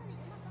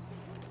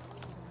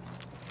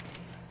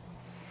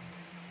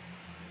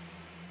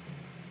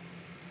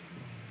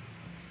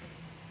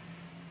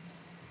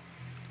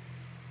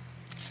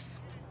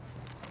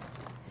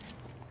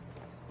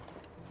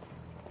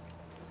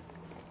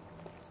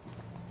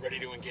 Ready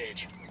to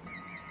engage.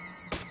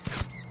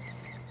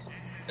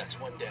 That's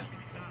one down.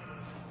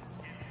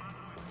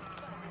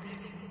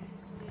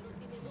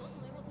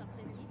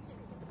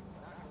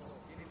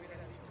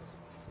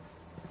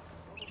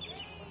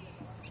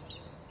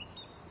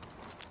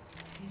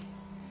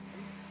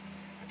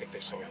 I think they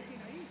saw you.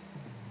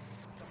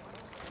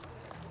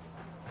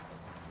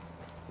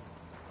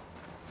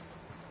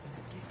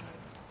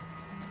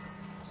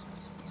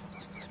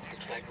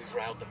 Looks like we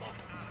riled them up.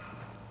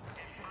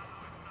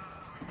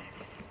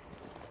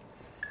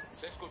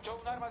 Se escuchó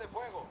un arma de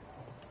fuego.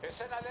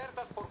 Estén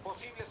alertas por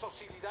posibles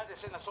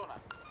hostilidades en la zona.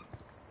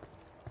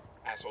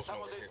 Assholes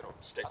Estamos over here. dentro.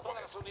 Stay A todas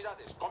quiet. las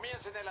unidades,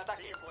 comiencen el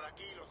ataque. Siguen por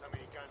aquí los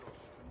americanos.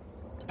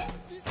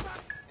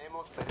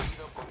 Hemos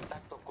perdido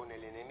contacto con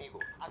el enemigo.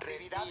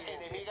 Actividad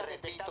enemiga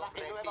detectada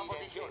en nueva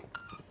posición.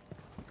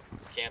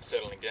 Camp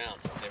settling down.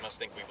 They must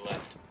think we've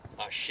left.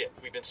 Ah, shit.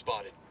 We've been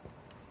spotted.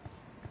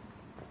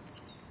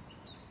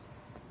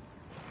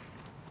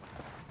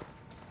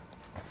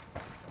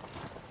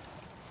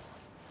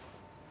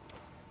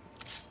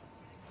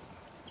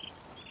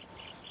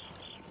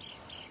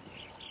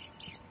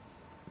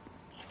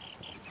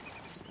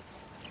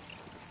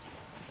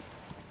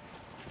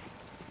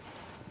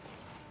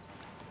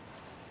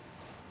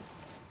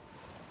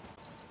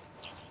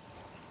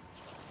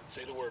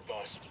 Say the word,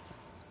 boss.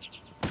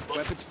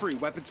 Weapons free,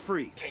 weapons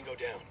free. Tango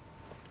down.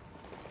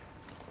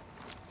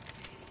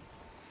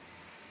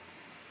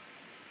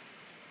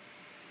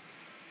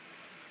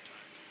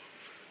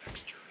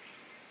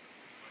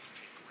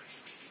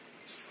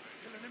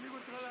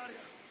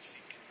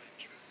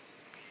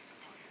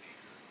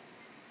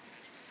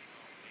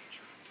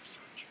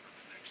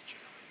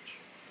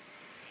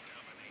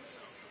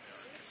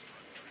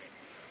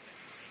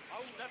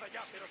 Aún nada ya,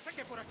 pero sé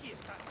que por aquí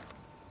están.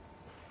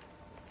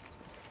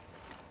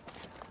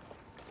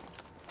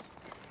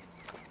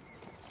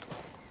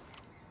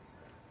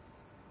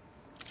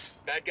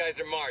 Bad guys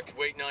are marked,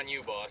 waiting on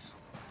you, boss.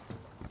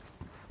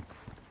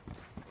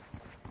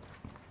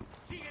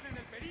 Siguen en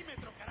el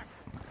perímetro, carajo.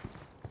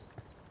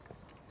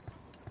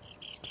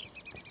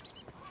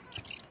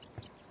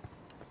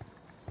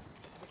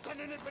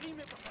 Están en el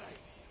perímetro, caray.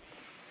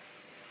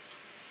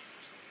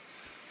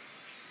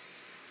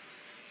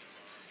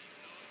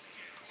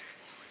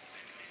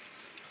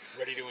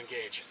 Ready to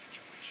engage.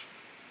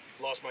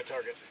 Lost my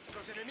target.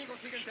 Los enemigos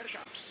siguen cerca.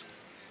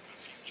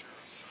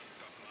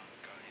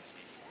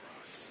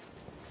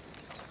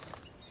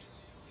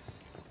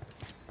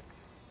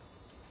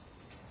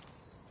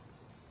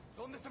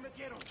 ¿Dónde se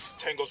metieron?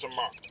 Tangos are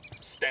marked.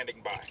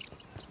 Standing by.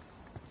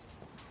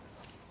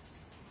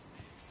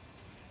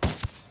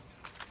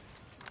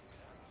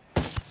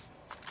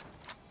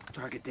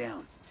 Target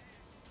down.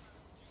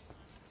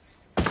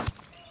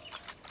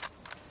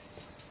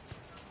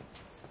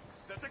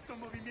 Detecto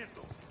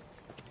movimiento.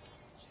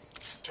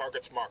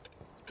 Targets marked.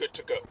 Good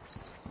to go.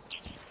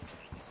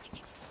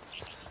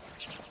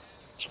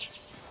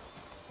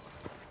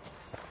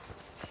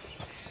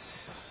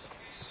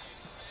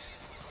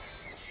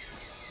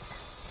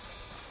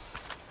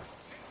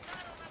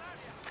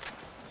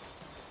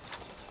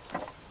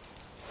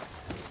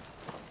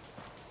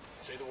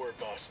 Say the word,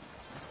 boss.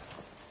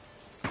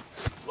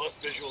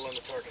 Lost visual on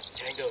the target.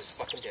 Tango is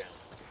fucking down.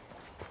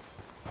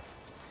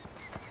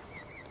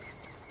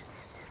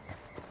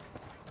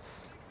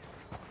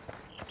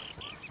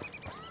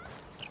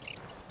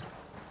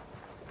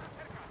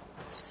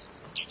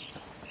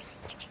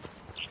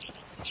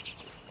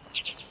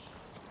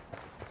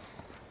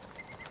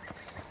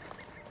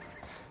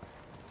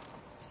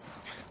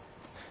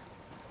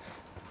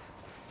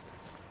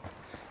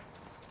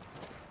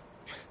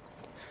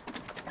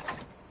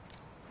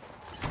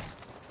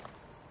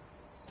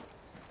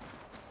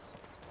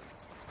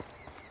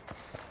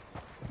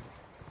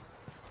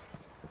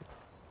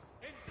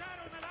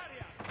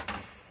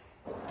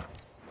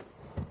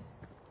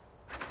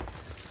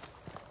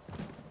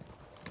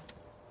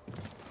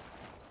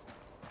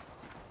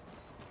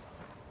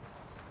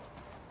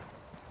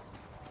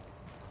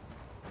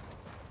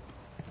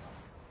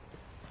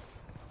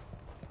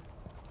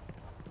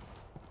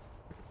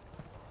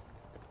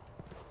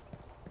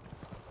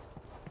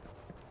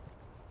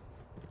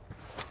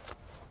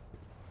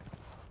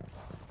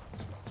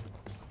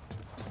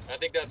 I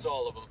think that's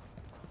all of them.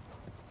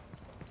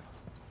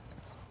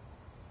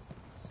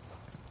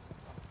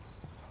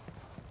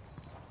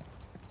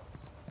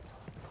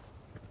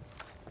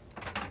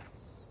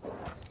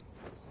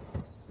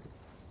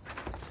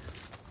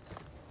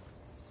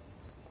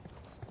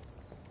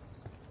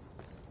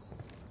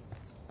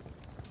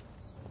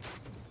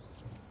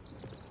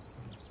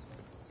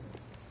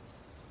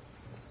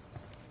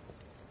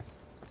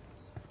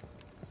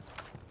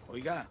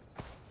 Oiga,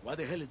 what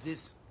the hell is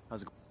this?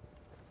 How's it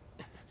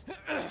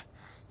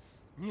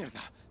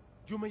Mierda.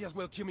 You may as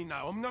well kill me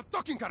now. I'm not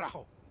talking,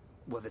 carajo!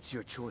 Well, that's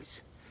your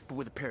choice. But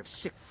with a pair of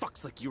sick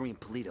fucks like Yuri and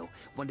Polito,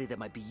 one day that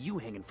might be you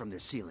hanging from their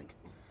ceiling.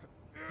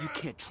 You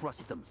can't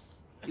trust them.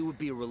 It would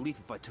be a relief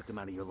if I took them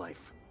out of your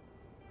life.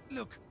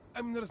 Look,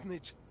 I'm not a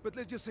snitch, but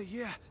let's just say,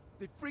 yeah,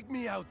 they freak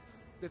me out.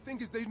 The thing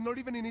is, they're not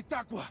even in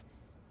Itaqua.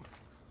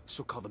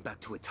 So call them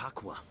back to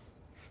Itaqua.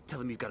 Tell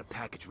them you've got a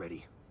package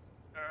ready.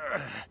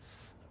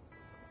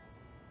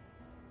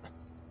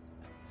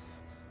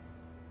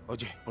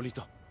 Oye,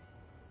 Polito.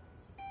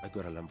 I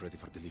got a lamb ready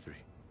for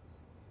delivery.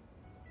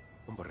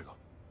 Un borrego.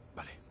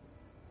 Vale.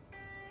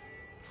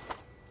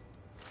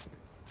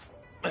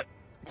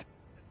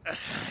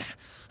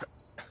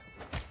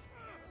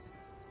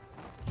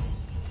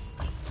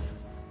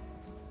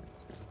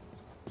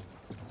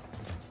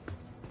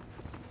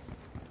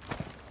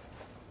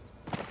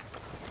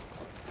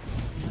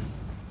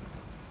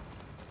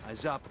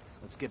 Eyes up.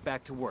 Let's get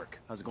back to work.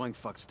 How's it going,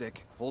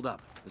 fuckstick? Hold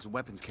up. There's a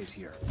weapons case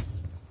here.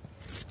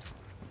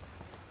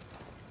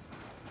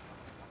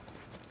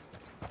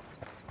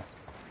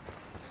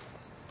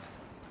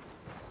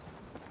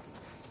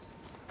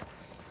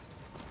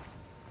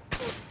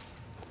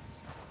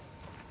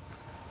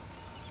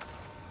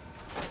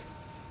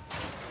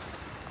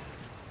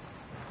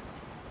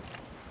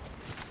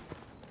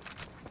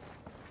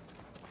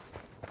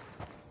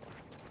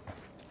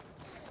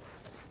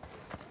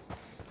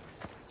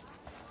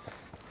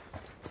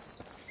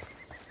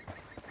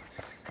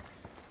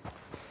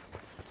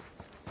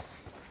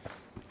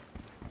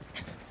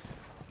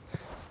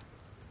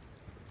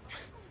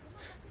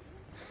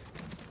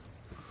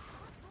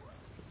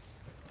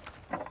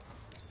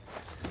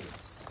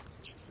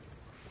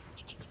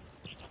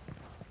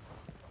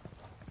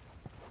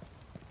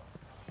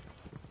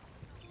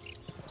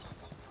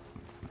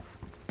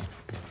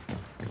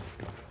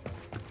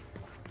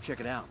 Check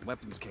it out.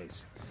 Weapons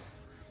case.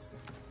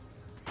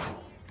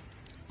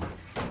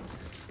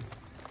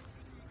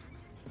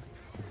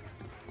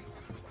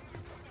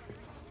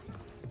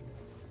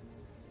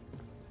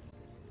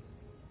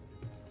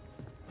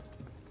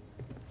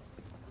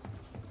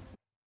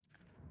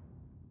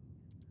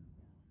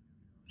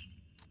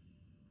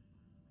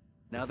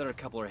 Now that our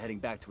couple are heading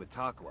back to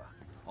Itaqua,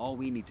 all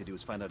we need to do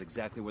is find out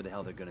exactly where the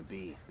hell they're gonna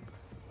be.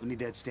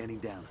 Unidad standing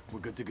down. We're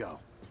good to go.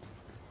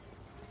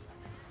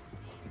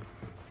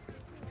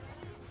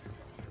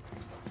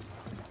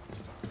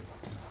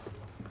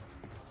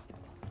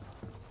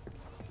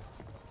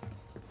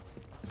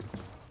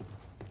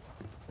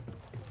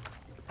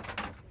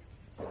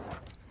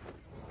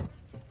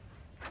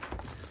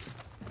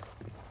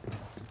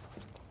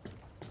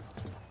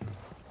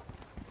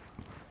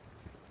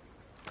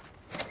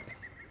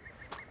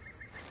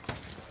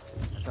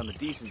 Found a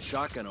decent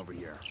shotgun over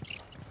here.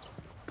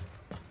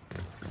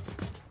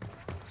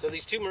 So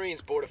these two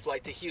Marines board a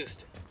flight to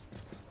Houston.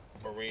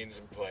 Marines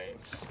and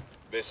planes.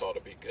 This ought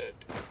to be good.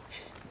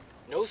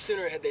 No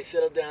sooner had they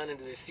settled down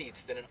into their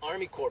seats than an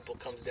Army corporal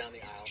comes down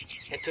the aisle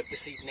and took the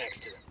seat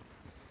next to them.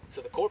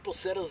 So the corporal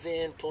settles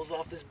in, pulls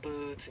off his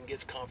boots, and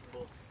gets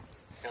comfortable.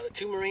 Now the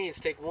two Marines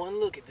take one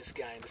look at this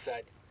guy and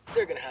decide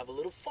they're gonna have a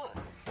little fun.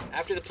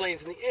 After the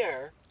plane's in the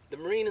air, the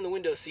Marine in the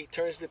window seat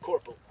turns to the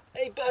corporal.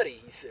 "Hey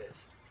buddy," he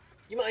says.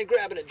 "You mind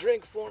grabbing a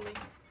drink for me?"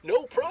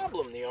 "No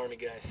problem," the Army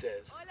guy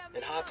says,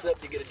 and hops up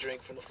to get a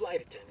drink from the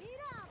flight attendant.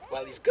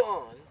 While he's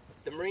gone,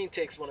 the Marine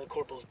takes one of the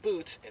corporal's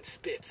boots and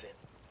spits in.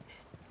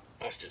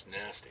 That's just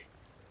nasty.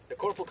 The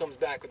corporal comes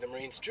back with the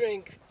Marine's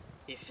drink.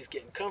 He's just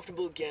getting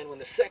comfortable again when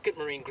the second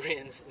Marine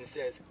grins and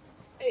says,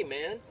 "Hey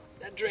man,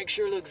 that drink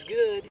sure looks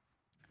good."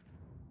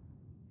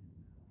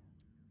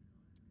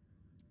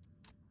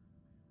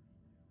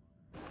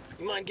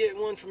 "You mind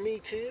getting one for me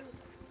too?"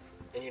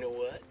 And you know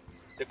what?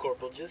 The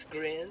corporal just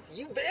grins.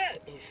 "You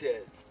bet," he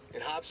says,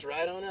 and hops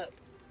right on up.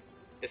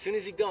 As soon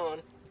as he's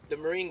gone, the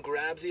Marine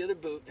grabs the other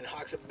boot and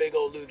hawks a big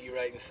old loogie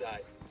right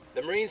inside.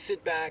 The Marines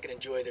sit back and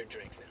enjoy their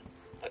drinks now.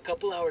 A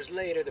couple hours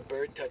later, the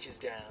bird touches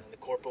down and the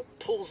corporal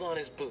pulls on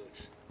his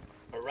boots.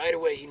 But right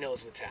away, he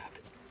knows what's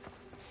happened.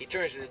 He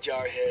turns to the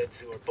jarheads,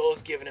 who are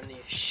both giving him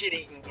these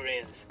shit-eating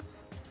grins.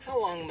 How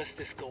long must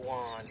this go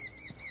on?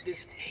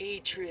 This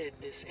hatred,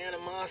 this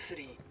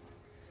animosity,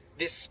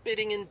 this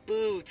spitting in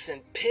boots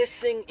and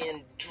pissing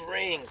in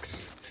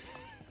drinks.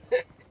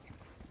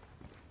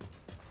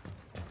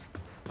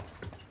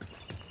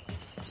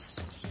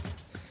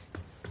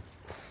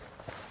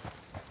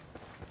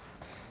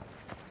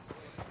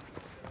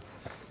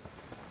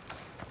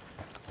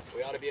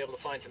 We ought to be able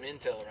to find some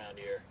intel around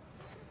here.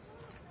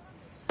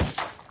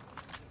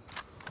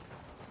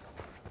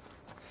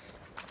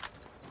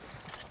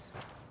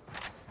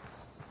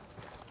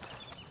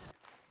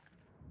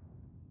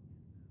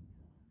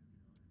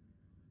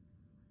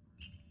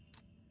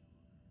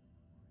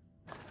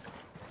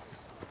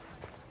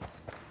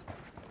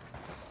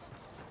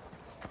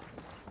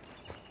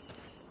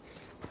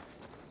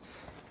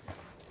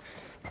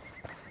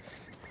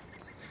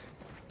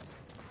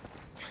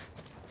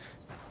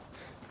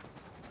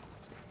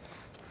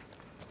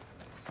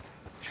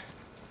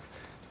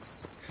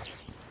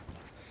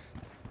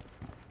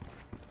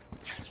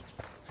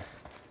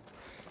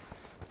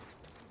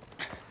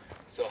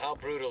 So how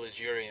brutal is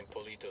Yuri and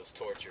Polito's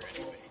torture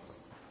anyway?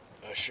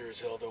 I sure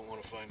as hell don't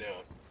want to find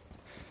out.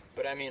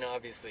 But I mean,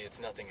 obviously it's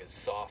nothing as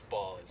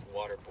softball as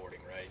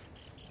waterboarding, right?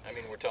 I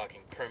mean, we're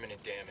talking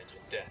permanent damage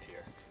and death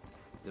here.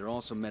 They're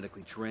also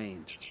medically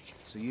trained,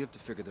 so you have to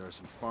figure there are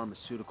some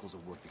pharmaceuticals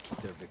at work to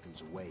keep their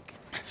victims awake.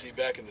 See,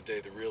 back in the day,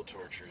 the real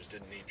torturers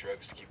didn't need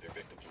drugs to keep their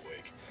victims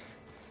awake.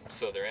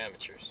 So they're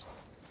amateurs.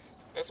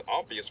 That's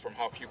obvious from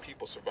how few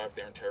people survive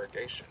their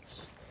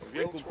interrogations. The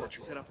real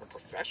torturer, a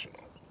professional.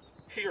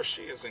 He or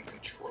she is in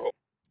control.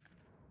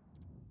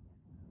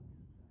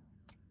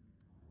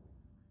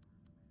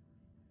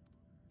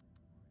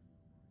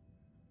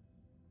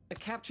 A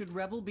captured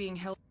rebel being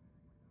held.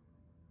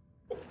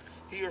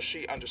 He or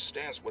she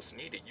understands what's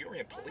needed.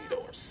 Yuri and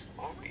Polito are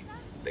sloppy.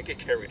 They get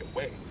carried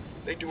away.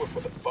 They do it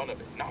for the fun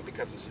of it, not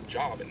because it's a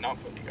job and not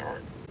for the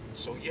art.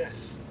 So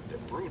yes, they're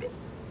brutal,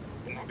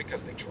 but not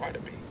because they try to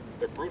be.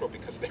 They're brutal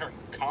because they're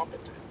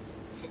incompetent.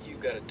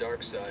 You've got a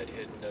dark side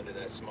hidden under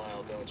that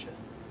smile, don't you?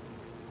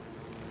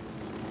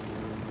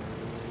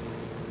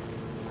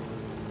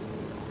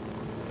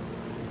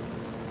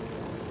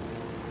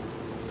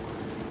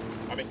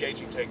 I'm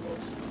engaging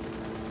tangos.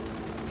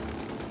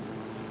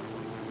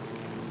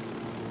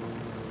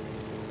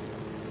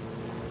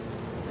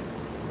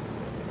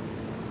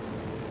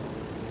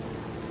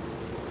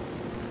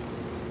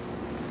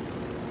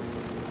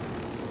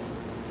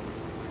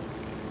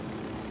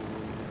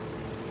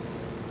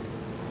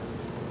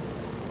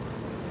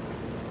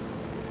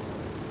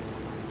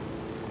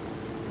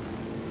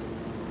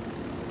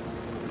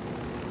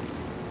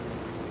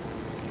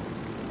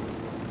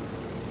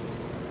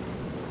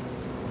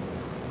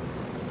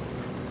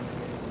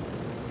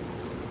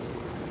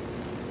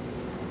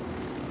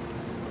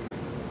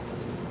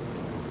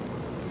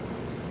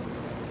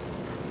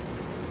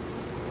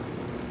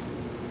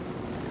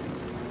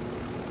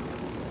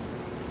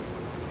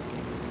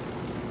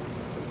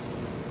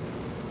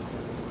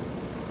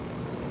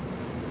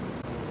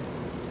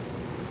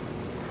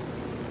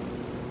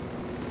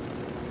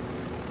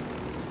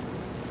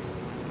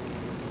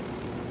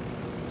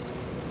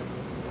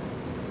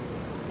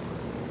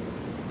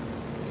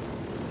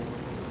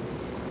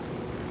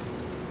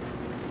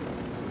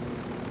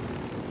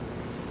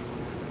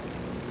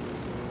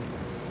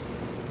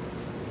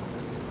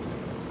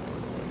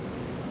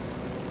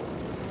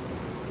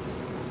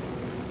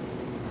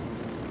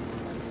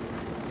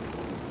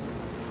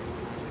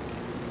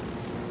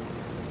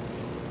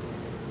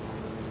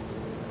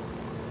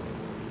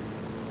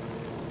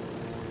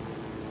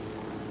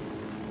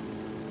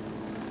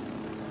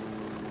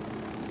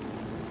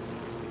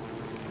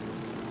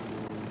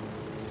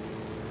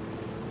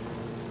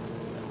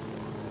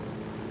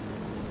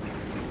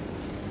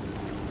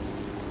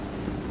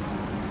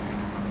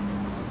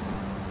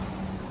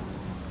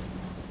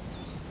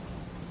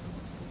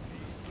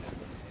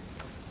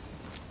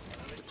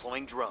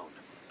 Deploying drone.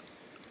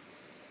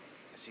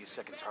 I see a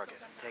second target.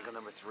 Tango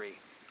number 3.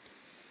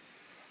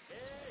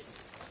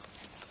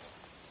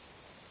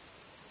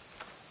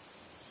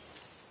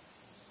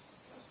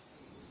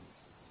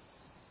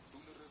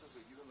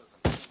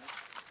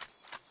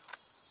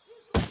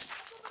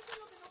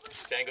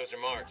 Tangos are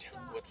marked.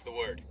 What's the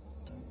word?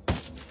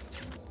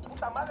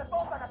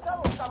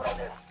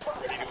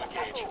 Ready to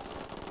engage.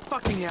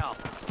 Fucking hell!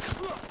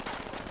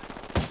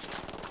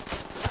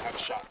 I have a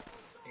shot.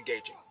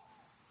 Engaging.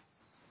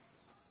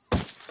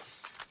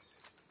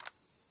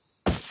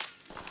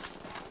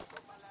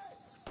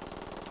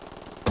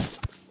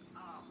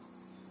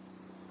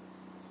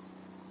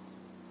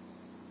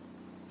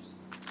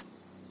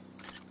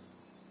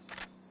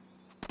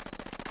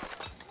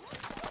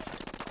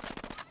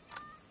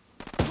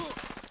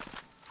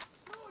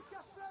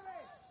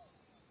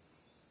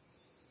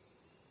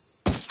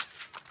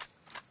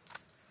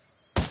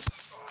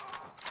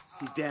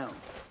 He's down.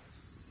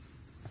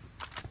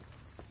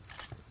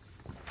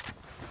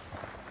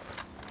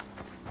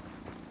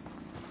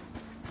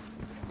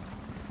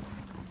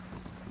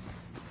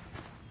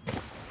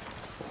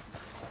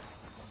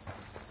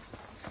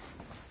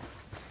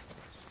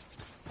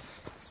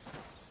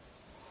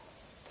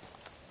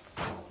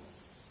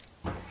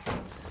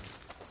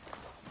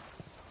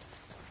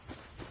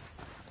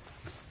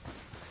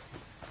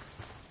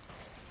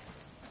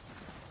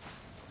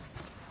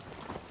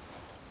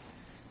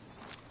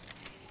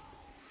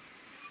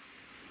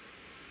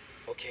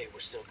 Okay, we're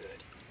still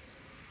good.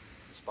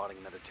 Spotting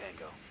another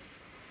tango.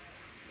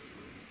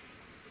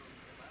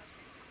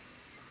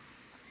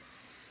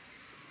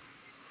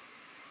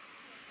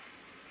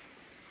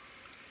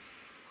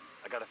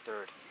 I got a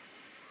third.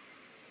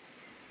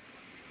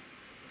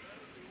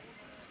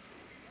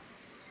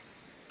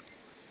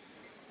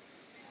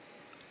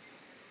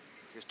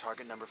 Here's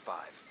target number 5.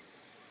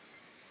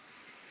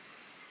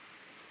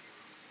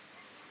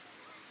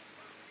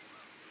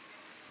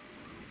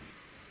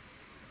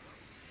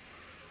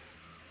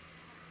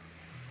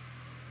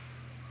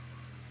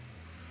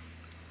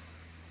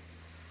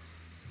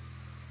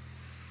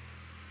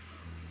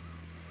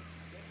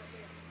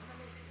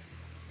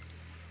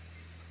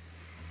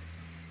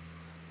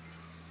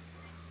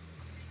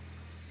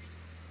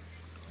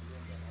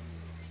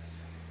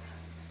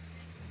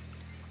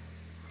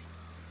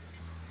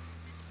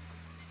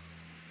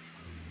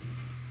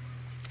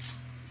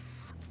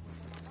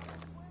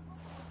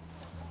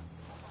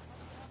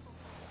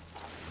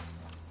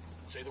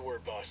 Say the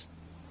word, boss.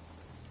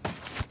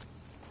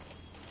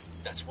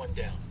 That's one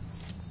down.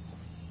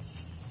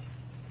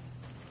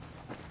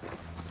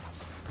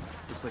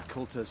 Looks like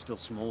Kulta is still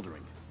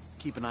smoldering.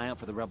 Keep an eye out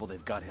for the rebel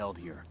they've got held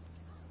here.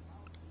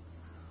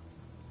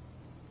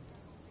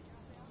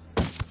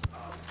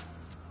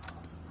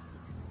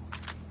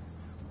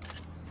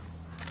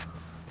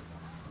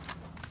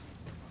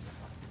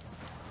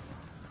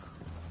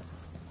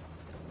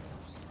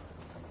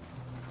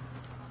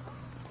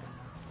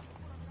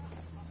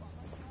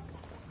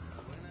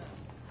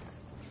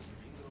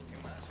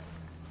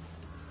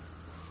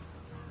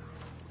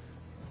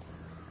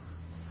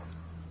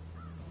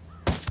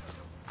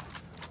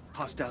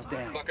 Hostile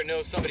down. Fucker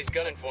knows somebody's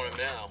gunning for him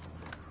now.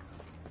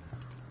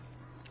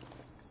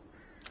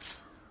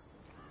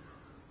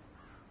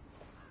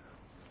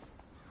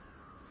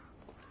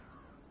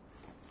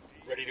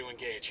 Ready to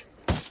engage.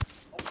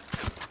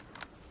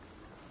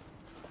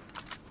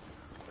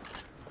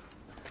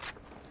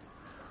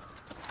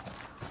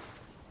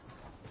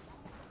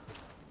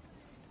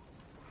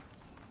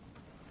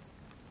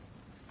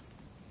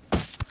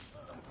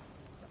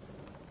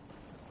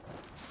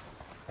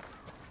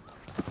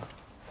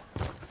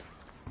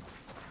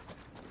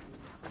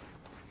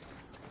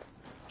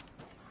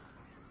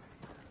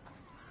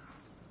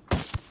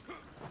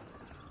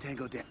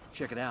 Tango down.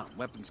 Check it out.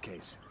 Weapons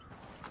case.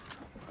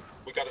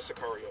 We got a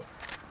Sicario.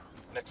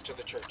 Next to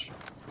the church.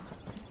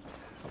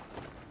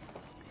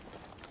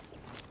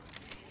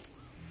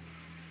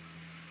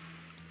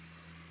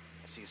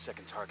 I see a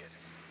second target.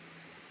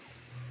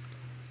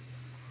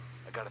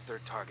 I got a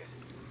third target.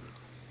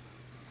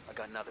 I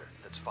got another.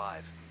 That's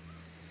 5.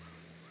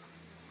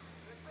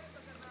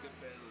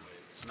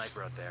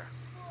 Sniper out there.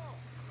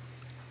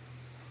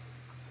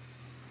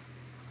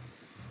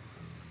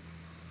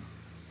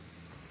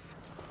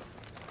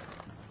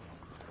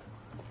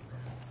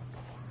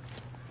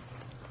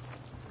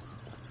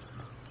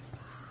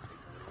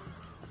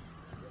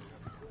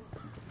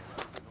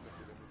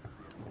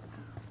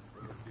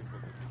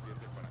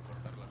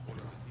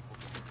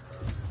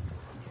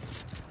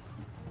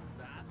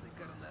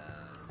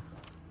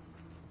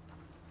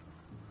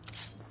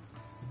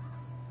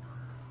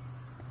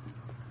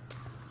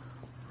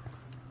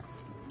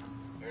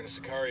 I got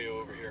a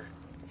Sicario over here,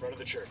 in front of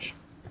the church.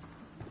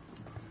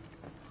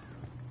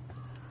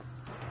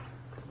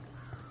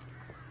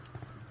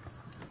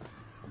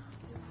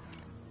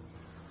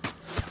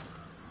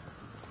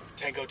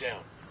 Tango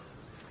down.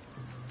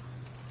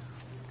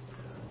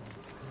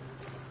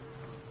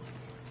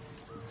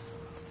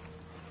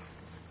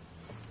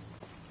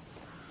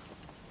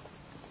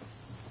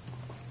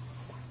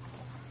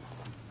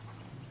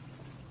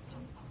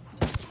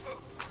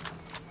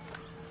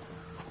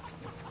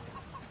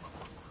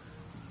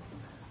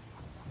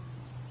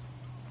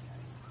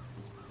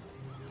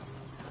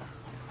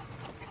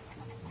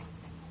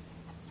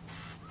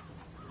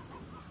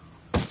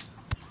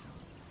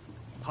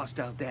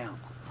 Hostile down.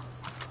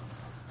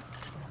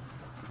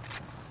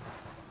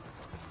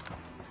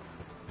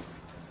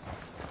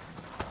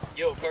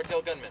 Yo,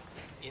 cartel gunman.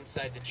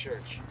 Inside the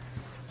church.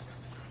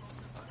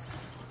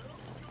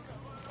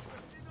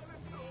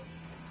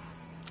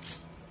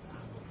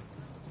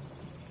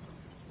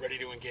 Ready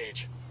to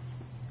engage.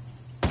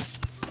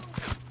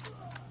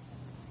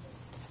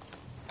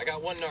 I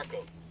got one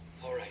narco.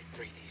 All right,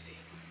 breathe easy.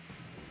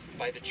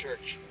 By the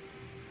church.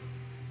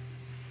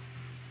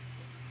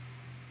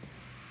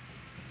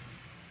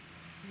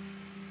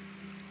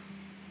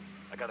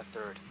 I got a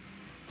third.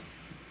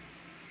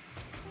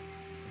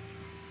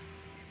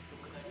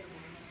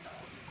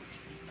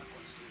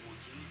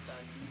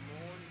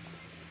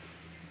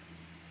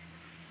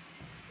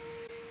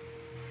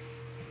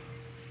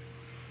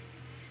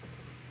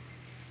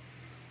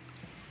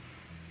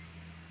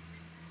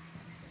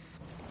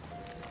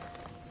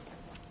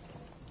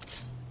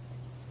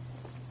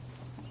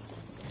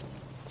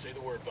 Say the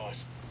word,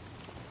 boss.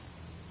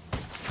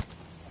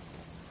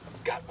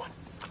 Got one.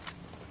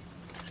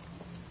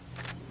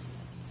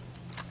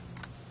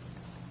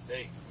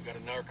 Hey, we got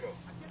a narco.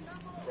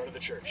 In front of the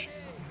church.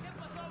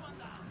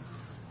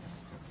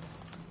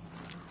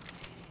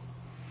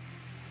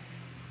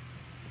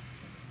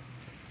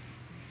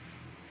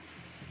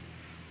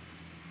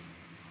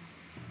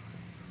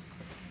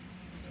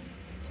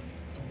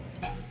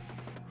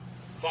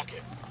 Fuck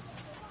it.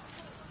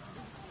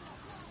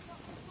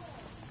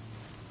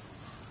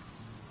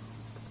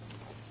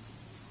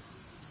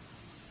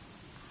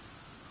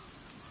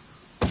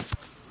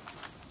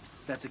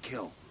 That's a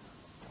kill.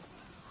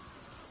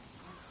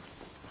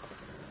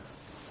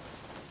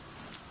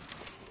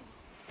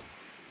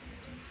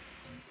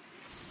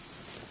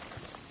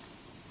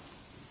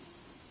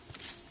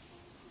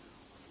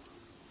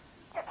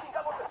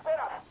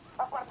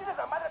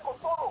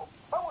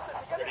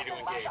 Ready to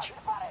engage.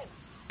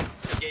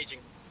 Engaging.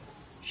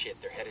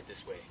 Shit, they're headed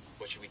this way.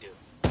 What should we do?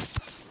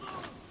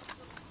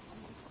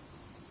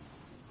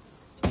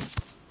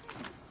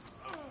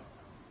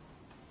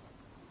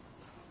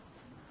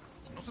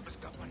 No se me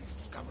escapan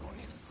estos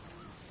cabrones.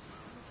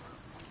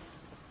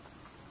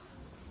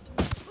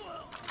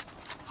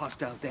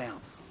 Hostile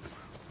down.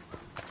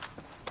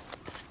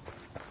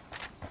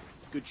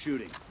 Good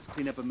shooting. Let's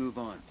clean up and move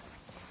on.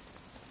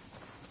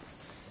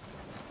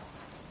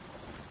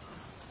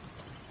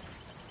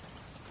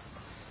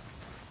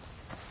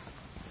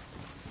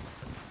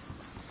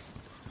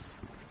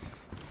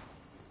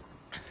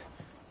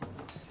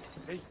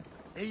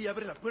 Hey,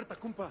 abre la puerta,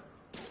 compa.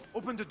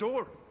 Open the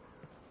door.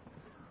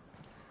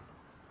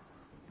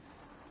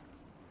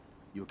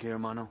 You okay,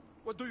 hermano?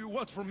 What do you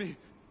want from me?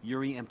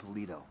 Yuri and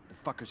Polito, the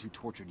fuckers who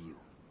tortured you.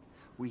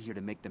 We're here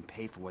to make them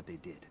pay for what they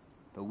did.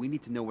 But we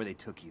need to know where they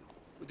took you.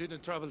 We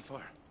didn't travel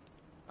far.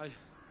 I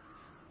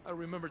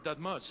remember that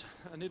much,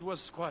 and it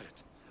was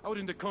quiet. Out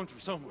in the country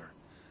somewhere.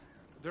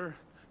 There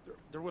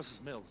was a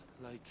smell,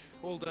 like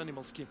old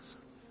animal skins.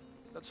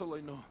 That's all I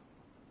know.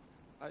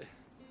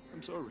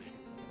 I'm sorry.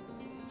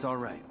 It's all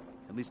right.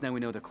 At least now we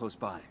know they're close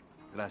by.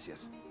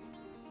 Gracias.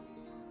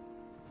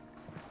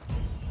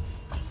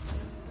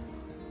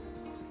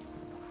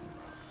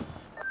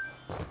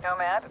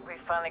 Nomad, we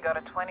finally got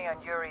a 20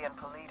 on Yuri and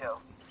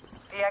Polito.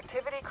 The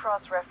activity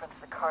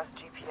cross-referenced the car's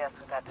GPS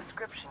with that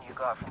description you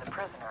got from the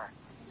prisoner.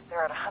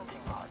 They're at a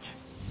hunting lodge.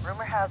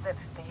 Rumor has it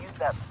they use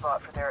that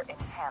spot for their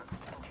enhanced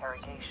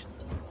interrogation.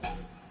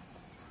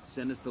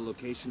 Send us the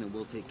location and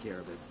we'll take care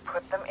of it.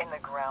 Put them in the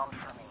ground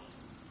for me.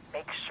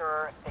 Make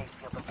sure they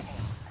feel the pain.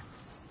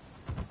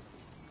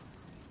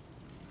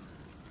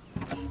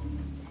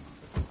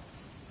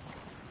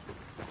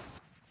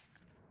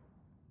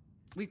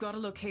 We've got a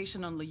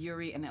location on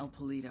Yuri and El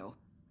Polito.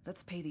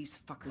 Let's pay these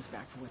fuckers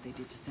back for what they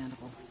did to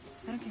Sandoval.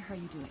 I don't care how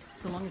you do it,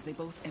 so long as they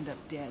both end up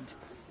dead.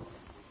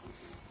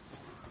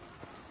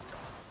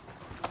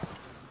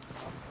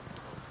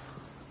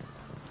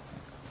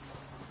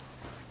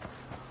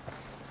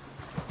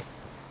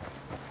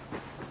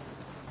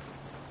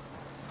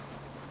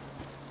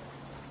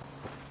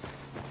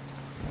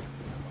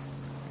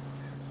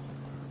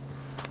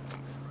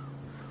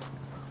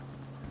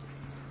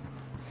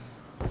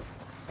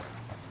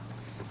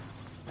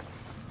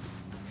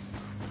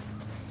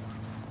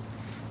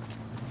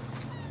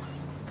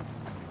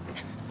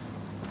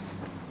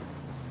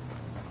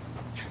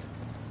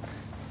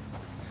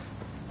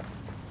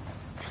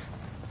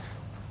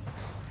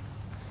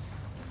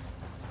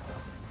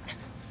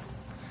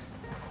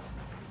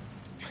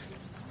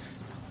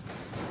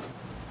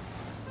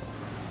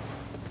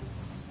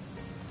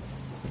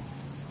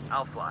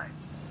 I'll fly.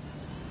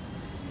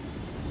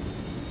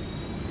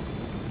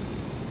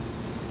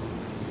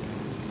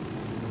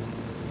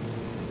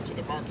 To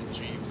the market,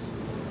 Jeeves.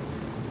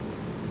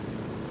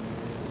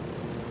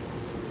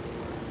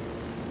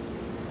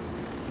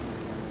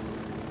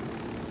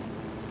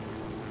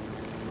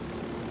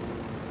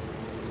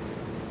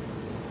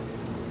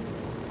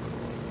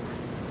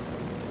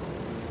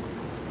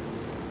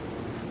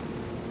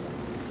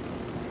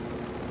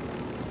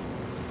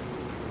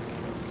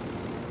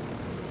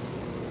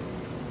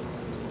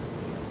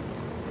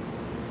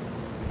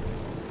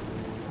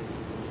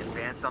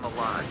 On the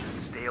lodge.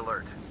 Stay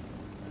alert.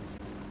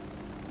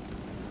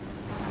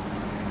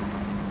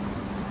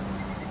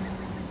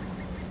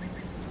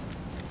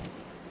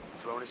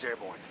 Drone is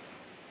airborne.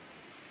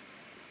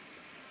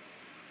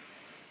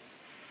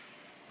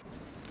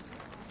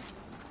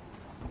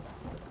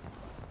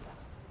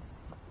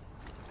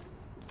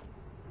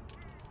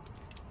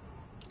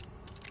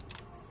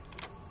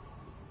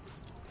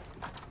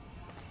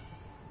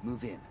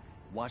 Move in.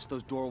 Watch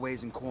those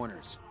doorways and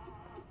corners.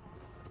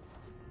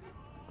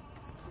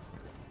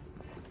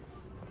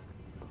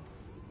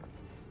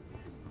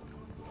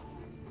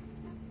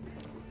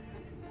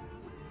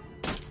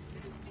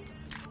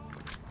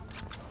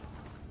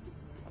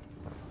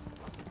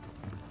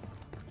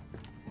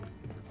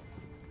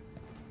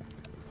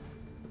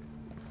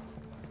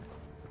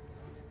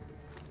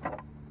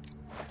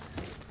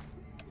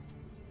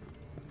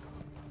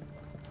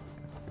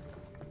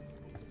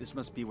 This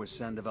must be where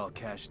Sandoval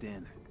cashed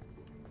in.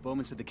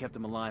 Bowman said they kept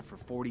him alive for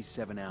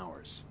 47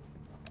 hours.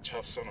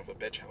 Tough son of a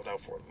bitch held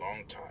out for a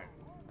long time.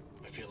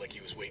 I feel like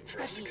he was waiting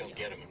for us to come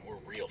get him, and we're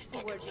real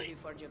fucking late.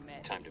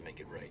 Time to make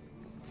it right.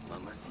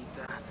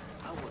 Mamacita,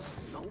 I was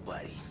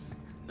nobody.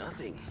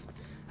 Nothing.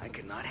 I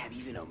could not have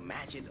even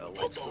imagined a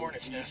love so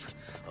deep, nest.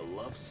 a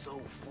love so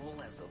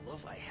full as the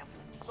love I have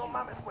with you. No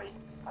mames, güey.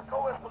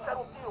 Acabo de escuchar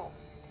un tiro.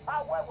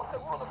 Ah, huevo,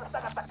 seguro nos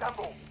están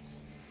atacando.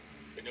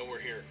 We know we're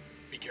here.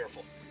 Be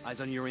careful. Eyes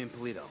on Yuri and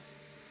Polito.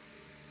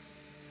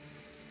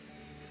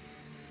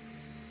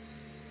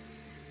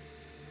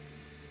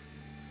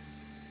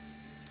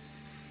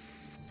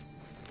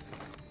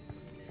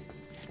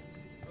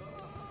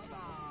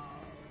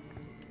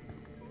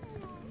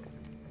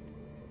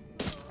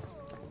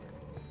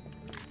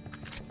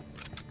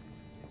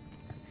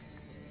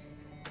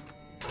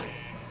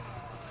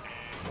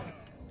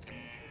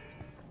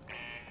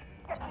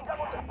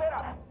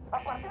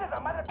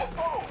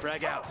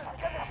 Frag out.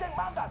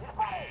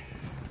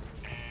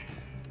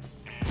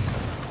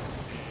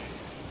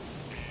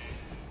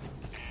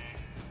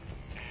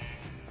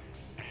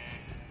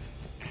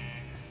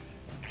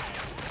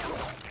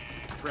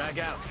 Frag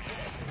out.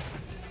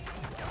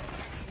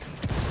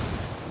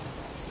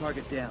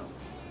 Target down.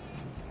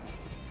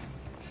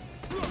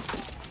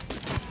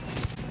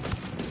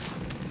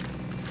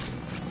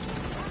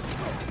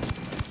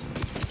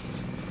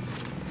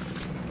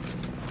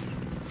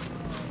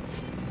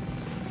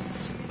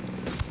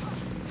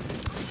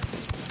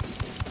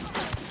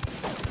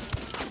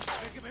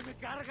 ¡Me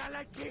carga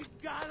la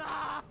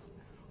chingada!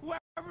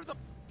 Whoever the...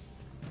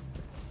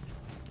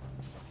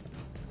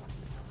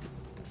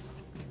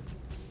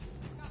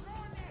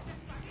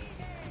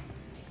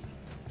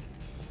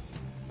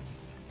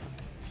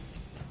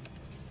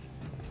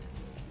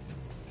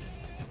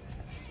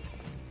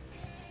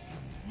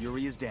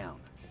 Yuri is down.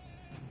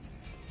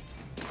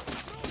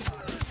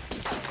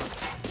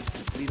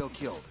 Polito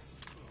killed.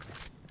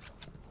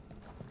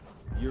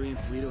 Yuri and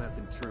Polito have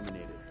been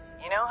terminated.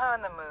 You know how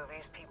in the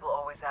movies people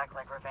always act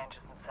like revenge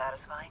isn't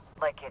satisfying?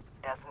 Like it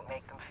doesn't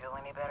make them feel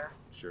any better?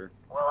 Sure.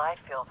 Well, I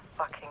feel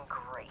fucking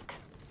great.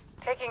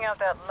 Taking out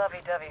that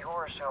lovey-dovey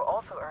horror show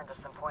also earned us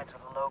some points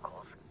with the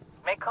locals.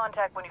 Make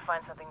contact when you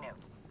find something new.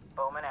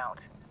 Bowman out.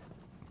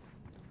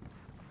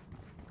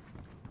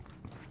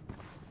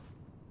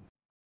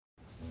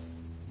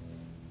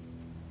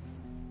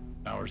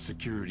 Our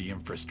security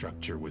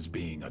infrastructure was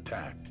being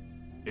attacked.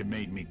 It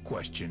made me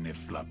question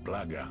if La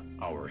Plaga,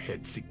 our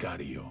head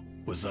sicario,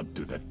 was up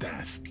to the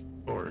task,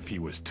 or if he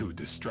was too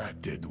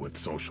distracted with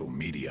social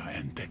media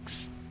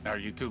antics. Are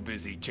you too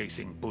busy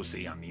chasing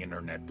pussy on the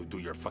internet to do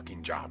your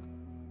fucking job?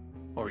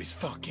 Or is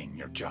fucking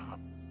your job?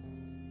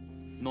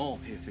 No,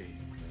 Jefe.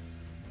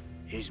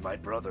 He's my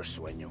brother,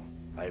 Sueño.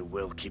 I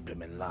will keep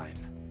him in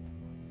line.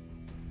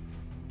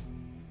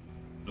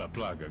 La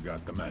Plaga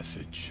got the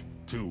message.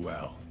 Too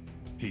well.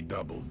 He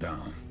doubled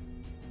down.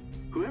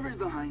 Whoever's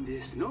behind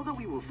this, know that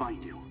we will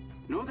find you.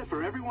 Know that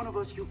for every one of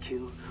us you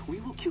kill,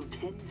 we will kill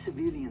 10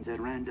 civilians at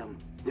random.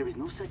 There is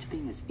no such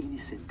thing as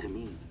innocent to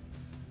me.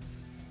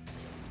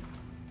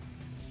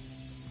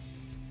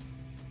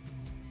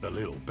 The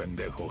little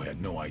pendejo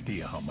had no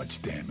idea how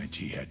much damage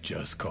he had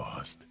just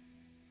caused.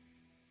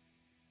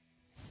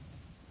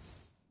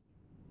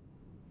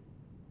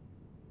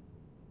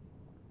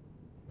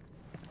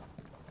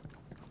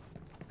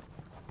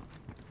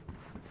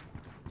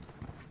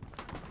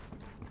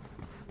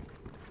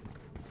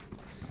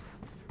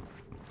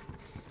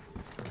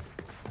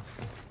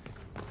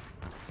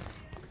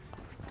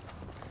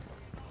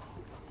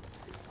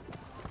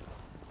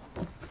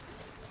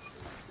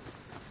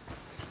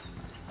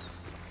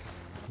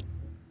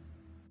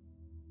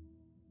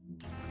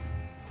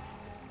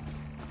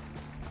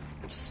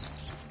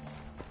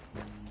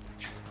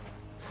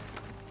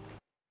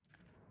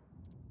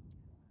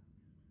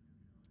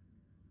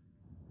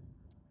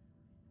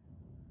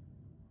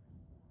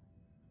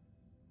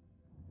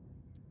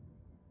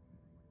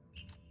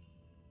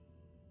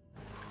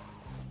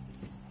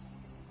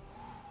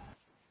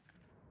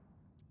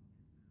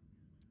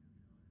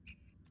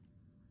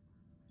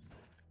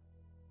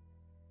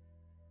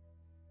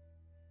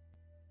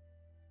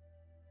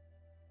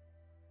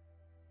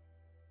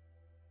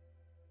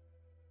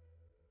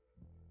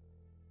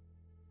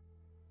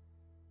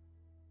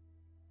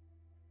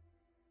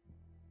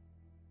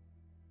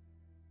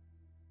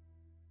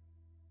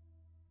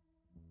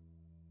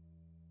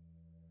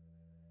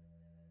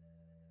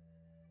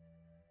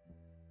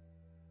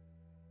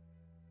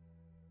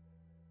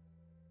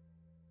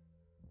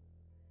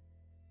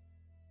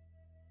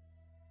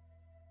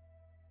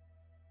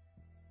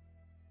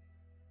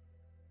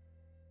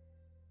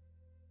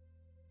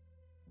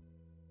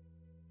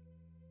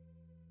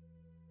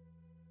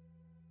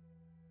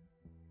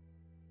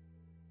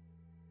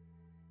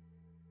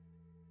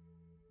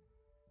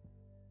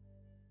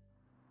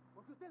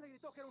 Usted le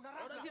gritó que era una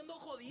rata. Ahora siendo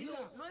jodido.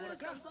 Mira, no he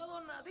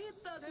descansado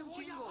nadita hace un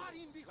chingo.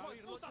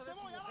 ¡Te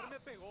voy a dar! Me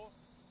pegó.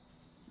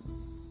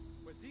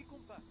 Pues sí,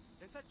 compa.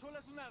 Esa chola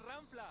es una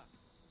ranfla.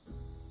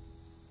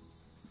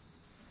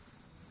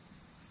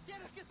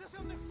 ¿Quieres que te sea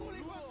un culo,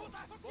 hijo de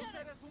puta? Vos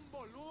eres un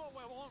boludo,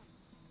 huevón.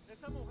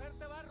 Esa mujer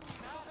te va a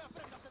arruinar.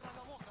 Aprende a cerrar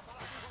la boca, para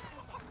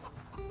hijo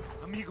de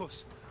puta.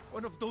 Amigos,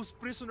 one of those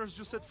prisoners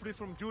you set free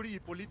from Yuri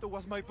Hipólito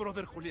was my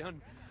brother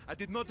Julián. I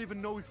did not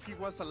even know if he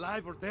was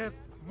alive or dead.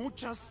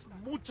 Muchas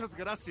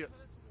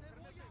gracias.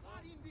 Te voy a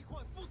dar, hijo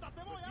de puta,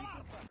 te voy a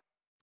dar.